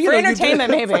 No. But, you for know, you do-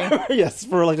 entertainment, maybe. Yes,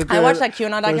 for like a good I watched that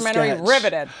QAnon for a documentary, sketch.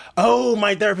 riveted. Oh,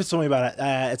 my therapist told me about it.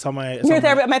 It's on my.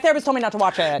 My therapist told me not to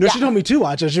watch it. No, Yeah. she told me to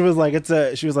watch it. She was like,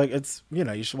 it's, you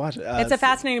know, you should watch it. It's a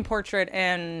fascinating portrait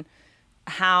in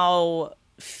how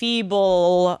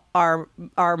feeble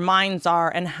our minds are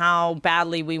and how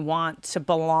badly we want to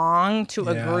belong to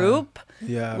a group.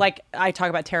 Yeah. Like I talk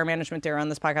about terror management theory on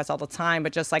this podcast all the time,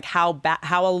 but just like how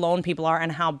alone people are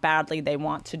and how badly they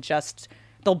want to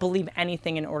they'll believe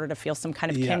anything in order to feel some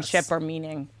kind of kinship or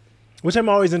meaning. Which I'm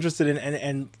always interested in,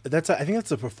 and that's I think that's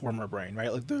the performer brain,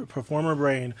 right? Like the performer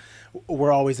brain,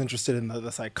 we're always interested in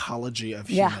the psychology of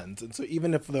humans, and so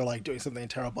even if they're like doing something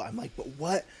terrible, I'm like, but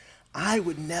what? I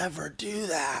would never do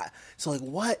that. So like,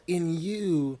 what in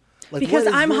you? Like, because what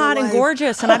is I'm your hot and life?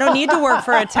 gorgeous and I don't need to work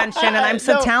for attention and I'm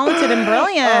so talented and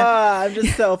brilliant. I'm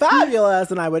just so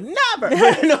fabulous and I would never.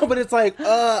 But it's like,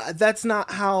 that's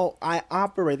not how I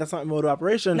operate. That's not mode of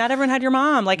operation. Not everyone had your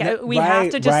mom. Like we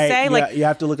have to just say like. You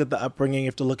have to look at the upbringing. You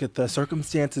have to look at the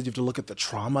circumstances. You have to look at the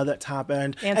trauma that's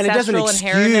happened. And it Ancestral doesn't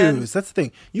inheritance. excuse. That's the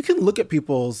thing. You can look at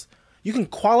you can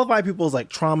qualify people's like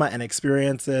trauma and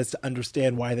experiences to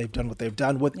understand why they've done what they've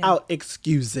done without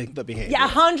excusing the behavior. Yeah,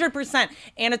 100%.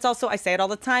 And it's also, I say it all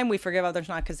the time, we forgive others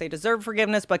not because they deserve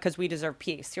forgiveness, but because we deserve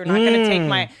peace. You're not going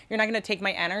to take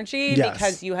my energy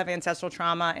because you have ancestral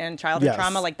trauma and childhood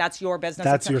trauma. Like that's your business.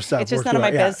 That's your stuff. It's just none of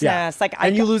my business. Yeah. Like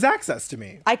you lose access to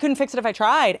me. I couldn't fix it if I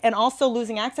tried. And also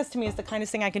losing access to me is the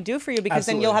kindest thing I can do for you because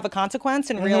then you'll have a consequence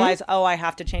and realize, oh, I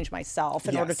have to change myself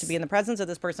in order to be in the presence of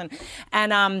this person.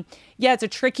 And it's a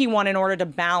tricky one in order to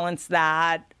balance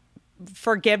that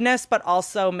forgiveness, but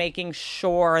also making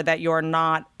sure that you're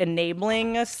not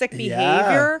enabling a sick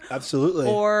behavior. Absolutely.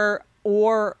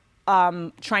 Or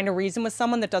trying to reason with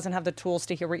someone that doesn't have the tools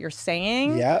to hear what you're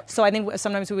saying. Yep. So I think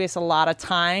sometimes we waste a lot of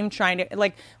time trying to,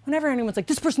 like, whenever anyone's like,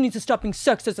 this person needs to stop being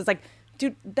sexist, it's like,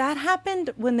 dude, that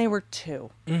happened when they were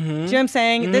 2. Do you know what I'm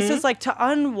saying? This is like to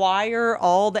unwire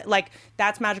all that, like,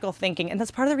 that's magical thinking. And that's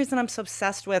part of the reason I'm so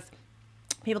obsessed with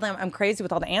people think I'm crazy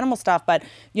with all the animal stuff, but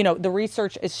you know, the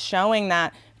research is showing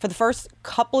that for the first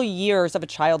couple years of a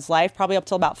child's life, probably up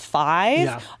till about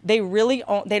 5, they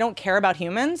don't care about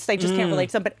humans. They just can't relate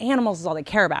to them, but animals is all they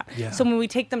care about. Yeah. So when we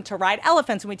take them to ride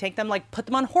elephants and we take them, like, put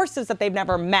them on horses that they've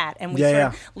never met and we sort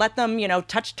of let them, you know,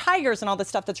 touch tigers and all this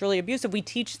stuff that's really abusive, we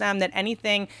teach them that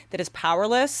anything that is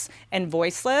powerless and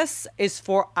voiceless is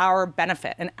for our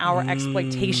benefit and our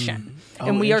exploitation.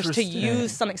 And we are to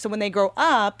use something. So when they grow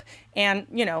up and,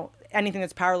 you know, anything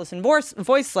that's powerless and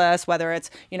voiceless, whether it's,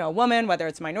 you know, a woman, whether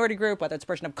it's a minority group, whether it's a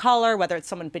person of color, whether it's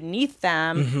someone beneath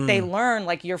them, they learn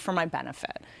like you're for my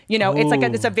benefit. You know, it's like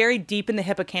it's a very deep in the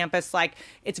hippocampus, like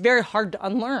it's very hard to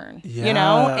unlearn, you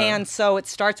know? And so it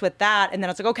starts with that. And then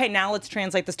it's like, okay, now let's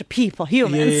translate this to people,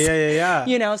 humans. Yeah.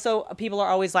 You know, so people are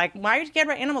always like, why are you getting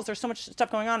about animals? There's so much stuff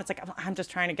going on. It's like, I'm just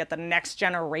trying to get the next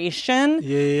generation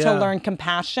to learn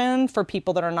compassion for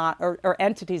people that are not, or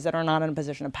entities that are not in a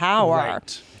position of power.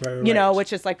 Right. You know,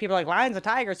 which is like, people are like, lions and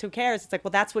tigers, who cares? It's like,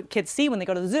 well, that's what kids see when they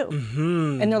go to the zoo.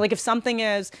 And they're like, if something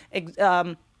is,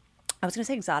 I was going to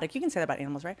say exotic. You can say that about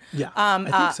animals, right? Yeah, I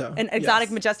think so. An exotic,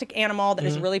 majestic animal that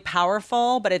is really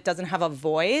powerful, but it doesn't have a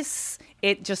voice.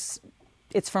 It's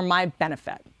for my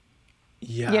benefit.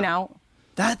 Yeah. You know?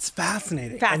 That's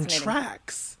fascinating. And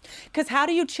tracks. Because how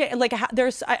do you change? Like,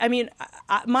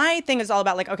 my thing is all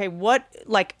about like, okay, what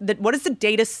does the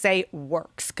data say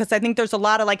works? Because I think there's a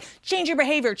lot of like, change your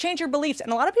behavior, change your beliefs,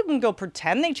 and a lot of people can go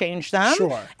pretend they change them.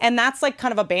 Sure. And that's like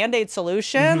kind of a Band-Aid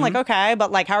solution. Like, okay, but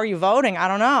like, how are you voting? I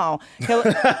don't know.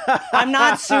 I'm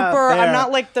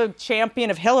not like the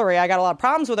champion of Hillary. I got a lot of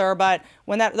problems with her, but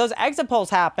when those exit polls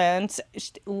happened,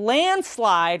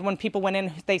 landslide when people went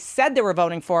in, they said they were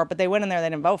voting for it, but they went in there, they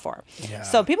didn't vote for it. Yeah.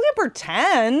 So people can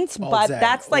pretend, but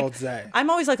that's like, I'm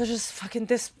always like, let's just fucking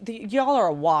y'all are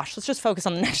a wash. Let's just focus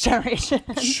on the next generation.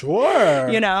 Sure.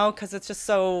 You know, because it's just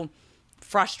so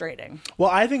frustrating. Well,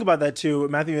 I think about that too.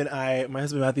 Matthew and I, my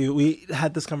husband Matthew, we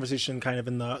had this conversation kind of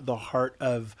in the heart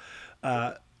of,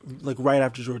 like right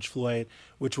after George Floyd,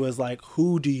 which was like,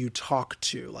 who do you talk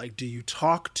to? Like, do you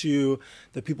talk to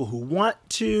the people who want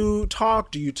to talk?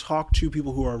 Do you talk to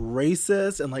people who are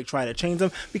racist and like try to change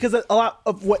them? Because a lot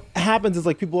of what happens is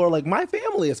like people are like, my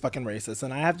family is fucking racist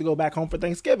and I have to go back home for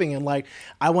Thanksgiving and like,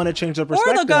 I want to change their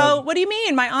perspective. Or they'll go, what do you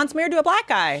mean? My aunt's married to a black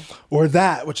guy. Or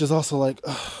that, which is also like,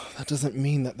 oh, that doesn't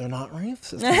mean that they're not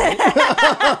racist.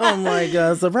 I'm like,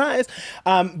 surprise.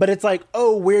 But it's like,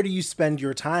 oh, where do you spend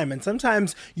your time? And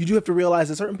sometimes you do have to realize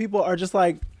that certain people are just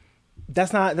like,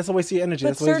 that's a waste of your energy. But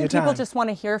that's a waste of your time. certain people just want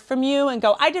to hear from you and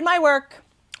go, I did my work.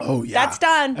 Oh, yeah. That's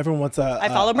done. Everyone wants I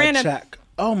follow Brandon. check.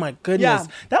 Oh, my goodness. Yeah.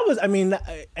 That was, I mean,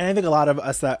 and I think a lot of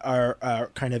us that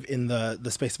are kind of in the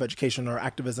space of education or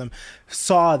activism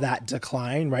saw that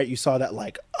decline, right? You saw that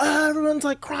like, oh, everyone's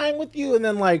like crying with you. And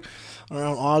then like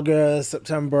around August,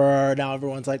 September, now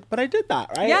everyone's like, but I did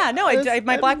that, right? Yeah, no,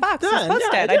 my black box was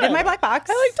posted. Yeah, I did my black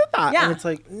box. I did that. Yeah. And it's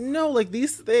like, no, like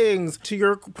these things, to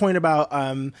your point about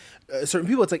certain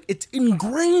people, it's like, it's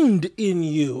ingrained in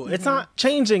you. It's not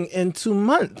changing in 2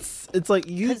 months. It's like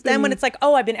then when it's like,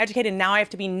 oh, I've been educated, now I have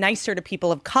to be nicer to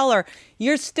people of color.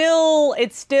 It's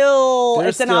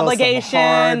an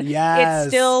obligation. Yes,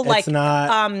 it's still like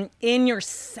not, in your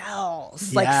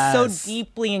cells, like so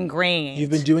deeply ingrained.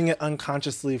 You've been doing it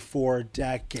unconsciously for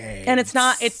decades. And it's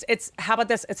not, it's how about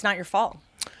this? It's not your fault.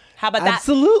 How about that?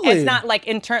 Absolutely. It's not like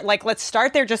like let's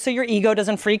start there just so your ego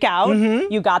doesn't freak out.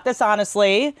 You got this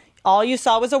honestly. All you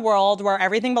saw was a world where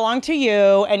everything belonged to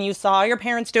you and you saw your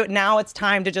parents do it. Now it's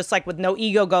time to just like with no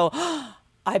ego go, oh,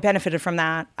 I benefited from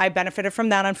that. I benefited from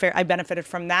that unfair. I benefited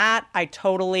from that. I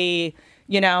totally,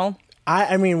 you know.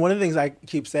 I mean, one of the things I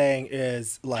keep saying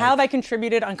is like, how have I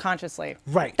contributed unconsciously?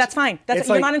 Right. That's fine. You're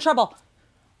like, not in trouble.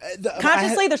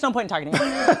 Consciously, there's no point in talking to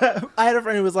you. I had a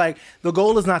friend who was like, the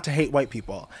goal is not to hate white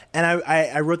people. And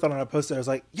I wrote that on a post. I was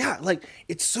like, yeah, like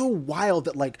it's so wild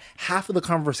that like half of the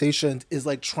conversation is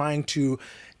like trying to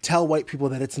tell white people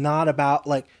that it's not about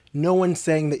like, no one's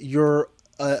saying that you're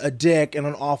a dick and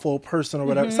an awful person or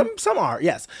whatever. Some are,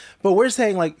 yes. But we're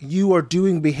saying like you are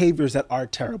doing behaviors that are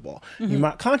terrible. You're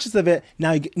not conscious of it.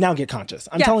 Now get conscious.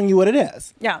 I'm telling you what it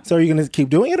is. Yeah. So are you going to keep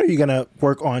doing it or are you going to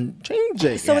work on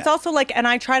changing So it? it's also like,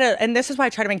 and this is why I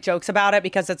try to make jokes about it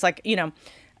because it's like, you know,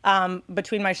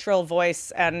 between my shrill voice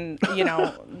and, you know,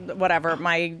 whatever,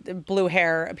 my blue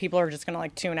hair, people are just going to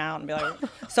like tune out and be like,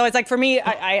 so it's like for me,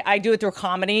 I do it through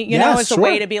comedy, you know, it's a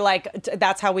way to be like,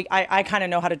 that's how I kind of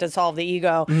know how to dissolve the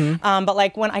ego. But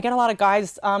like when I get a lot of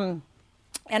guys,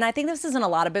 and I think this is in a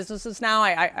lot of businesses now.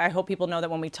 I hope people know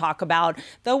that when we talk about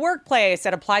the workplace,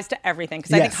 it applies to everything.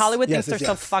 Because I think Hollywood thinks they're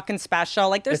so fucking special.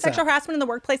 Like there's sexual harassment in the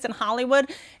workplace in Hollywood.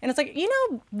 And it's like, you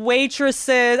know,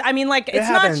 waitresses. I mean, like it's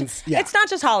not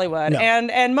just Hollywood. No.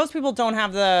 And most people don't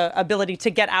have the ability to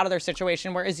get out of their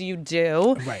situation, whereas you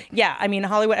do. Right. Yeah. I mean,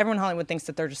 everyone in Hollywood thinks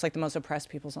that they're just like the most oppressed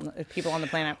people on the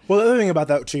planet. Well, the other thing about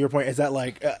that, to your point, is that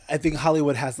like I think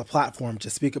Hollywood has the platform to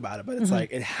speak about it, but it's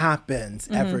like it happens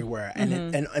everywhere.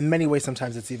 And in many ways,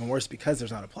 sometimes it's even worse because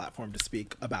there's not a platform to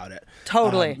speak about it.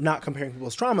 Totally. Not comparing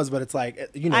people's traumas, but it's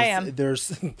like, you know,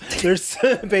 there's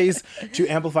space to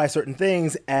amplify certain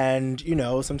things. And, you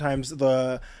know, sometimes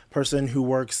the person who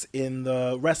works in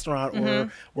the restaurant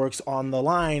or works on the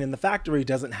line in the factory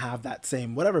doesn't have that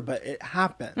same whatever, but it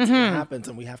happens. It happens,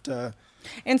 and we have to...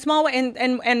 In small way,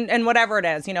 and whatever it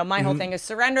is, my whole thing is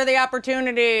surrender the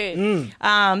opportunity.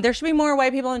 There should be more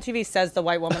white people on TV, says the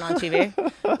white woman on TV,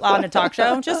 on a talk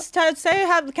show. Just to say,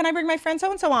 can I bring my friend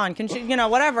so-and-so on? Can she,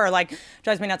 whatever, like,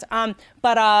 drives me nuts.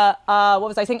 But what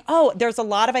was I saying? Oh, there's a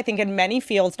lot of, I think, in many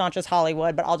fields, not just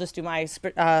Hollywood, but I'll just do my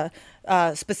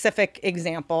specific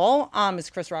example. As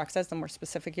Chris Rock says, the more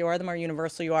specific you are, the more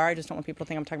universal you are. I just don't want people to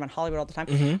think I'm talking about Hollywood all the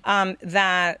time.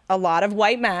 That a lot of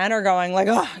white men are going like,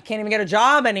 oh, I can't even get a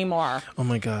job anymore. Oh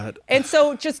my God. And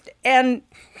so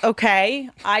okay,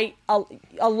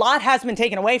 a lot has been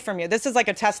taken away from you. This is like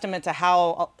a testament to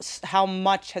how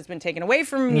much has been taken away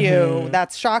from you.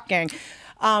 That's shocking.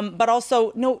 But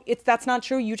also, no, that's not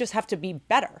true. You just have to be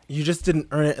better. You just didn't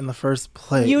earn it in the first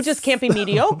place. You just can't be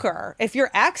mediocre. If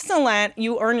you're excellent,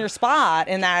 you earn your spot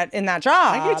in that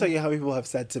job. I can't tell you how people have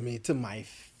said to me, to my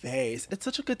face, it's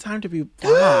such a good time to be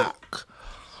black.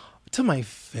 To my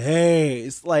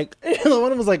face. Like, one of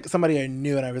them was like somebody I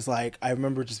knew, and I was like, I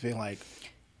remember just being like...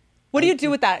 What do you do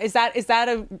with that? Is that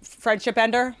a friendship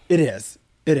ender? It is.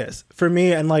 It is for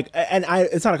me, and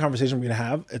it's not a conversation we're gonna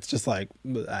have. It's just like,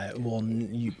 I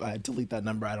delete that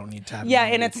number. I don't need to have. Yeah,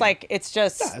 and it's like, it's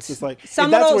just like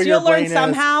you'll learn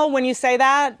somehow when you say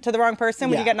that to the wrong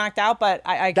person when you get knocked out. But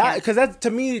I can't, because that's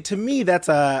to me that's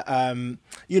a Maya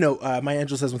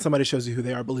Angelou says when somebody shows you who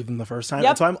they are, believe them the first time. Yep.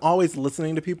 And so I'm always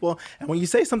listening to people, and when you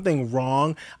say something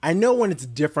wrong, I know when it's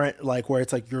different, like where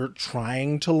it's like you're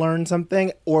trying to learn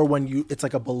something, or when it's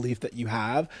like a belief that you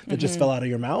have that just fell out of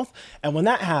your mouth, and when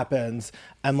that happens,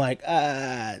 I'm like,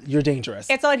 you're dangerous.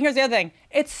 And here's the other thing.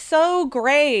 It's so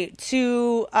great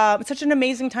to, it's such an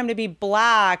amazing time to be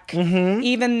black,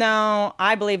 even though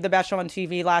I believe the best show on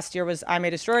TV last year was I May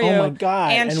Destroy You. Oh my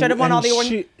God. And should have won all the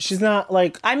awards. She's not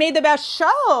like... I made the best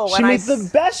show. She made the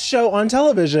best show on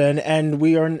television, and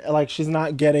we are like, she's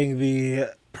not getting the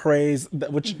praise,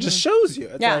 which just shows you.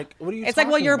 It's like, what are you? It's like,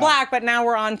 well, you're about? black, but now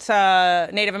we're on to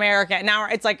Native American. Now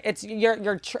it's like we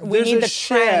need the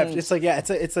trend. It's like, yeah,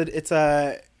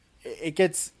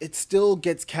 it still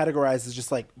gets categorized as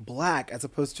just like black, as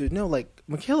opposed to like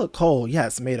Michaela Cole,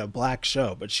 yes, made a black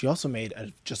show, but she also made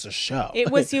just a show.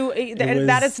 It was you.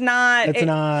 That is not. It's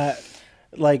not.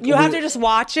 Like, you have to just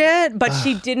watch it, but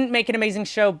she didn't make an amazing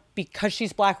show because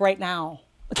she's black right now.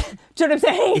 Do you know what I'm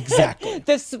saying? Exactly.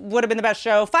 This would have been the best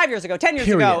show 5 years ago, 10 years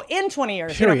ago, in 20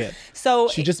 years. Period. So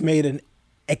she just made an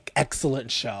excellent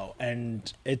show,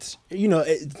 and it's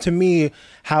to me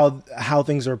how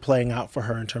things are playing out for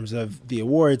her in terms of the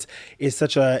awards is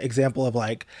such a example of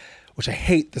like, which I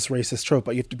hate this racist trope,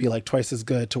 but you have to be like twice as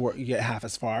good to work, you get half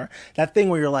as far. That thing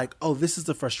where you're like, oh, this is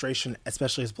the frustration,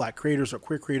 especially as black creators or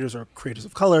queer creators or creators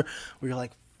of color, where you're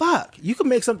like, fuck, you can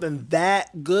make something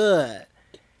that good.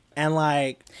 And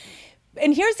like,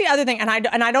 and here's the other thing, and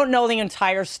I don't know the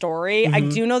entire story. I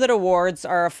do know that awards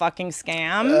are a fucking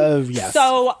scam. Yes.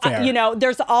 So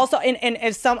there's also and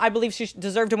if some, I believe she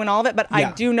deserved to win all of it, but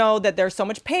I do know that there's so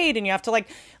much paid, and you have to like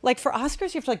for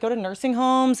Oscars, you have to like go to nursing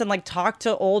homes and like talk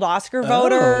to old Oscar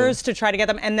voters to try to get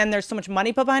them, and then there's so much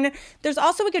money put behind it. There's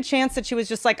also a good chance that she was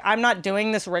just like, I'm not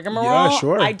doing this rigmarole. Yeah,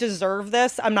 sure. I deserve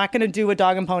this. I'm not going to do a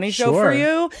dog and pony show for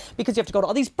you, because you have to go to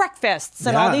all these breakfasts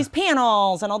and all these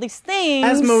panels and all these things.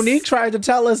 As Monique tried to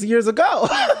tell us years ago.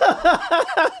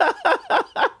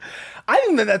 I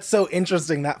think that's so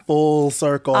interesting, that full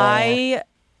circle. I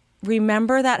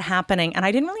remember that happening, and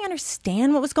I didn't really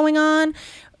understand what was going on.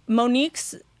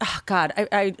 Monique's,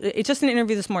 it's just an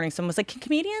interview this morning. Someone was like, can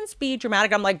comedians be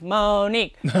dramatic? I'm like,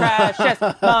 Monique, precious,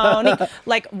 Monique.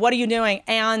 Like, what are you doing?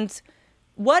 And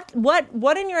what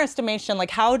in your estimation,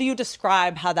 like, how do you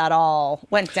describe how that all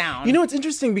went down? It's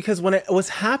interesting because when it was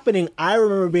happening, I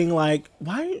remember being like,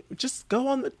 why just go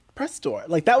on the press tour?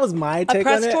 Like, that was my take on it. A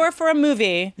press tour for a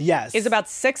movie is about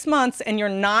 6 months, and you're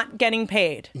not getting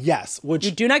paid. Yes, which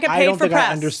you do not get paid for press. I don't think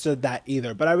I understood that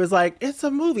either. But I was like, it's a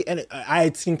movie. And I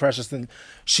had seen Precious, and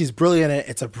she's brilliant in it.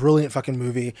 It's a brilliant fucking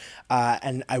movie.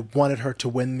 And I wanted her to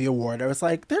win the award. I was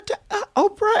like,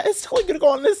 Oprah is totally going to go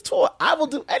on this tour. I will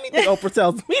do anything Oprah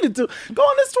tells me to do. Go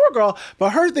on this tour, girl. But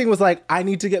her thing was like, I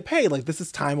need to get paid. Like, this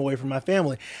is time away from my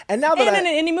family. And now that in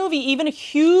an indie movie, even a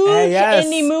huge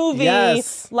indie movie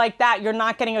like that, you're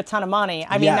not getting a ton of money.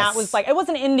 I mean, that was like, it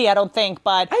wasn't indie, I don't think,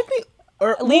 but I think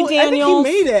Lee Daniels. I think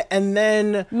he made it, and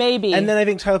then maybe, and then I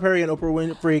think Tyler Perry and Oprah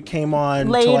Winfrey came on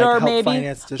later, to like help maybe.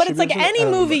 finance But it's like any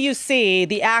distribution. movie you see,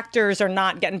 the actors are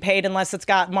not getting paid unless it's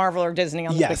got Marvel or Disney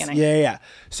on the beginning. Yeah.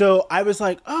 So I was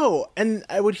like, oh, and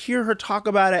I would hear her talk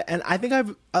about it, and I think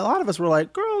a lot of us were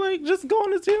like, girl, like just go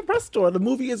on to the press store. The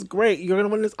movie is great. You're gonna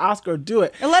win this Oscar. Do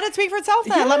it. And let it speak for itself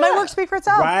then. Let my work speak for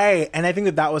itself. Right. And I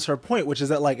think that was her point, which is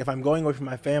that like if I'm going away from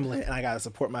my family and I gotta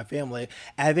support my family,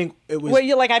 and I think it was. Wait,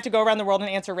 you like I have to go around the world and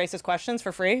answer racist questions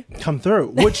for free? Come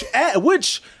through.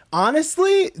 Which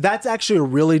honestly, that's actually a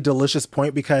really delicious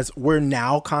point because we're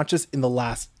now conscious in the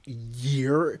last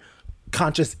year,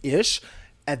 conscious-ish.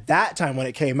 At that time when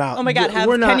it came out, oh my God, have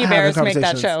Penny Bears make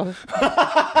that show.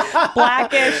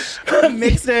 Blackish,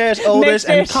 mixed-ish, oldish,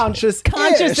 and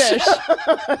conscious-ish.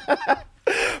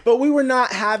 But we were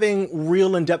not having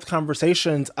real in-depth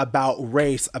conversations about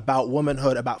race, about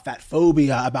womanhood, about fat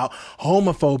phobia, about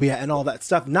homophobia, and all that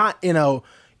stuff. Not in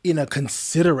a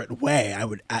considerate way, I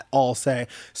would at all say.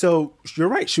 So you're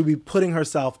right. She would be putting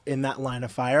herself in that line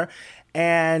of fire.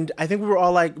 And I think we were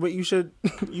all like, but you should.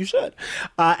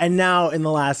 And now in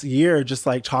the last year, just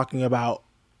like talking about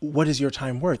what is your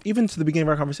time worth? Even to the beginning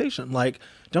of our conversation, like,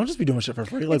 don't just be doing shit for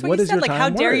free. Like, what is your time worth? How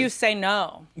dare you say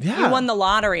no? Yeah. You won the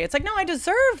lottery. It's like, no, I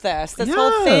deserve this. This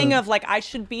whole thing of like, I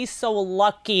should be so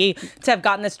lucky to have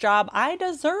gotten this job. I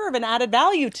deserve an added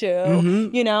value to,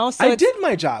 you know? So I did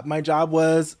my job. My job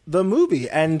was the movie.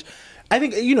 And I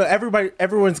think, you know,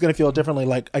 everyone's going to feel differently.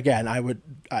 Like, again, I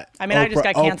just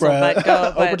got canceled, but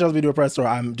go. Oprah tells me to do a press tour.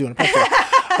 I'm doing a press tour.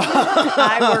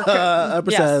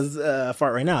 Oprah says,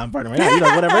 fart right now. I'm farting right now. You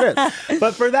know, whatever it is.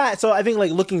 But for that, so I think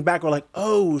like looking back, we're like,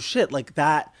 oh shit, like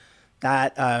that,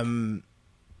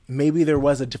 maybe there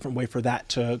was a different way for that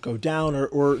to go down,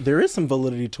 or there is some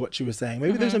validity to what she was saying.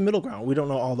 Maybe there's a middle ground. We don't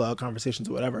know all the conversations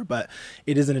or whatever, but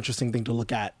it is an interesting thing to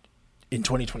look at in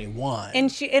 2021.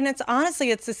 And it's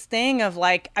honestly, it's this thing of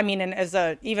like, I mean, and as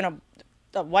even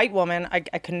a white woman, I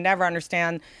could never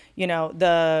understand, you know,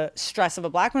 the stress of a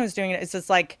black woman who's doing it. It's just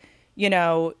like, you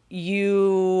know,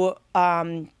 you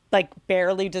like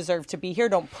barely deserve to be here.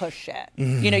 Don't push it.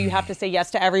 You know, you have to say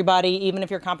yes to everybody, even if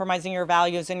you're compromising your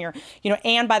values and your, you know,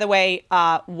 and by the way,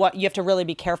 what you have to really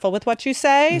be careful with what you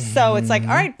say. So it's like, all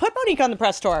right, put Monique on the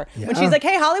press tour. When she's like,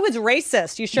 hey, Hollywood's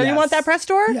racist. You sure you want that press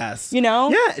tour? Yes. You know?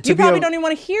 Yeah. You probably don't even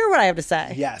want to hear what I have to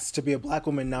say. Yes. To be a black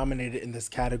woman nominated in this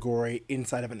category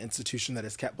inside of an institution that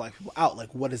has kept black people out,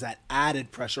 like what is that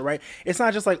added pressure, right? It's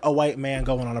not just like a white man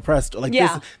going on a press tour. Like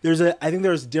I think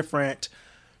there's different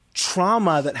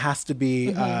trauma that has to be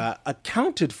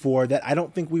accounted for that I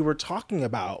don't think we were talking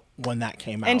about when that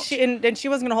came out. And she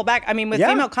wasn't gonna hold back. I mean, with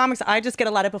female comics, I just get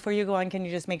a lot of before you go on, can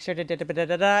you just make sure to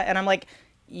da-da-da-da-da? And I'm like,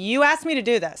 you asked me to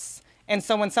do this. And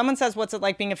so when someone says, what's it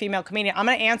like being a female comedian? I'm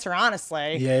going to answer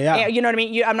honestly. Yeah. You know what I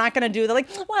mean? I'm not going to do the like,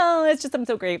 well, it's just I'm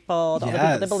so grateful to all the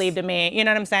people that believed in me. You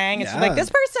know what I'm saying? It's just like, this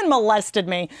person molested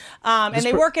me. And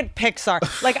they work at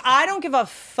Pixar. Like, I don't give a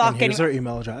fuck. And here's her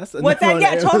email address. What's that?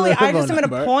 Yeah, totally. I just am at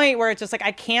a point where it's just like,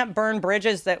 I can't burn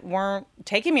bridges that weren't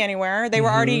taking me anywhere. They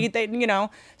were already, you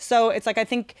know. So it's like, I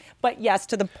think, but yes,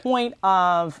 to the point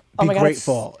of, oh my God. Be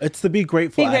grateful. It's the be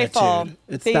grateful attitude.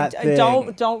 It's that thing.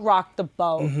 Don't rock the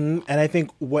boat. And I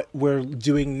think what we're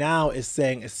doing now is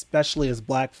saying, especially as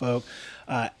black folk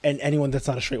and anyone that's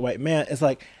not a straight white man, is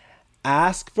like,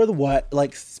 ask for the what,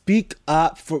 like speak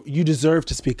up for, you deserve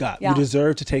to speak up. You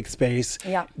deserve to take space.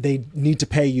 They need to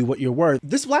pay you what you're worth.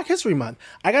 This Black History Month,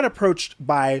 I got approached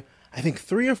by, I think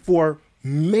 3 or 4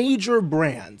 major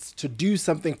brands to do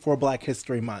something for Black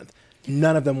History Month.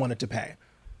 None of them wanted to pay.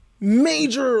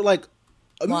 Major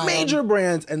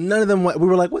brands, and none of them we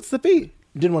were like, what's the fee?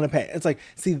 Didn't want to pay. It's like,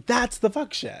 see, that's the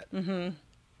fuck shit.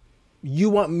 You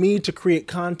want me to create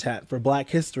content for Black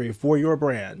history for your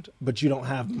brand, but you don't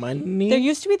have money? There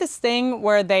used to be this thing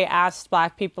where they asked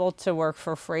black people to work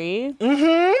for free.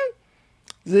 There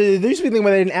used to be a thing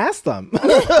where they didn't ask them.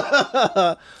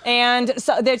 And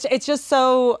so it's just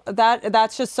so,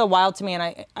 that's just so wild to me.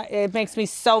 And it makes me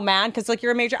so mad because like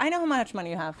you're a major, I know how much money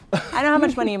you have. I know how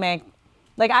much money you make.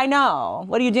 Like, I know.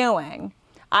 What are you doing?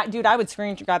 Dude, I would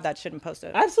screen grab that shit and post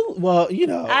it. Absolutely. Well, you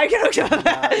know. I don't know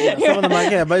that. Some of them I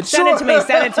can't, but Send it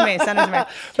to me.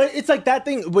 But it's like that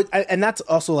thing, and that's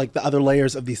also like the other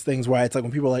layers of these things where it's like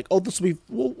when people are like, oh, this will be,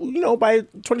 well, you know, by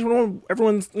 2021,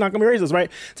 everyone's not going to be racist,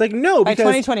 right? It's like, no, because.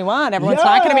 By 2021, everyone's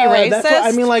not going to be racist?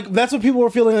 That's what, that's what people were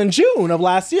feeling in June of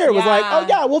last year. It was like, oh,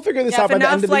 yeah, we'll figure this out by the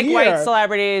end of the year. If enough white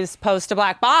celebrities post a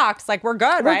black box, like, we're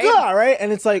good, right? We're good, right?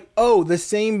 And it's like, oh, the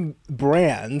same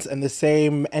brands and the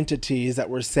same entities that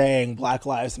were are saying Black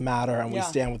Lives Matter and we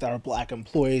stand with our Black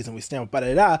employees and we stand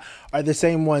with da are the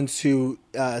same ones who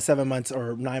 7 months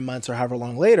or 9 months or however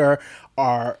long later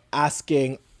are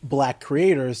asking Black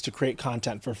creators to create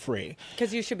content for free.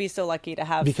 Because you should be so lucky to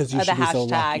have because you the should be hashtag. so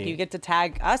lucky. You get to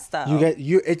tag us though.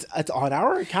 It's on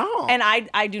our account. And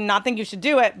I do not think you should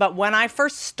do it. But when I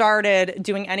first started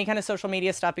doing any kind of social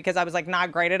media stuff, because I was like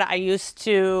not great at it, I used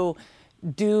to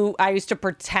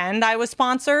pretend I was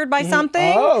sponsored by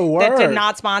something that did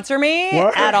not sponsor me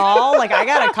at all. Like I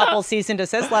got a couple cease and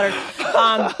desist letters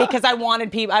because I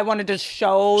wanted to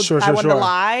show, I wanted to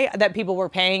lie that people were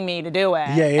paying me to do it.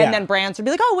 And then brands would be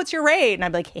like, oh, what's your rate? And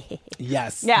I'd be like, hey.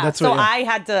 Yes. Yeah. So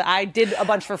I did a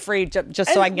bunch for free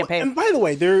just so I can get paid. And by the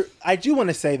way, I do want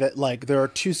to say that like there are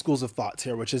two schools of thoughts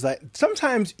here, which is that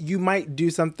sometimes you might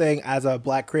do something as a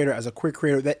Black creator, as a queer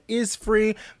creator that is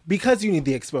free because you need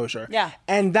the exposure. Yeah.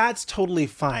 And that's totally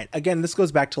fine. Again, this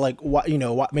goes back to like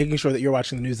making sure that you're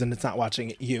watching the news and it's not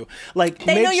watching you. Like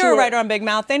they know you're a writer on Big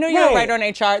Mouth. They know you're a writer on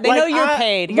HR. They know you're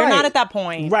paid. You're not at that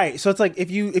point. Right. So it's like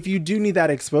if you do need that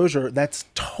exposure, that's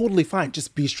totally fine.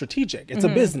 Just be strategic. It's a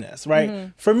business,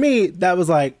 right? For me, that was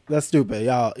like, that's stupid.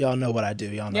 Y'all know what I do.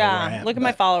 Y'all know where I am. Look at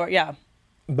my follower. Yeah.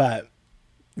 But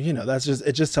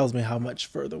it just tells me how much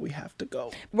further we have to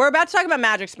go. We're about to talk about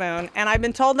Magic Spoon, and I've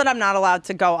been told that I'm not allowed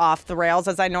to go off the rails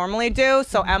as I normally do.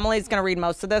 So Emily's going to read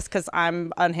most of this because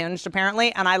I'm unhinged,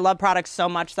 apparently. And I love products so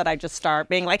much that I just start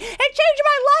being like, it changed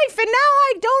my life. And now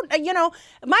I don't,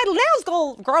 my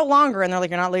nails grow longer. And they're like,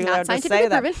 you're not legally allowed to say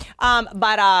that.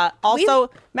 But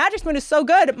also, Magic Spoon is so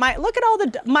good. Look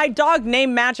at my dog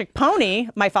named Magic Pony,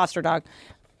 my foster dog.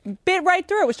 Bit right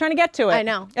through it. Was trying to get to it. I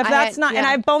know. If that's not, and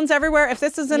I have bones everywhere. If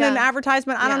this isn't an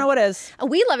advertisement, I don't know what is.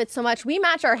 We love it so much. We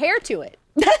match our hair to it.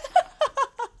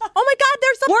 Oh my God,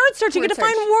 there's a word search. You get to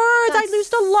find words. I used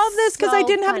to love this because I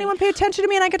didn't have anyone pay attention to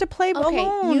me and I get to play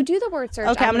alone. You do the word search.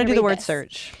 Okay, I'm going to do the word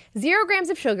search. 0 grams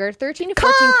of sugar, 13 to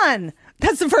 14. Con!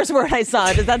 That's the first word I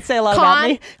saw. Does that say a lot about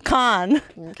me? Con.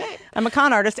 Okay. I'm a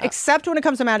con artist, except when it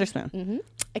comes to Magic Spoon. Mm-hmm.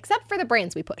 Except for the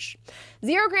brands we push.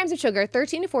 0 grams of sugar,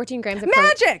 13 to 14 grams of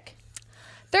Magic!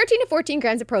 13 to 14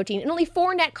 grams of protein and only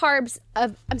 4 net carbs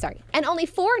of, I'm going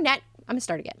to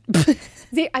start again.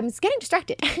 I'm getting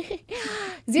distracted.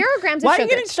 0 grams of sugar. Why are you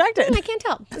getting distracted? I can't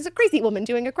tell. There's a crazy woman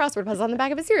doing a crossword puzzle on the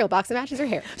back of a cereal box that matches her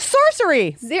hair.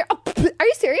 Sorcery! Are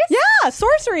you serious? Yeah,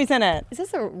 sorcery's in it. Is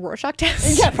this a Rorschach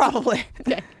test? Yeah, probably.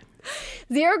 Okay.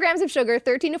 0 grams of sugar,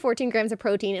 13 to 14 grams of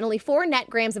protein, and only 4 net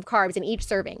grams of carbs in each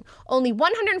serving. Only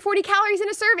 140 calories in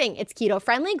a serving. It's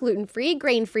keto-friendly, gluten-free,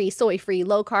 grain-free, soy-free,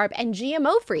 low-carb, and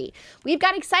GMO-free. We've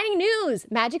got exciting news.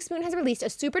 Magic Spoon has released a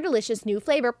super delicious new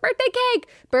flavor, birthday cake.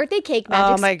 Birthday cake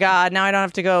Magic Oh my God, now I don't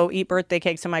have to go eat birthday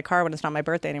cakes in my car when it's not my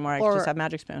birthday anymore. I can just have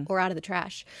Magic Spoon. Or out of the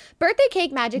trash. Birthday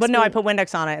cake Magic Spoon. But no, I put put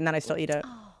Windex on it and then I still eat it.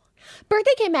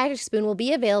 Birthday Cake Magic Spoon will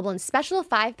be available in special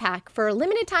 5-pack for a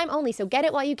limited time only, so get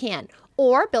it while you can.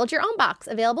 Or build your own box.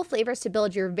 Available flavors to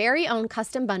build your very own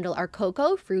custom bundle are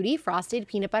cocoa, fruity, frosted,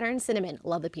 peanut butter, and cinnamon.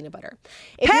 Love the peanut butter.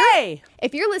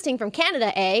 If you're listening from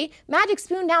Canada, Magic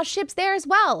Spoon now ships there as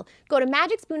well. Go to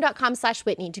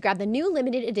magicspoon.com/Whitney to grab the new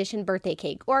limited edition birthday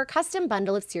cake or a custom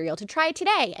bundle of cereal to try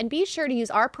today. And be sure to use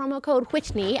our promo code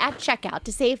Whitney at checkout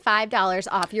to save $5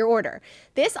 off your order.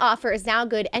 This offer is now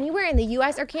good anywhere in the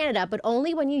U.S. or Canada, but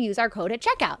only when you use our code at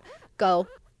checkout. Go.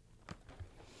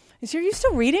 Are you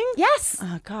still reading? Yes.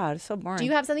 Oh, God, it's so boring. Do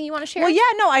you have something you want to share? Well, yeah,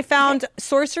 no, I found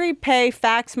sorcery, pay,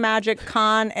 fax, magic,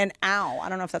 con, and ow. I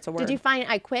don't know if that's a word. Did you find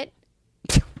I quit?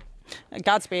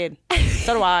 Godspeed.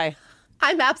 So do I.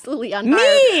 I'm absolutely unhired.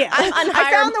 Me! I'm unhired.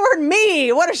 I found the word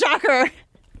me. What a shocker.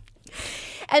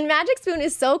 And Magic Spoon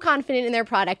is so confident in their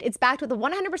product, it's backed with a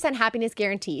 100% happiness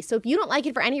guarantee. So if you don't like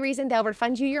it for any reason, they'll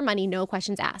refund you your money, no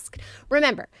questions asked.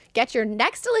 Remember, get your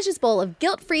next delicious bowl of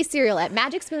guilt-free cereal at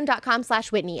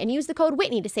magicspoon.com/Whitney and use the code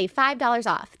Whitney to save $5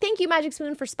 off. Thank you, Magic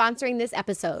Spoon, for sponsoring this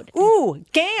episode. Ooh,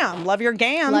 gam. Love your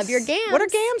gams. Love your gams. What are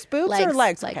gams? Boobs or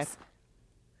legs? Legs. Okay.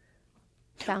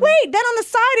 Found Wait, then on the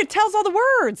side it tells all the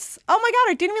words. Oh my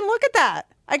God, I didn't even look at that.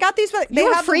 I got these. You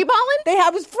were freeballing? They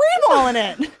was freeballing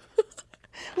it.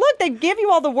 Look, they give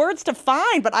you all the words to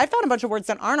find, but I found a bunch of words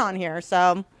that aren't on here,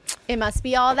 so. It must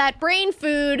be all that brain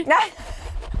food.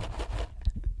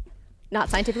 Not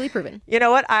scientifically proven. You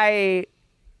know what? I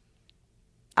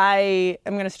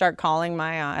am going to start calling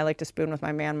I like to spoon with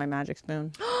my man, my magic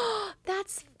spoon.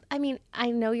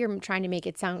 I know you're trying to make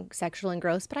it sound sexual and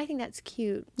gross, but I think that's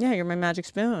cute. Yeah, you're my magic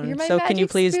spoon. You're my so can you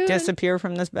magic please spoon. disappear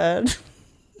from this bed?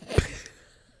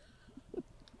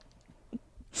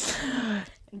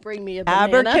 Bring me a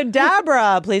banana.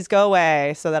 Abracadabra, please go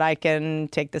away so that I can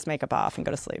take this makeup off and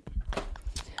go to sleep.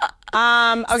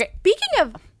 Okay. Speaking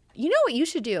of, you know what you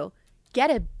should do?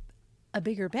 get a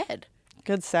bigger bed.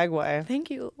 Good segue. Thank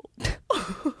you.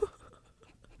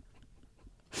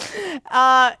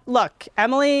 Look,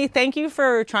 Emily, thank you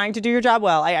for trying to do your job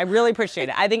well. I really appreciate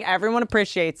it. I think everyone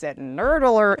appreciates it. Nerd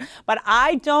alert. But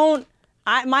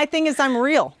my thing is I'm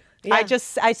real. Yeah. I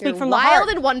speak You're from the heart. wild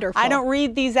and wonderful. I don't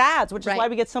read these ads, which is why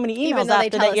we get so many emails Even though they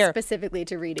after tell that year. us specifically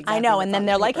to read exactly I know, what's and then on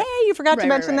they're the like, paper. "Hey, you forgot to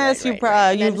mention this. You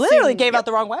literally gave out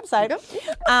the wrong website."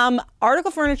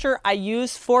 Article Furniture I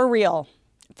use for real,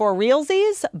 for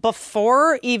realsies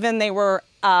before even they were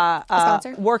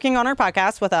working on our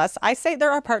podcast with us. I say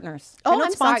they're our partners. They don't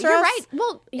I'm sorry. sponsor You're us. right.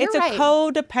 Well, you're it's right. a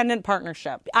codependent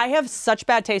partnership. I have such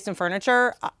bad taste in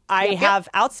furniture. I have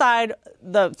outside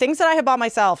the things that I have bought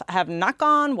myself have not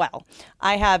gone well.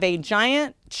 I have a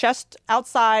giant chest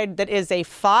outside that is a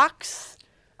fox.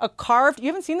 A carved, you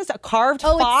haven't seen this? A carved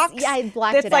fox? Yeah, I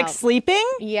blacked it out. That's like sleeping.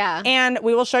 Yeah. And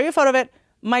we will show you a photo of it.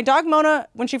 My dog Mona,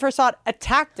 when she first saw it,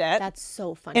 attacked it. That's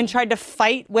so funny. And tried to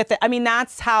fight with it. I mean,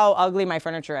 that's how ugly my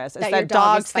furniture is. That your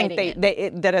dog is dogs think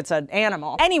that it's an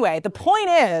animal. Anyway, the point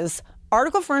is,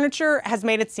 Article Furniture has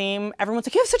made it seem, everyone's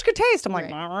like, you have such good taste. I'm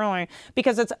like, not really.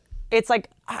 Because it's like,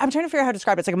 I'm trying to figure out how to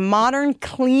describe it. It's like modern,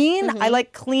 clean. I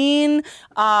like clean,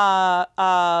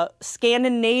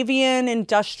 Scandinavian,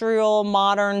 industrial,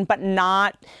 modern, but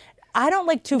not... I don't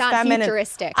like too not feminine.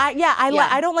 Futuristic.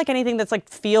 I don't like anything that's like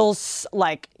feels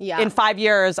like in 5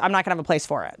 years I'm not gonna have a place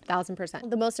for it. 1000%.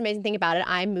 The most amazing thing about it,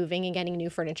 I'm moving and getting new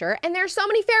furniture, and there's so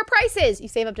many fair prices. You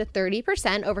save up to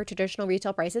 30% over traditional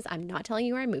retail prices. I'm not telling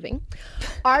you where I'm moving.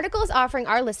 Article is offering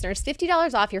our listeners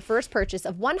 $50 off your first purchase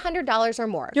of $100 or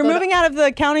more. You're moving out of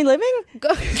the county living?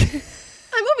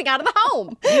 I'm moving out of the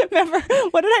home. Remember,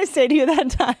 what did I say to you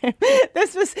that time?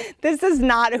 This is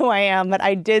not who I am, but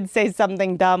I did say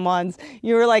something dumb once.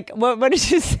 You were like, what did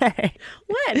you say?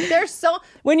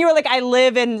 When you were like, I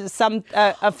live in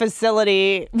a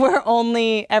facility where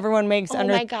only everyone makes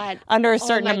under a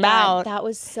certain amount. That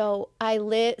was Don't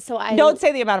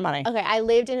say the amount of money. Okay, I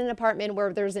lived in an apartment where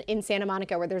in Santa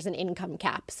Monica where there's an income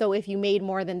cap. So if you made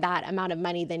more than that amount of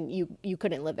money, then you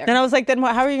couldn't live there. And I was like, then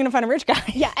how are you going to find a rich guy?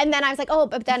 Yeah, and then I was like,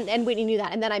 but then, and Whitney knew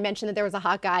that. And then I mentioned that there was a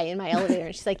hot guy in my elevator.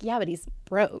 And she's like, yeah, but he's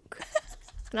broke.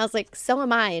 And I was like, so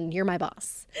am I, and you're my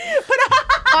boss.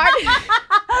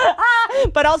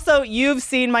 But also, you've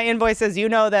seen my invoices. You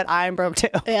know that I'm broke too.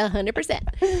 Yeah,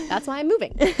 100%. That's why I'm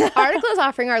moving. Article is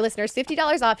offering our listeners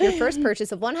 $50 off your first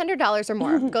purchase of $100 or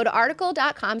more. Go to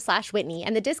article.com/Whitney,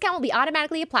 and the discount will be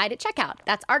automatically applied at checkout.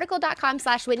 That's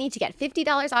article.com/Whitney to get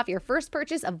 $50 off your first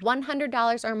purchase of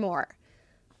 $100 or more.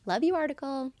 Love you,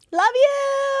 Article. Love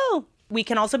you. We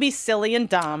can also be silly and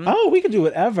dumb. Oh, we can do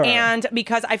whatever. And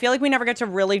because I feel like we never get to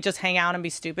really just hang out and be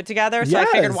stupid together. So I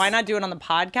figured, why not do it on the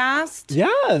podcast?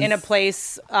 Yes. In a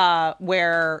place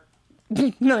where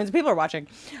millions of people are watching.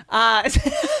 I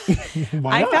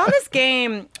found this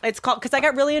game. It's called, because I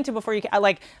got really into before you,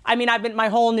 my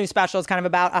whole new special is kind of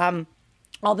about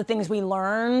all the things we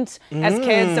learned as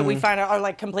kids that we find are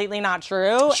like completely not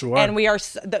true. Sure. And we are,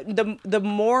 the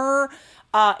more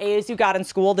A's you got in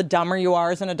school, the dumber you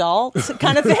are as an adult,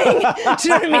 kind of thing. Do you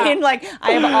know what I mean? Like,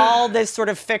 I have all this sort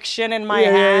of fiction in my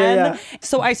head. Yeah.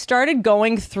 So I started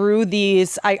going through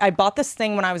these. I bought this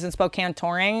thing when I was in Spokane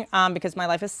touring because my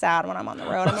life is sad when I'm on the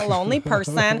road. I'm a lonely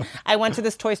person. I went to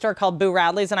this toy store called Boo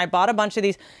Radley's and I bought a bunch of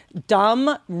these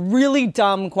really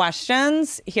dumb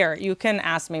questions. Here, you can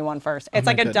ask me one first. It's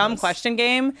like a dumb question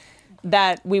game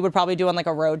that we would probably do on like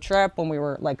a road trip when we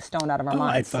were like stoned out of our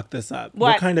minds. I fucked this up.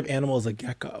 What kind of animal is a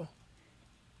gecko?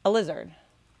 A lizard.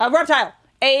 A reptile.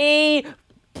 A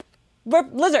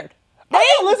lizard.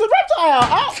 Oh, lizard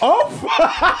reptile. Oh.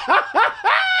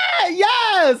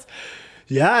 Yes.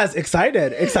 Yes,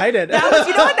 excited. That was,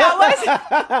 you know what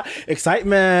that was?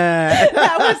 Excitement.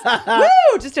 That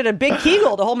was, just did a big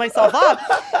Kegel to hold myself up.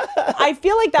 I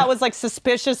feel like that was like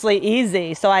suspiciously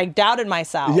easy, so I doubted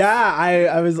myself. Yeah,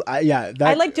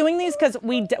 I like doing these because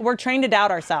we're trained to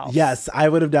doubt ourselves. Yes, I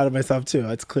would have doubted myself too.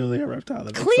 It's clearly a reptile.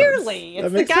 Clearly.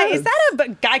 It's the guy. Sense. Is that a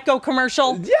Geico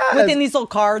commercial? Yes. Within these little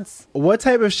cards? What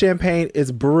type of champagne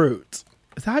is Brut?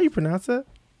 Is that how you pronounce it?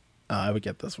 Oh, I would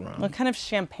get this wrong. What kind of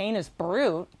champagne is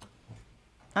Brut?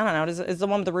 I don't know. Is the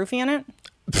one with the roofie in it?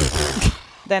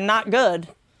 Then not good.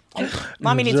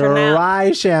 Mommy needs her nap.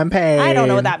 Dry champagne. I don't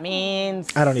know what that means.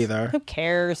 I don't either. Who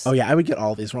cares? Oh, yeah. I would get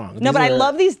all these wrong. No, but I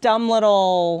love these dumb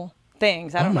little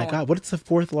things. I don't know. Oh, my God. What's the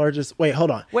fourth largest? Wait,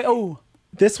 hold on. Wait, oh.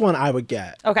 This one I would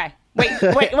get. Okay. Wait,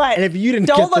 what? And if you didn't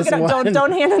don't get look this it up. one.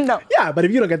 Don't hand it. No. Yeah, but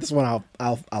if you don't get this one,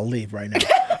 I'll leave right now.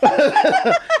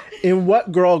 In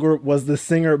what girl group was the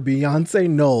singer Beyonce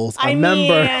Knowles a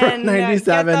member from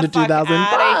 97 to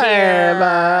 2005?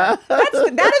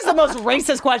 That is the most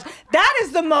racist question. That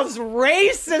is the most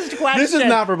racist question. This is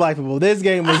not for black people. This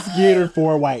game was catered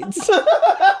for whites.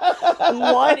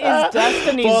 What is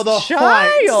Destiny's For the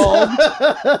Child?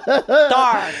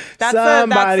 Dark.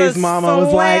 Somebody's mama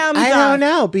was like, I don't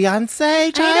know,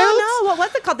 Beyonce Child? I don't know. What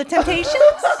was it called? The Temptations?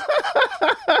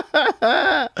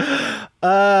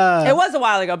 It was a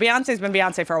while ago. Beyonce's been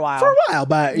Beyonce for a while.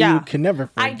 But you can never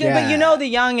forget. But you know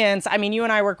the youngins. I mean, you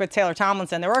and I work with Taylor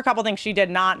Tomlinson. There were a couple things she did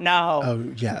not know.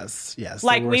 Oh, yes.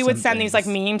 Like we would send these like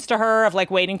memes to her of like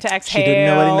waiting to exhale. She didn't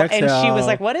know waiting to exhale. And she was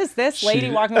like, what is this lady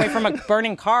walking away from a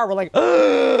burning car? We're like,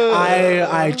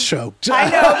 I choked. I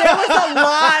know. There was a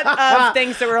lot of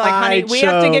things that were like, honey, we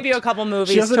have to give you a couple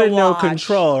movies She also to didn't watch. know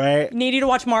Control, right? Need you to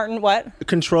watch Martin, what?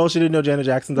 Control, she didn't know Janet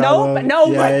Jackson's album.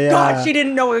 God, she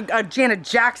didn't know a Janet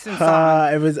Jackson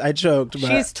song. I choked.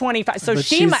 She's 25, so but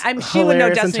she would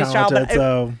know Destiny's Child. But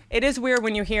so. it is weird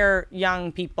when you hear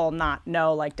young people not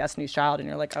know like Destiny's Child, and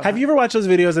you're like, oh. Have you ever watched those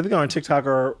videos? I think on TikTok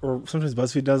or sometimes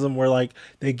BuzzFeed does them, where like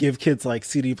they give kids like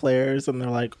CD players, and they're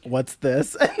like, "What's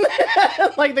this?" And then,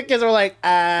 like the kids are like,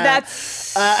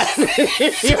 "That's."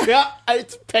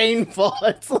 It's painful.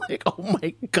 It's like, oh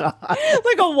my god,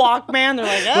 like a Walkman.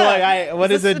 They're like, what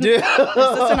does it do? Is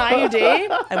this an IUD?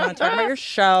 I want to talk about your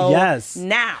show. Yes.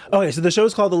 Now. Okay, so the show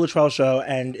is called The Luttrell Show,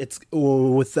 and it's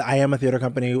with the I Am a Theater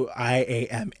Company,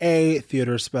 IAMA,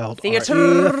 theater spelled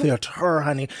Theater. Theater,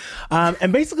 honey.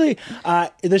 And basically,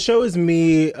 the show is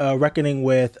me reckoning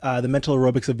with the mental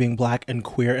aerobics of being black and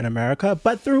queer in America,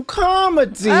 but through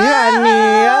comedy,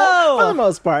 honey, for the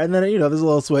most part. And then, there's a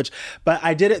little switch. But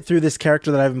I did it through this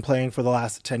character that I've been playing for the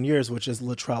last 10 years, which is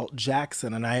Luttrell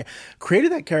Jackson. And I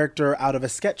created that character out of a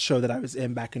sketch show that I was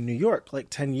in back in New York, like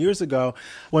 10 years ago,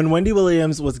 when Wendy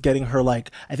Williams was getting her, I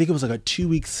think it was like a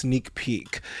 2-week sneak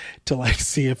peek to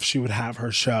see if she would have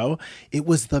her show. It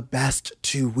was the best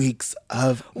 2 weeks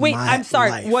of my I'm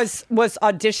sorry. life. Was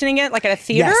auditioning it like at a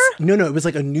theater? Yes. No. It was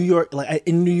like a New York,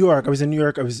 in New York. I was in New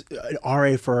York. I was an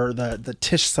RA for the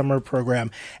Tisch summer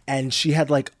program. And she had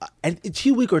a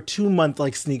 2-week or 2-month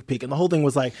sneak peek. And the whole thing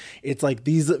was it's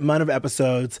these amount of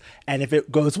episodes. And if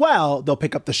it goes well, they'll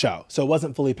pick up the show. So it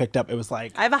wasn't fully picked up. It was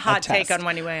I have a hot take on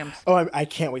Wendy Williams. Oh, I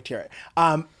can't wait to hear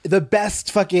it. The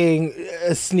best fucking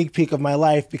sneak peek of my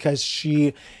life, because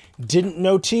she didn't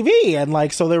know TV,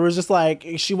 and so there was just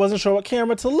she wasn't sure what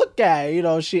camera to look at.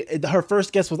 Her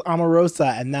first guest was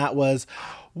Omarosa, and that was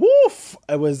woof.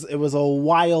 It was a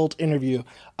wild interview.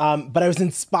 But I was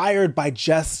inspired by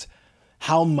just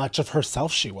how much of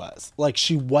herself she was.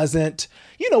 She wasn't,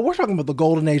 we're talking about the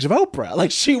golden age of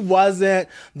Oprah. She wasn't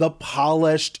the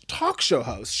polished talk show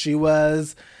host. She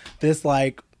was this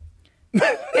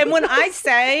And when I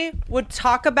say would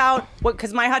talk about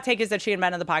because my hot take is that she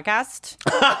invented the podcast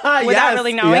without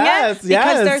really knowing it,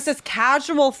 because there's this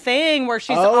casual thing where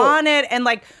she's on it, and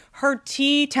her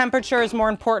tea temperature is more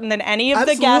important than any of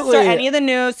the guests or any of the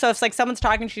news. So if someone's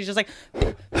talking, she's just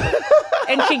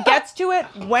and she gets to it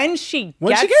when she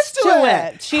gets to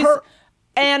it. She's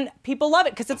and people love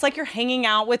it because it's you're hanging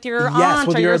out with your aunt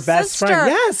with or your your best sister. friend.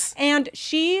 Yes, and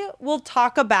she will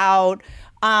talk about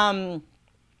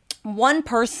one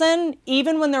person,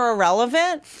 even when they're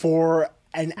irrelevant, for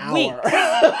an hour. Weeks.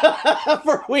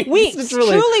 For weeks. Weeks.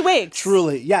 Truly weeks.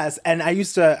 Truly, yes. And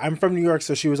I'm from New York,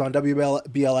 so she was on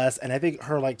WBLS, and I think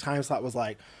her time slot was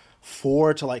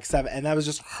 4 to 7, and that was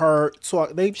just her talk.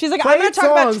 She's I'm gonna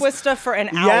talk about Twista for an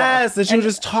hour. Yes, and she would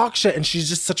just talk shit, and she's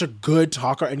just such a good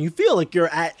talker, and you feel you're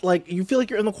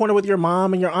you're in the corner with your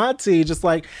mom and your auntie, just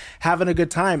having a good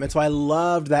time. And so I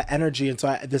loved that energy, and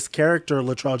so this character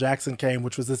Luttrell Jackson came,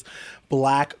 which was this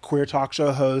black queer talk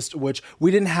show host, which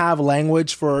we didn't have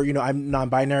language for. I'm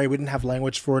non-binary. We didn't have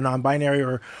language for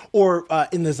non-binary or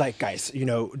in the zeitgeist.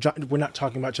 We're not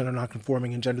talking about gender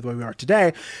non-conforming and gender the way we are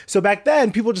today. So back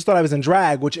then, people just thought I was in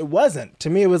drag, which it wasn't. To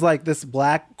me, it was this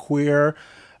black queer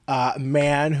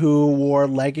man who wore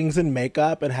leggings and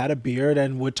makeup and had a beard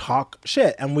and would talk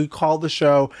shit. And we called the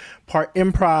show part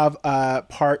improv,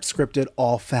 part scripted,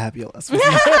 all fabulous.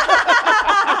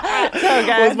 So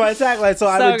good. Was my tagline. So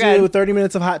I would do 30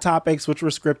 minutes of hot topics, which were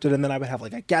scripted, and then I would have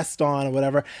a guest on or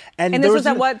whatever. And this was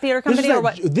at what theater company or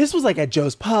what? This was at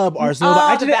Joe's Pub, Ars Nova.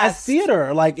 I did it as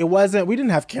theater. It wasn't. We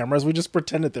didn't have cameras. We just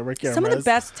pretended there were cameras. Some of the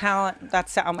best talent.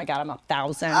 Oh my God, I'm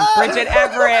 1,000. Bridget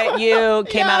Everett, you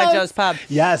came out of Joe's Pub.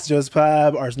 Yes, Joe's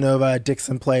Pub, Ars Nova,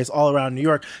 Dixon Place, all around New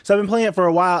York. So I've been playing it for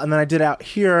a while, and then I did out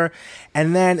here.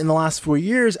 And then in the last 4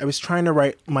 years, I was trying to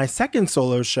write my second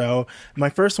solo show. My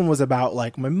first one was about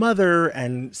my mother weather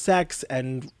and sex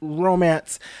and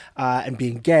romance and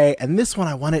being gay. And this one,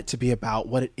 I want it to be about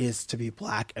what it is to be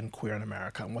Black and queer in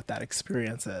America and what that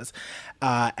experience is.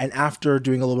 And after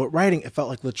doing a little bit of writing, it felt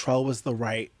like Latrell was the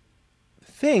right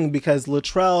thing, because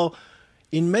Latrell,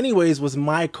 in many ways, was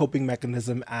my coping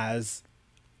mechanism as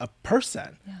a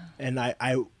person. Yeah. And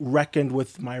I reckoned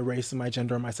with my race and my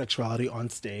gender and my sexuality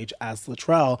on stage as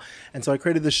Latrell. And so I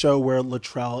created this show where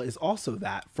Latrell is also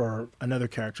that for another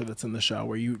character that's in the show,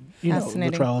 where you know,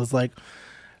 Latrell is like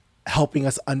helping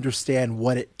us understand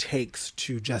what it takes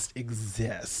to just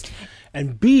exist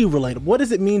and be relatable. What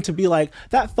does it mean to be like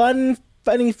that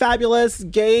funny, fabulous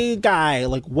gay guy?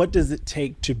 Like, what does it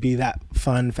take to be that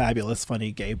fun, fabulous,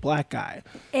 funny gay Black guy?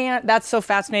 And that's so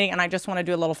fascinating. And I just want to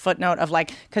do a little footnote of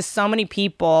like, because so many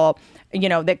people, you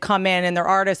know, that come in and they're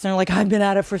artists and they're like, I've been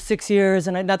at it for 6 years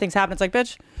and nothing's happened. It's like,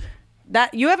 bitch,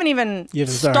 that you haven't even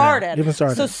started. You haven't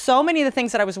started. So many of the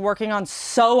things that I was working on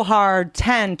so hard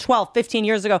 10, 12, 15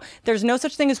 years ago, there's no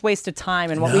such thing as wasted time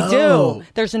in what we do.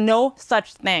 There's no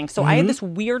such thing. So I had this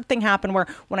weird thing happen where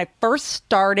when I first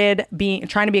started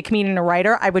trying to be a comedian and a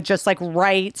writer, I would just like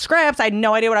write scripts. I had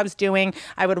no idea what I was doing.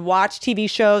 I would watch TV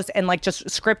shows and like just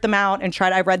script them out and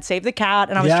I read Save the Cat,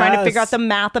 and I was trying to figure out the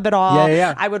math of it all.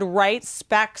 Yeah. I would write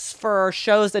specs for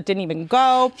shows that didn't even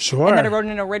go. Sure. And then I wrote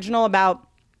an original about,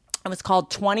 it was called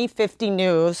 2050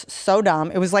 News. So dumb.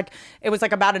 It was like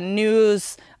about a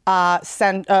news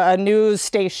a news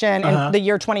station in the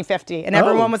year 2050, and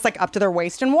everyone was like up to their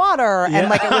waist in water, and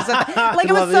like it was like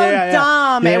it was so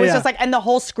dumb. It was just like, and the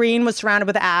whole screen was surrounded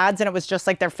with ads, and it was just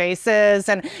like their faces,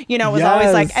 and you know, it was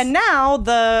always like, and now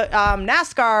the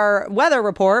NASCAR weather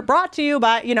report brought to you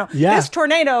by, you know, this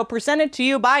tornado presented to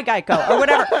you by Geico or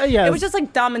whatever. It was just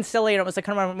like dumb and silly, and it was like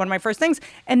kind of one of my first things.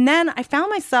 And then I found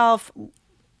myself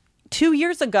 2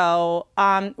 years ago,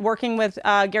 working with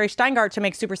Gary Steingart to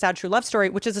make Super Sad True Love Story,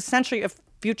 which is essentially a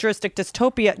futuristic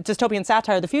dystopian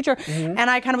satire of the future. And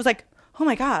I kind of was like, oh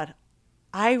my God,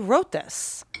 I wrote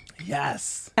this.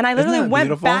 Yes. And I literally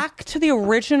went back to the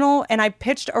original and I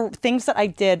pitched things that I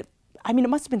did. I mean, it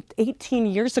must have been 18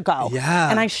 years ago. Yeah.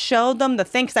 And I showed them the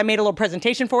things. I made a little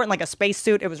presentation for it in like a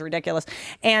spacesuit. It was ridiculous.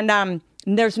 And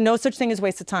there's no such thing as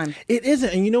wasted time. It isn't.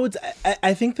 And you know,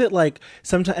 I think that like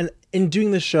sometimes in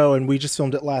doing the show, and we just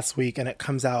filmed it last week, and it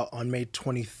comes out on May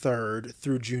 23rd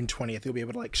through June 20th. You'll be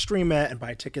able to like stream it and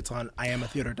buy tickets on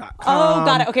IamAtheater.com. Oh,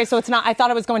 got it. Okay, so it's not, I thought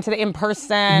I was going to the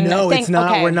in-person No, thing. it's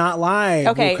not. Okay. We're not live.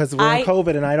 Okay. Because we're in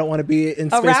COVID and I don't want to be in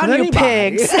space around with you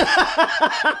anybody. pigs.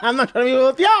 I'm not trying to be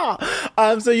with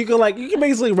y'all. So you can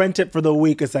basically rent it for the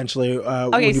week, essentially.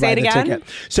 When you buy the ticket.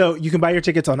 So you can buy your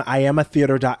tickets on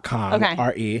IamAtheater.com. Okay.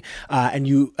 R-E.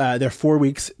 And they're 4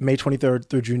 weeks, May 23rd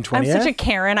through June 20th. I'm such a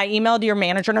Karen. I emailed your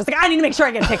manager and I was like, I need to make sure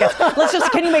I get tickets.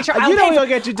 Can you make sure? We'll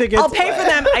get you tickets. I'll pay for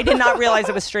them. I did not realize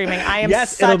it was streaming. I am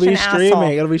such it'll be an streaming.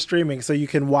 asshole. It'll be streaming, so you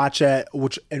can watch it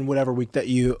in whatever week that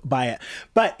you buy it.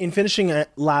 But in finishing it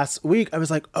last week, I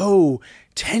was like,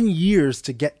 10 years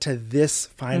to get to this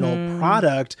final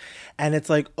product. And it's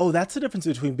like, that's the difference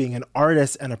between being an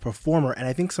artist and a performer. And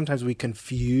I think sometimes we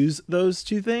confuse those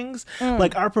two things.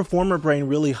 Like our performer brain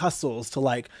really hustles to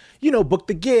like, book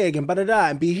the gig and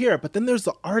and be here. But then there's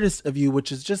the artist of you,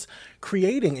 which is just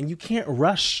creating, and you can't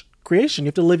rush creation. You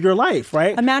have to live your life,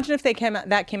 right? Imagine if that came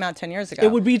out 10 years ago.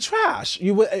 It would be trash.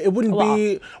 It wouldn't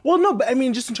be. Well, no, but I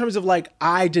mean, just in terms of like,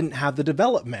 I didn't have the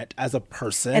development as a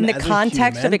person. And the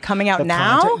context of it coming out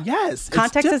now? Yes.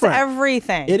 Context is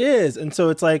everything. It is. And so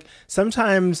it's like,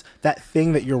 sometimes that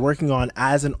thing that you're working on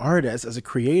as an artist, as a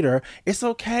creator, it's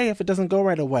okay if it doesn't go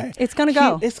right away. It's going to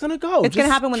go. It's going to go. It's going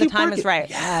to happen when the time is right.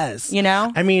 Yes. You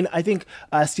know? I mean, I think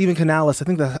Stephen Canales, I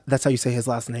think that's how you say his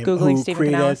last name. Googling who Stephen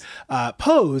created Canales.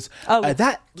 Pose.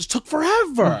 That took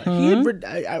forever. He had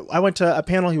I went to a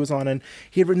panel he was on, and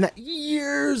he had written that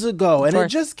years ago, and it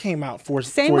just came out four years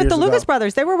ago. Same with the Lucas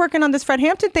brothers. They were working on this Fred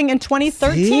Hampton thing in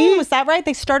 2013. See? Was that right?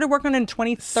 They started working in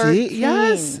 2013. See?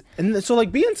 Yes. And so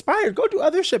like, be inspired. Go do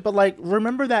other shit, but like,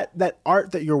 remember that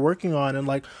art that you're working on, and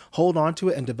like, hold on to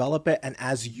it and develop it. And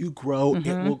as you grow,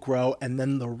 it will grow, and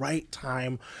then the right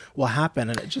time will happen.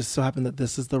 And it just so happened that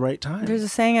this is the right time. There's a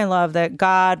saying I love that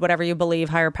God, whatever you believe,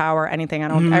 higher power, anything. I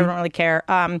don't really care.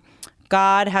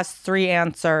 God has three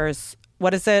answers.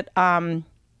 What is it?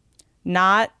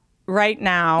 Not right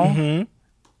now.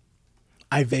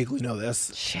 I vaguely know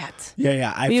this. Shit.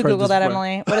 Yeah. Will you Google that,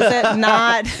 Emily? What is it?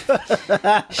 Not.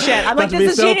 Shit. I'm like,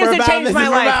 this is genius. It changed my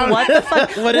life. What the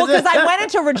fuck? Well, because I went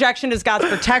into rejection as God's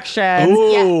protection.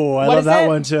 Ooh, I love that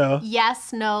one too.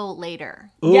 Yes, no,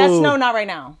 later. Yes, no, not right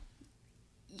now.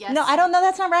 Yes. No, I don't know.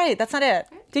 That's not right. That's not it.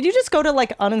 Did you just go to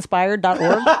like uninspired.org?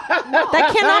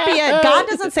 That cannot be it. God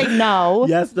doesn't say no.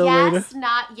 Yes, the later. Yes,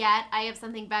 not yet. I have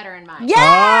something better in mind.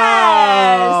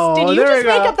 Yes! Oh, Did you there just we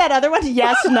go. make up that other one?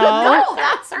 Yes, no. No,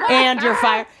 that's what And I you're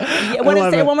heard. fired. Want to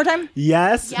love say it. it one more time?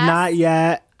 Yes, Yes. not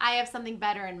yet. I have something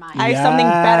better in mind. I have something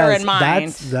better in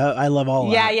mind. I love all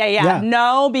of Yeah, that. yeah.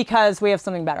 No, because we have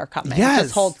something better coming. Yes.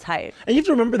 Just hold tight. And you have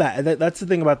to remember that's the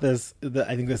thing about this.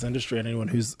 I think this industry and anyone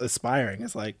who's aspiring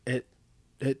is like it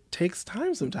takes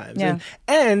time sometimes. Yeah.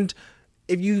 And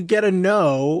if you get a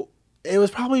no, it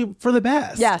was probably for the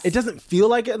best. Yes. It doesn't feel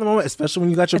like it in the moment, especially when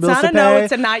you got your It's bills not to a pay. no,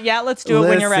 it's a not yet. Let's do it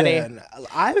when you're ready. Listen,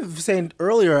 I've said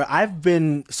earlier, I've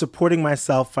been supporting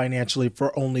myself financially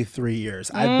for only 3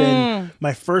 years.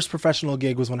 My first professional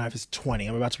gig was when I was 20.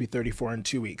 I'm about to be 34 in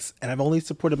 2 weeks. And I've only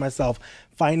supported myself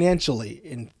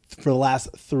financially for the last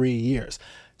 3 years.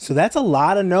 So that's a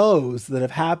lot of no's that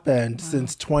have happened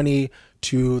since 20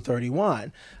 to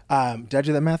 31. Did I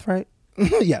do that math right?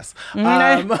 Yes.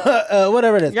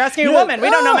 Whatever it is. You're asking a woman. We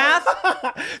don't know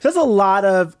math. There's a lot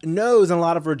of no's and a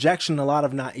lot of rejection, and a lot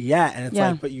of not yet. And it's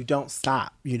Yeah. like, but you don't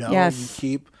stop, Yes.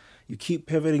 You keep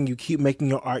pivoting, you keep making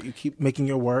your art, you keep making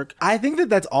your work. I think that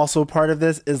that's also part of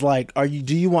this is like,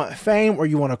 do you want fame or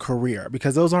you want a career?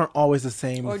 Because those aren't always the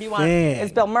same Or do you thing. want,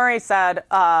 as Bill Murray said,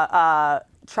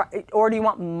 or do you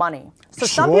want money? So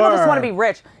some people just want to be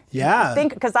rich. Yeah.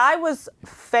 Because I was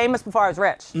famous before I was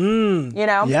rich. You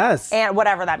know? Yes. And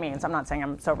whatever that means. I'm not saying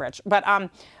I'm so rich. But I'm You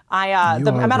out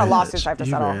are of rich. lawsuits I have to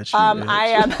You settle. rich, you rich. I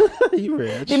am You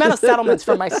rich. the amount of settlements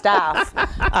from my staff,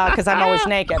 because I'm always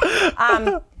naked,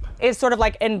 is sort of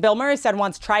like, and Bill Murray said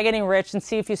once, try getting rich and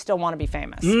see if you still want to be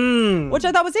famous. Which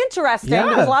I thought was interesting Yeah.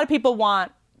 because a lot of people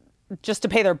want just to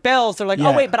pay their bills. They're like, Yeah.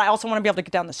 oh wait, but I also want to be able to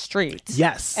get down the street.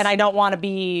 Yes. And I don't want to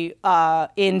be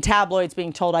in tabloids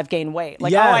being told I've gained weight.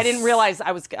 Like, Yes. oh, I didn't realize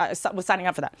I was signing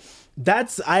up for that.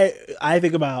 That's I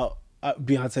think about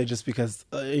Beyonce just because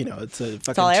it's a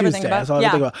fucking all I ever Tuesday. think about. That's all I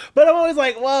Yeah. think about. But I'm always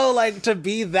like, whoa, like to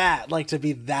be that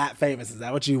famous. Is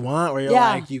that what you want? Where you're Yeah.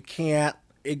 like, you can't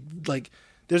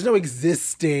there's no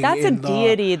existing. That's a in the-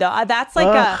 deity, though. That's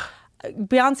like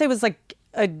Beyonce was like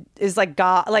is like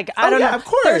God. Like I don't know. Of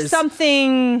course. There's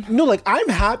something. No, like I'm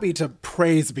happy to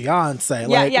praise Beyonce.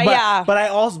 Yeah, like, yeah. But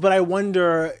I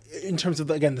wonder in terms of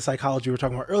again the psychology we were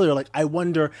talking about earlier. Like I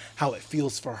wonder how it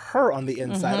feels for her on the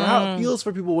inside, or how it feels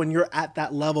for people when you're at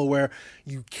that level where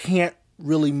you can't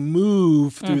really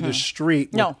move through the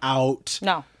street without.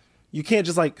 No. You can't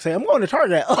just like say I'm going to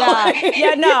Target.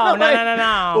 Yeah.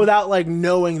 No. Without like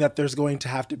knowing that there's going to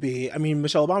have to be. I mean,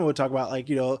 Michelle Obama would talk about like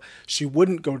she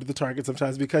wouldn't go to the Target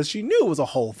sometimes because she knew it was a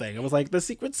whole thing. It was like the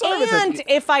Secret Service. And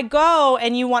if I go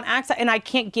and you want access and I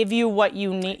can't give you what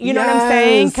you need, you know what I'm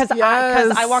saying? Because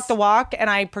I walk the walk and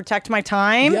I protect my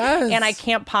time and I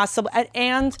can't possibly.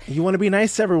 And you want to be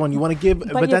nice to everyone. You want to give,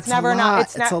 but it's that's never a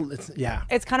lot. enough.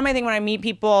 It's kind of my thing when I meet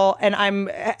people and I'm.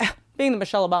 Being the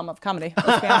Michelle Obama of comedy,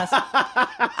 let's be honest.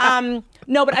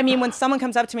 No, but I mean, when someone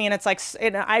comes up to me and it's like,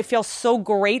 I feel so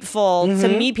grateful to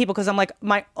meet people because I'm like,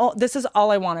 this is all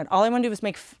I wanted. All I want to do is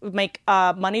make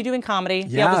money doing comedy,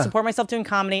 be able to support myself doing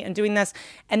comedy and doing this.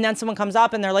 And then someone comes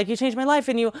up and they're like, you changed my life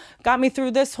and you got me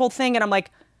through this whole thing. And I'm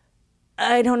like,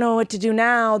 I don't know what to do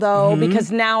now, though,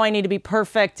 because now I need to be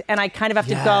perfect and I kind of have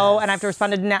to go and I have to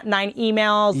respond to 9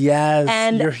 emails. Yes,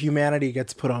 and your humanity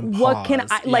gets put on pause. what can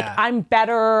I, like, I'm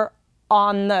better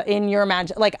in your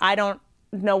imagine, like, I don't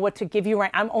know what to give you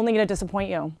right. I'm only going to disappoint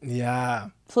you. Yeah.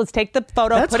 So let's take the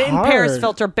photo, That's put it in hard. Paris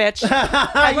filter, bitch.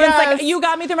 Everyone's like, you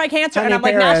got me through my cancer. Honey, and I'm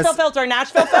like, Paris. Nashville filter.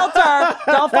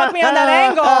 Don't fuck me on that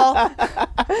angle.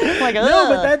 Like,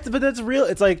 No, but that's real.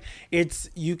 It's like,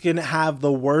 you can have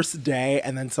the worst day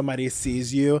and then somebody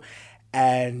sees you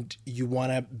and you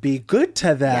want to be good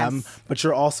to them, but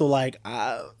you're also like,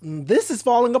 this is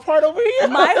falling apart over here.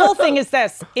 My whole thing is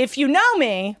this. If you know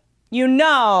me, you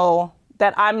know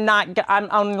that I'm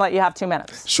only let you have 2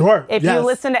 minutes. Sure. If you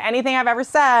listen to anything I've ever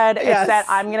said, it's that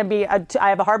I'm going to be, I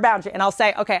have a hard boundary. And I'll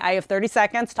say, okay, I have 30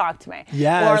 seconds, talk to me.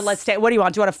 Yes. Or what do you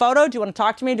want? Do you want a photo? Do you want to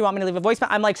talk to me? Do you want me to leave a voicemail?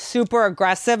 I'm like super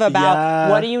aggressive about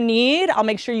what do you need? I'll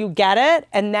make sure you get it.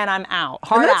 And then I'm out.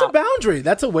 And that's a boundary.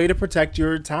 That's a way to protect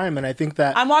your time. And I think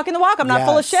that I'm walking the walk. I'm not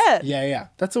full of shit. Yeah.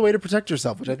 That's a way to protect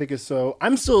yourself, which I think is so,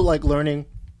 I'm still like learning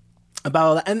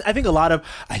about, and I think a lot of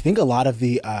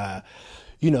the,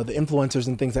 the influencers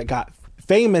and things that got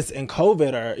famous in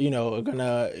COVID are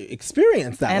gonna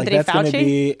experience that. Anthony like that's Fauci? gonna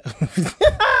be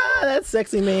that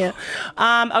sexy man.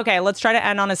 Okay, let's try to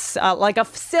end on a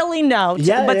silly note.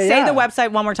 Yeah, but yeah, say yeah. the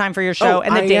website one more time for your show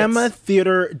and the dates.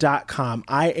 IAMAtheater.com.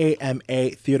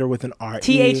 IAMA theater with an R.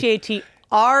 THEATER.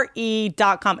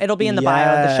 re.com. It'll be in the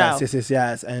bio of the show.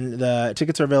 Yes. And the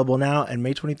tickets are available now, and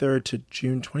May 23rd to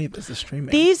June 20th is the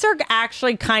streaming. These are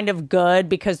actually kind of good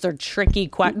because they're tricky.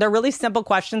 They're really simple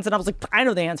questions, and I was like, I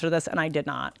know the answer to this, and I did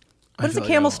not. What does a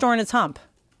camel store in its hump?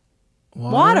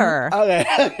 Water.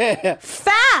 Okay.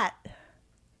 Fat.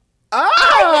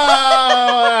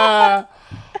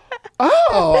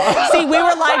 See, we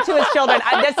were lied to as children.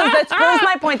 This proves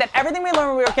my point that everything we learned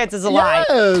when we were kids is a lie.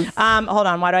 Yes. Hold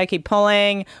on. Why do I keep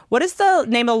pulling? What is the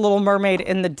name of the Little Mermaid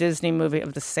in the Disney movie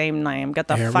of the same name? Get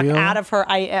the fuck out of her.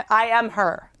 I am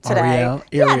her today. Ariel?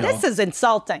 Yeah, this is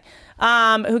insulting.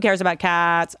 Who cares about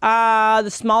cats? The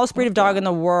smallest breed of dog in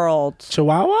the world.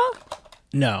 Chihuahua?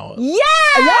 No. Yes!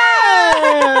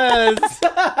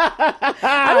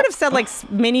 I would have said like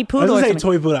mini poodle. I was going to say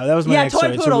toy poodle. That was my next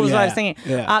toy choice. poodle was what I was thinking.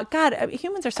 Yeah. God,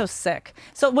 humans are so sick.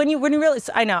 So when you really,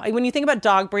 I know, when you think about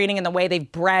dog breeding and the way they've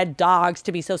bred dogs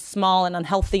to be so small and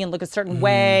unhealthy and look a certain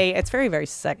way, it's very, very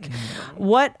sick.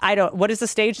 What is the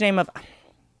stage name of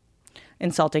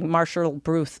insulting Marshall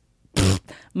Bruce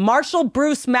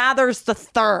Mathers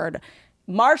III?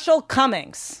 Marshall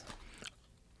Cummings.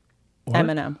 What?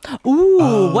 Eminem.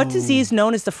 Ooh, what disease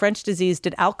known as the French disease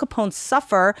did Al Capone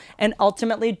suffer and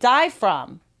ultimately die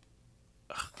from?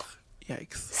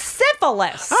 Yikes.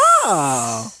 Syphilis.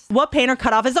 Oh. What painter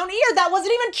cut off his own ear? That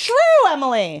wasn't even true,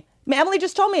 Emily. Emily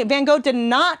just told me Van Gogh did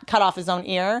not cut off his own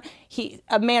ear.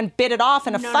 A man bit it off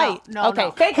in a fight. No.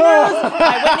 Fake news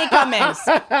by Whitney Cummings.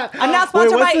 I'm not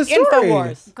sponsored by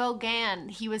InfoWars. Gauguin,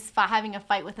 he was having a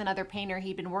fight with another painter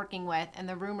he'd been working with, and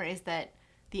the rumor is that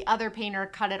the other painter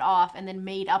cut it off and then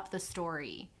made up the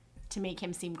story to make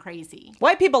him seem crazy.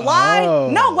 White people lie?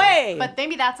 No way. But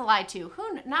maybe that's a lie too.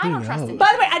 I don't trust it. By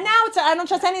the way, and now I don't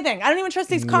trust anything. I don't even trust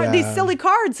these these silly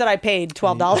cards that I paid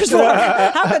 $12 for.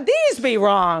 How could these be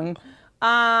wrong?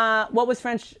 What was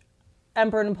French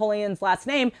Emperor Napoleon's last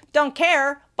name? Don't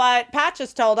care. But Pat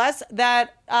just told us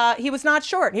that he was not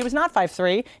short. He was not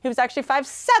 5'3". He was actually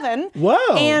 5'7". Whoa.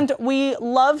 And we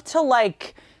love to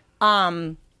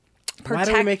Why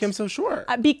do we make him so short?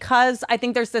 Because I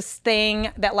think there's this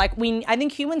thing that I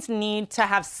think humans need to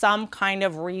have some kind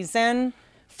of reason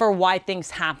for why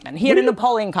things happen. He had a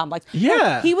Napoleon complex.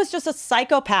 Yeah. He was just a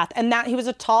psychopath, and that he was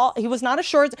not a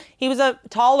short, he was a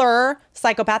taller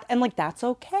psychopath, and that's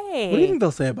okay. What do you think they'll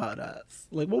say about us?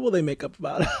 What will they make up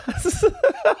about us?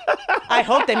 I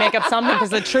hope they make up something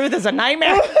because the truth is a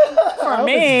nightmare for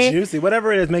me. It's juicy.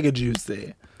 Whatever it is, make it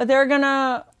juicy. They're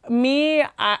gonna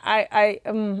I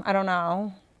don't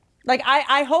know.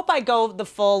 I hope I go the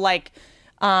full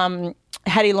Hedy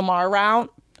Lamarr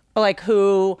route.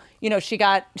 Who, she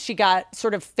got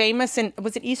sort of famous in,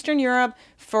 was it Eastern Europe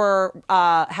for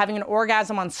having an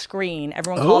orgasm on screen.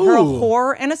 Everyone called her a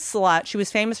whore and a slut. She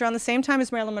was famous around the same time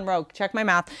as Marilyn Monroe. Check my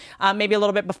math. Maybe a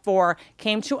little bit before.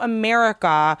 Came to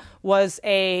America, was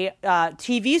a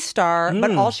TV star,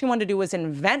 but all she wanted to do was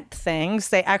invent things.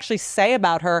 They actually say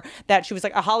about her that she was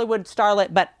a Hollywood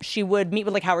starlet, but she would meet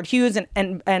with Howard Hughes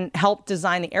and help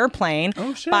design the airplane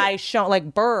by showing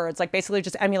birds, basically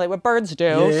just emulate what birds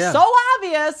do. Yeah. So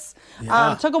obvious.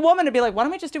 Yeah. Took a woman to be why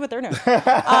don't we just do what they're doing?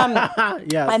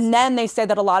 Yes. And then they say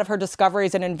that a lot of her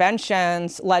discoveries and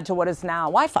inventions led to what is now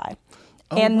Wi-Fi.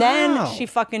 Then she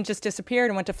fucking just disappeared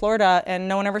and went to Florida, and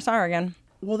no one ever saw her again.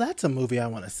 Well, that's a movie I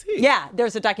want to see. Yeah,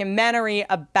 there's a documentary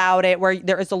about it where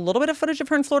there is a little bit of footage of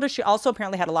her in Florida. She also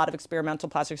apparently had a lot of experimental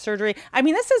plastic surgery. I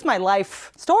mean, this is my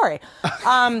life story.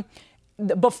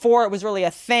 Before it was really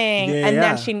a thing,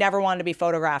 then she never wanted to be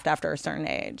photographed after a certain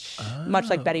age, much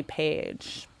like Betty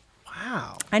Page.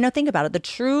 Wow. I know, think about it. The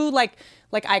true,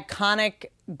 iconic,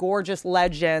 gorgeous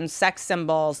legends, sex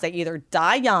symbols, they either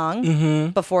die young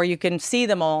before you can see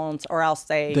them old, or else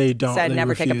they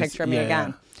never take a picture of me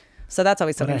again. So that's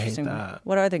always so interesting.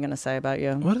 What are they going to say about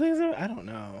you? What are they saying? I don't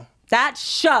know. That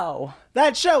show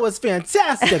was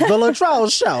fantastic. The Latrell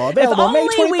Show. Available May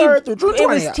 23rd through June 20th. It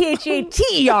was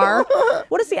THATER.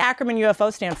 What does the acronym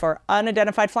UFO stand for?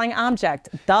 Unidentified Flying Object.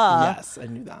 Duh. Yes, I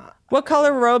knew that. What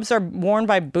color robes are worn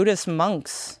by Buddhist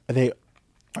monks? Aren't they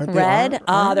red?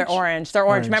 Orange? They're orange. They're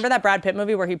orange. Remember that Brad Pitt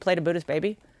movie where he played a Buddhist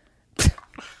baby?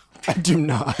 I do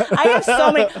not. I have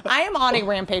so many. I am on a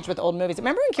rampage with old movies.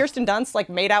 Remember when Kirsten Dunst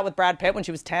made out with Brad Pitt when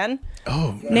she was 10?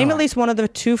 Oh, no. Name at least one of the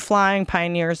two flying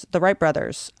pioneers, the Wright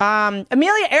brothers.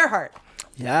 Amelia Earhart.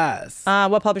 Yes.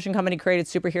 What publishing company created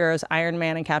superheroes Iron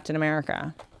Man and Captain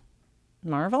America?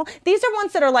 Marvel? These are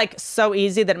ones that are so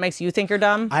easy that it makes you think you're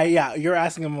dumb. You're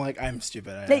asking them I'm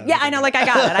stupid. I know, I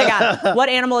got it. What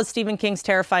animal is Stephen King's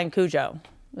terrifying Cujo?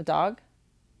 A dog?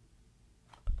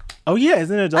 Oh yeah,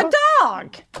 isn't it a dog? A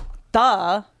dog!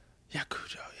 Duh. Yeah,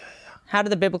 Cujo, yeah. How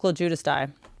did the biblical Judas die?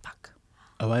 Fuck.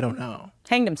 Oh, I don't know.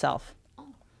 Hanged himself.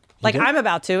 Like I'm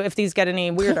about to, if these get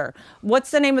any weirder. What's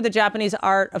the name of the Japanese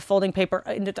art of folding paper?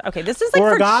 Okay, this is like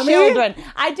origami? For children.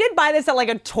 I did buy this at like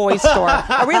a toy store.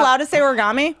 Are we allowed to say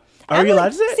origami? Are you allowed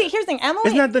to say it? See, here's the thing, Emily.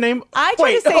 Isn't that the name? I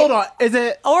tried to say. Hold on. Is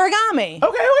it origami?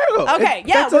 Okay,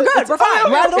 yeah, we're good. We're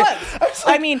fine. We're out of the woods.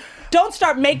 I mean, don't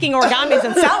start making origamis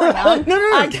and selling them.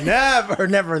 No.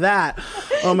 Never that.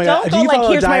 Oh my God. Don't Do you go like,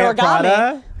 follow here's my Diet origami.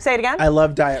 Prada? Say it again. I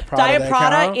love Diet Prada. Diet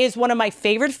Prada is one of my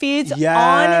favorite feeds on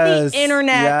the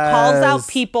internet. Yes. Calls out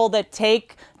people that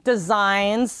take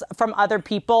designs from other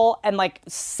people and like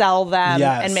sell them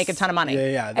and make a ton of money.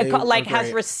 Yeah. It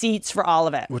has receipts for all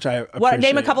of it. Which I appreciate.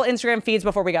 Name a couple Instagram feeds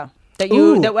before we go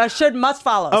that must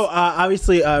follow. Oh,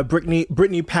 obviously, Brittany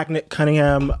Packnett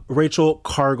Cunningham, Rachel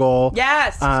Cargill.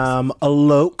 Yes.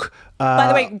 Alok. By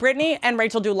the way, Brittany and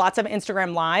Rachel do lots of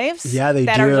Instagram lives. Yeah, they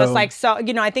that do. Are just like so.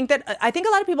 I think a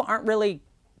lot of people aren't really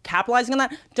capitalizing on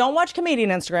that. Don't watch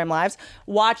comedian Instagram lives.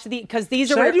 Watch because these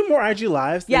Should are. I do more IG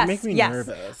lives? They make me yes.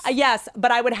 nervous. Yes, but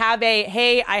I would have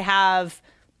I have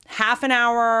half an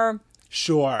hour.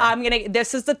 Sure.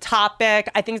 This is the topic.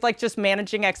 I think like just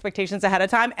managing expectations ahead of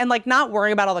time and like not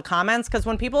worrying about all the comments because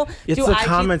when people it's do the IG,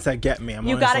 comments that get me.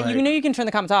 You can turn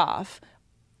the comments off.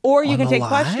 Or you can take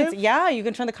questions. Yeah, you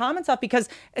can turn the comments off because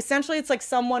essentially it's like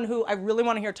someone who I really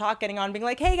want to hear talk getting on being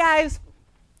like, hey guys,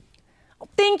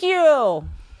 thank you.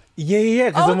 Yeah.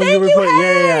 Because then when you report,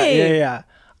 yeah.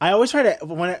 I always try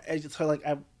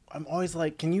to I'm always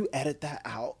like, can you edit that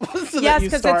out so that you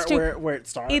start where it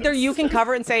starts? Either you can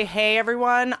cover it and say, hey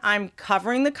everyone, I'm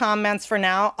covering the comments for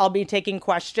now. I'll be taking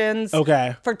questions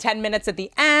for 10 minutes at the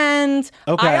end.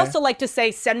 Okay. I also like to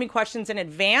say, send me questions in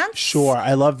advance. Sure,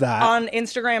 I love that. On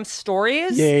Instagram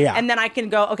stories. Yeah. And then I can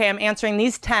go, okay, I'm answering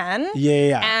these 10.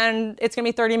 Yeah. And it's going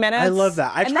to be 30 minutes. I love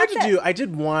that. I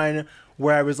did one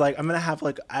where I was like, I'm going to have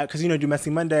because, do Messy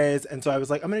Mondays. And so I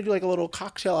was like, I'm going to do like a little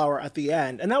cocktail hour at the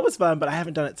end. And that was fun, but I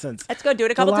haven't done it since. Let's go do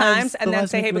it a couple times and then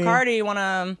say, hey, Bacardi, you want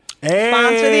to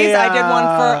sponsor these? I did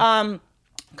one for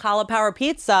cauliflower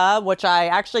pizza, which I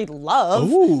actually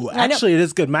love. Ooh, actually, it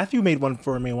is good. Matthew made one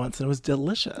for me once and it was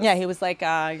delicious. Yeah, he was like,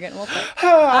 you're getting a little sick.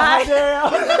 How dare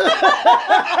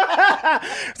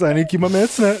So I need to keep my man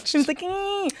snatched. She was like,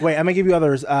 Wait, I'm going to give you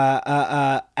others.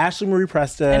 Ashley Marie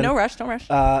Preston. And no rush.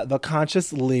 The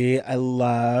Conscious Lee, I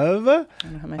love. I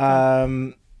don't know how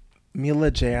many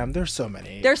Mila Jam. There's so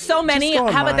many.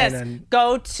 How about this?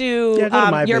 Go to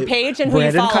your page and Brandon who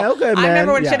you follow. Kyle Goodman. I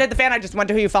remember when shit hit the fan, I just went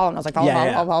to who you follow and I was like,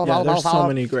 follow. There's so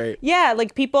many great. Yeah,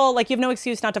 like people, like you have no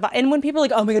excuse not to follow. And when people are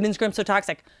like, oh my God, Instagram's so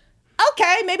toxic.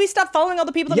 Okay, maybe stop following all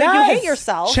the people that make you hate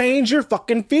yourself. Change your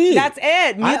fucking feed. That's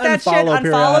it. Mute that shit.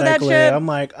 Unfollow that shit. I'm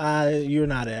like, you're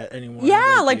not it anymore.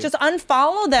 Yeah, like just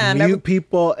unfollow them. Mute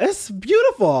people. It's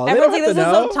beautiful. Everyone's like, this is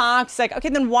so toxic. Okay,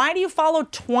 then why do you follow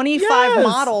 25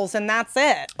 models and that's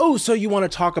it? Oh, So You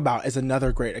Want to Talk About is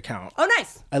another great account. Oh,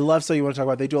 nice. I love So You Want to Talk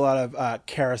About. They do a lot of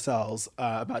carousels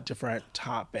about different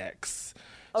topics.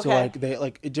 Okay. So like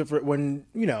they different when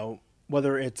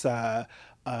whether it's a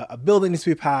building needs to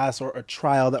be passed or a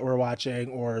trial that we're watching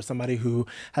or somebody who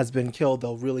has been killed,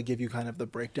 they'll really give you kind of the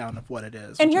breakdown of what it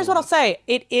is. And here's what I'll say.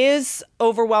 It is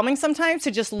overwhelming sometimes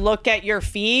to just look at your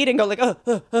feed and go like,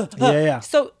 Yeah.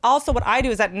 So also what I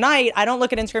do is at night, I don't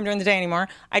look at Instagram during the day anymore.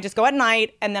 I just go at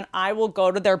night and then I will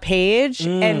go to their page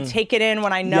and take it in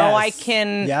when I know I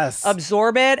can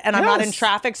absorb it and I'm not in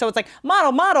traffic. So it's like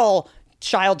model,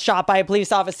 child shot by a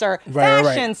police officer,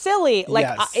 fashion, silly. Like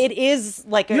it is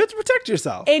like you have to protect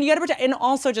yourself. And you got to protect, and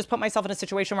also just put myself in a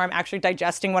situation where I'm actually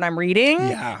digesting what I'm reading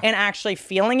and actually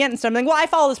feeling it instead of thinking, well, I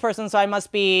follow this person, so I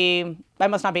must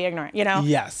not be ignorant,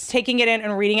 Yes. Taking it in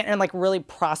and reading it and like really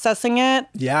processing it.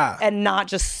 Yeah. And not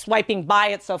just swiping by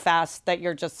it so fast that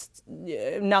you're just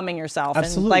numbing yourself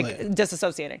and like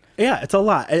disassociating. Yeah, it's a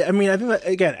lot. I mean, I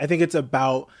think it's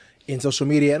about in social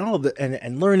media and all of the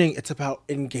and learning, it's about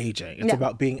engaging. It's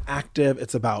about being active.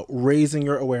 It's about raising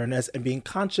your awareness and being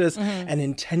conscious and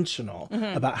intentional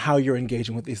about how you're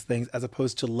engaging with these things, as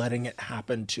opposed to letting it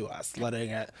happen to us,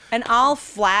 And I'll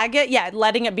flag it. Yeah,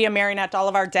 letting it be a marionette all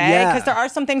of our day. Because there are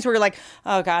some things where you're like,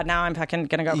 oh God, now I'm fucking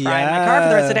gonna go cry in my car for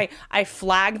the rest of the day. I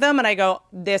flag them and I go,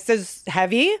 this is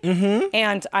heavy,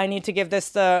 and I need to give this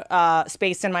the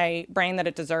space in my brain that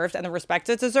it deserves and the respect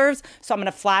it deserves. So I'm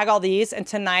gonna flag all these, and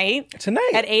tonight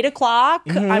at 8 o'clock,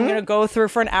 I'm going to go through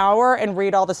for an hour and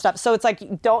read all the stuff. So it's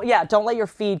like, don't let your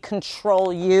feed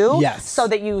control you. Yes. So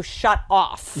that you shut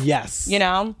off. Yes.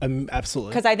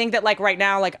 Absolutely. Because I think that like right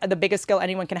now, like the biggest skill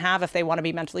anyone can have if they want to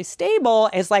be mentally stable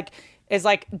is like is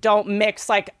like, don't mix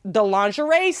like the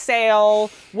lingerie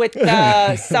sale with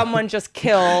the someone just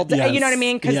killed. Yes. You know what I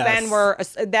mean? Because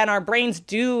Yes. then our brains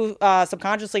do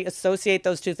subconsciously associate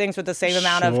those two things with the same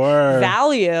amount of Sure.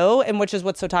 value, and which is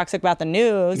what's so toxic about the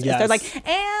news. Is Yes. they're like,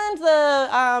 and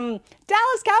the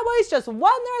Dallas Cowboys just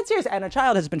won their series, and a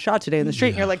child has been shot today in the street.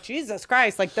 And you're like, Jesus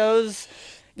Christ, like those,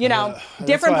 you know,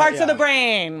 different why- parts of the yeah.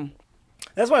 brain.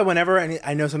 That's why whenever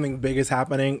I know something big is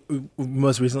happening,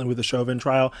 most recently with the Chauvin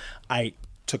trial, I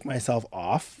took myself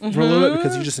off for a little bit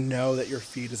because you just know that your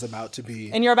feed is about to be.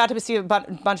 And you're about to see a bunch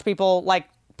of people like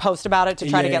post about it to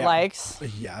try to get likes.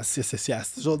 Yes.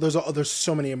 So there's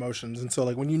so many emotions, and so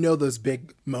like when you know those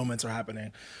big moments are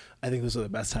happening, I think those are the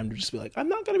best time to just be like, I'm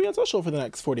not going to be on social for the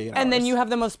next 48 hours. And then you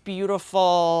have the most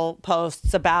beautiful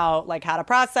posts about like how to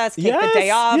process, take the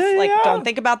day off, don't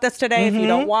think about this today if you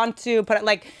don't want to. Put it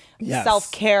like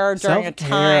self-care during a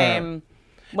time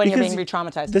when you're being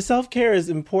re-traumatized. The self-care is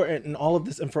important in all of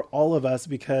this and for all of us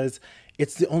because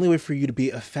it's the only way for you to be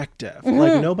effective.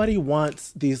 Like nobody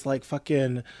wants these like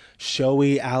fucking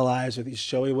showy allies or these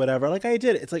showy whatever. Like I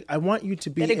did. It's like I want you to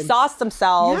be exhaust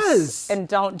themselves and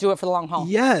don't do it for the long haul.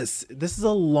 Yes. This is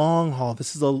a long haul.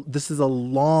 This is a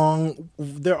long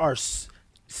there are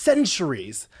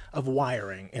centuries of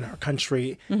wiring in our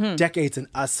country, decades in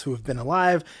us who have been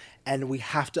alive, and we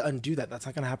have to undo that. That's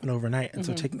not going to happen overnight. And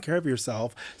so taking care of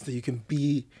yourself so you can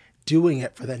be doing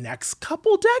it for the next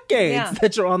couple decades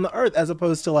that you're on the earth, as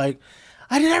opposed to like,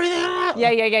 I did everything.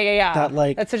 Yeah. That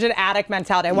like that's such an addict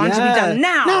mentality. I want it to be done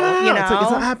now. No. You know? It's like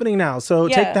it's not happening now. So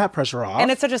take that pressure off. And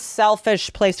it's such a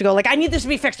selfish place to go. Like I need this to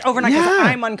be fixed overnight because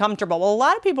I'm uncomfortable. Well, a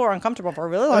lot of people are uncomfortable for a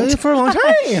really long time. For a long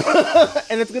time.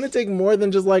 And it's gonna take more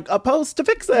than just like a post to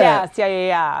fix it. Yes,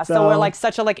 yeah. So we're like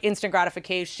such a like instant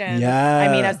gratification. Yeah.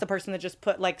 I mean, as the person that just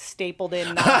put like stapled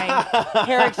in 9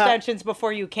 hair extensions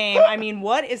before you came. I mean,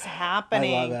 what is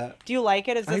happening? I love that. Do you like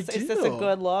it? Is this a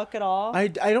good look at all? I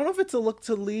don't know if it's a look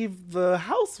to leave the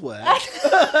house with.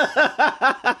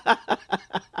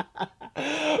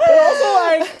 But also,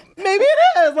 like, maybe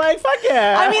it is. Like, fuck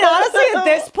yeah. I mean, honestly, at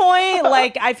this point,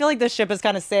 like, I feel like the ship has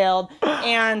kind of sailed.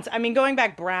 And, I mean, going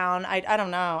back brown, I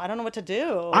don't know. I don't know what to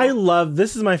do.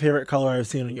 This is my favorite color I've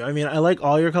seen on you. I mean, I like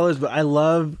all your colors, but I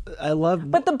love.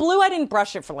 But the blue, I didn't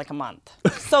brush it for like a month.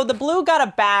 So the blue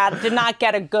did not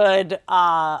get a good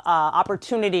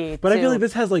opportunity. But I feel like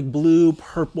this has like blue,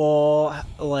 purple,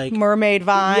 like mermaid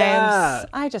vibes. Yeah.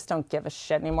 I just don't give a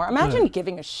shit anymore. Imagine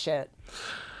giving a shit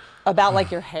about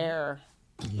like your hair.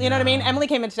 You know what I mean? Emily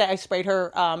came in today. I sprayed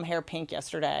her hair pink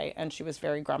yesterday, and she was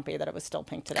very grumpy that it was still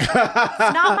pink today. It's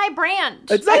not my brand.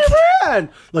 It's not your brand.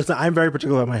 Listen, I'm very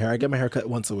particular about my hair. I get my hair cut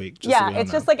once a week.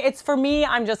 Just like it's for me.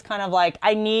 I'm just kind of like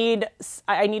I need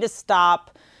to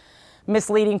stop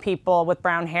misleading people with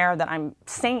brown hair that I'm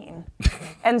sane.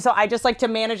 And so I just like to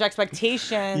manage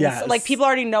expectations. Yes. Like people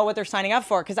already know what they're signing up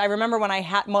for. Because I remember when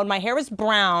when my hair was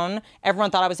brown,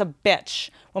 everyone thought I was a bitch.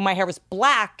 When my hair was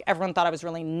black, everyone thought I was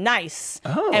really nice.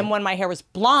 Oh. And when my hair was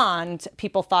blonde,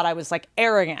 people thought I was like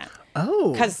arrogant.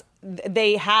 Oh. Because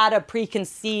they had a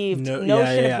preconceived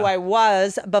notion of who I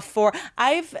was before.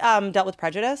 I've dealt with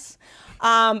prejudice.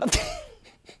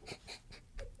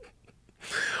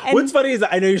 What's funny is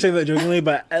that I know you're saying that jokingly,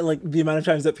 but like the amount of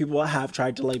times that people have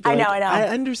tried to like, I know. I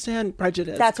understand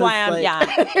prejudice. That's why I'm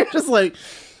like, you're just like,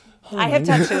 I have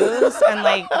tattoos, and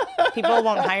like people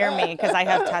won't hire me because I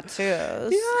have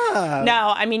tattoos. Yeah.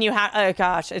 No, I mean you have. Oh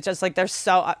gosh, it's just like they're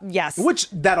so yes. Which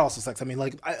that also sucks. I mean,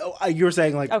 like you were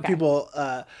saying, like people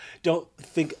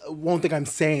won't think I'm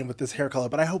sane with this hair color,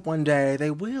 but I hope one day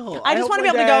they will. I just want to be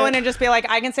able to go in and just be like,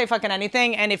 I can say fucking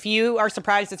anything, and if you are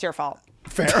surprised, it's your fault.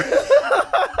 Fair.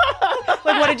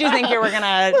 Like, what did you think you were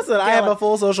gonna? Listen, I have a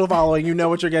full social following. You know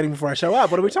what you're getting before I show up.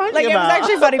 What are we talking about? It was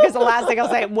actually funny because the last thing I'll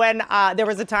say, when there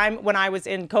was a time when I was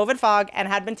in COVID fog and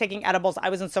had been taking edibles. I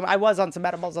was on some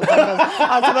edibles. I'm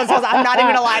not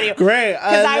even gonna lie to you. Great.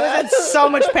 Because I was in so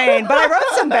much pain. But I wrote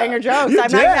some banger jokes.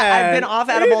 I've been off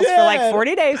edibles for like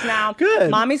 40 days now. Good.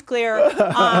 Mommy's clear.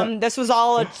 This was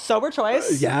all a sober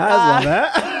choice. Yeah, I love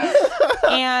that.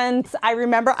 And I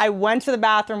remember I went to the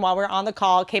bathroom while we were on the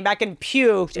call, came back and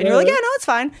puked. And you're like, yeah, no, it's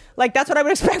fine. Like, that's what I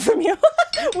would expect from you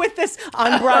with this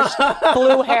unbrushed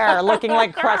blue hair looking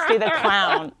like Krusty the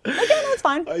Clown. Like, yeah, no, it's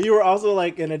fine. You were also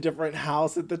like in a different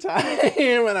house at the time.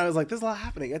 And I was like, there's a lot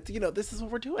happening. This is what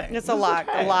we're doing. It's a lot.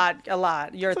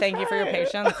 Thank you for your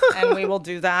patience. And we will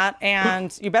do that.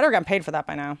 And you better get paid for that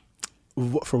by now.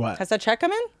 For what? Has that check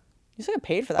come in? You still get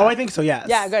paid for that. Oh, I think so, yes.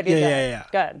 Yeah, good. Yeah.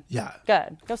 Good. Yeah.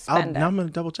 Good. Go spend it. Now I'm going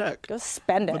to double check. Go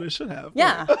spend it. But I should have.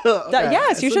 Yeah. Okay.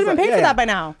 Yes, you should have been paid for that by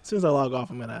now. As soon as I log off,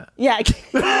 I'm going to. Yeah.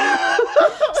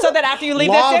 So that after you leave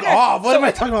log this dinner. off? What am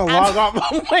I talking about? Log off?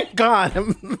 Oh my God.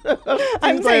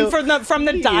 I'm saying from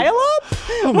the dial-up?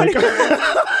 Oh my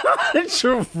God.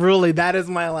 Truly, that is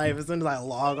my life. As soon as I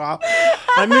log off,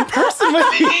 I'm in person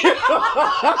with you.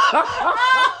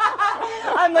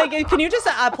 I'm like, can you just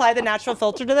apply the natural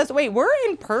filter to this? Wait, we're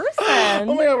in person.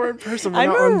 Oh my God, we're in person. We're I'm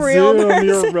not a on real Zoom. person.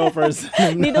 You're a real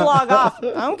person. Need to log off.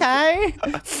 Okay.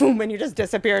 Boom, and you just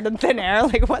disappeared in thin air.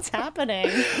 Like, what's happening?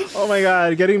 Oh my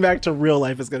God, getting back to real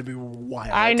life is going to be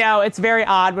wild. I know. It's very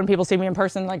odd when people see me in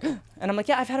person, like, and I'm like,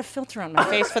 yeah, I've had a filter on my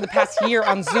face for the past year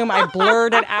on Zoom. I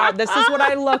blurred it out. This is what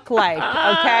I look like,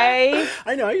 okay?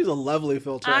 I know. I use a lovely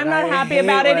filter. I'm not happy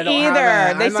about it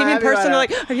either. They see me in person, they're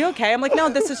like, are you okay? I'm like, no,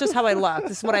 this is just how I look.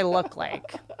 This is what I look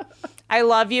like. I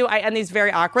love you. I end these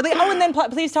very awkwardly. Oh, and then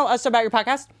please tell us about your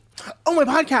podcast. Oh, my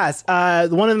podcast.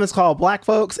 One of them is called Black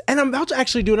Folks, and I'm about to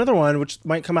actually do another one, which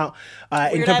might come out in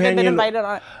companion. I haven't been invited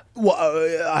on it. Well,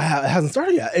 it hasn't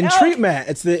started yet. In Treatment.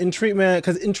 It's the In Treatment,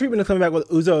 because In Treatment is coming back with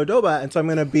Uzo Adoba, and so I'm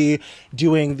going to be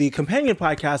doing the companion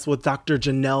podcast with Dr.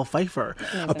 Janelle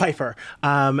Pfeiffer.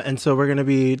 And so we're going to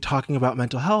be talking about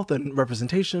mental health and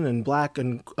representation and Black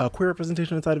and queer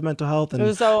representation inside of mental health, and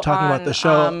Uzo talking about the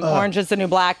show. Orange is the New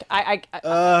Black.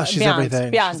 She's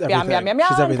everything. She's everything.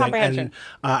 She's everything. And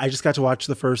I just got to watch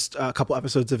the first couple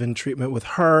episodes of In Treatment with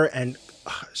her, and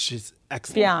she's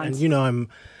excellent. Beyond. And you know, I'm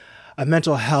a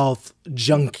mental health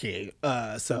junkie,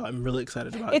 so I'm really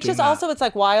excited about it. It's just that. Also, it's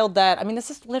like wild that, I mean, this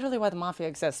is literally why the mafia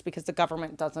exists, because the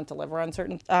government doesn't deliver on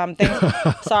certain things.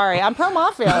 Sorry, I'm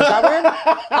pro-mafia. Is that weird?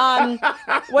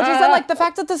 What you said, like, the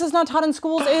fact that this is not taught in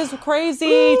schools is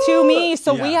crazy to me,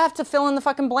 so we have to fill in the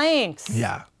fucking blanks.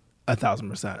 Yeah,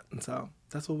 1,000%. And so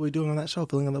that's what we're doing on that show,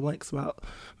 filling in the blanks about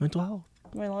mental health.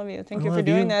 I love you. Thank you for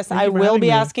doing this. Thank I you for will having be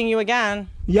me. asking you again.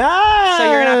 Yes! So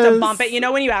you're going to have to bump it. You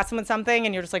know when you ask someone something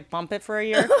and you're just like, bump it for a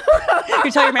year?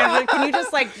 You tell your manager, like, can you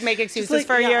just like make excuses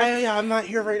for a year? Yeah, I'm not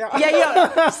here right now.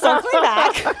 Yeah. Circling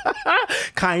back.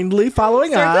 Kindly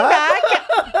following Circling up.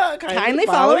 back. Kindly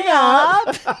following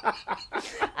up.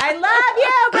 I love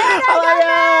you, Brandon. I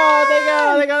love you.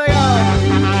 There you go.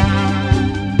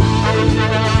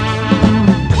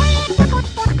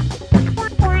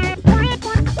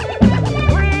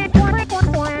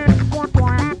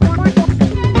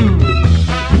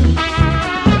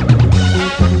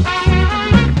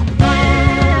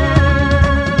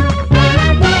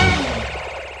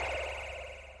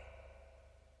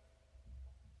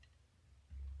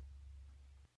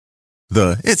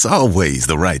 It's always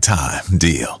the right time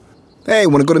deal. Hey,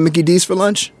 want to go to Mickey D's for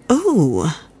lunch? Ooh,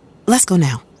 let's go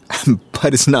now.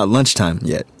 But it's not lunchtime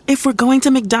yet. If we're going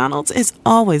to McDonald's, it's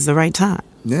always the right time.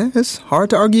 Yeah, it's hard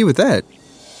to argue with that.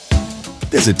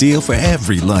 There's a deal for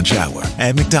every lunch hour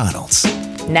at McDonald's.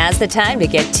 Now's the time to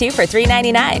get 2 for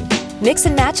 $3.99. Mix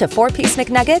and match a 4-piece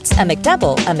McNuggets, a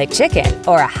McDouble, a McChicken,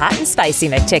 or a hot and spicy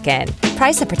McChicken.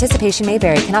 Price and participation may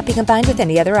vary. Cannot be combined with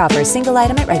any other offer. Single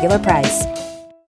item at regular price.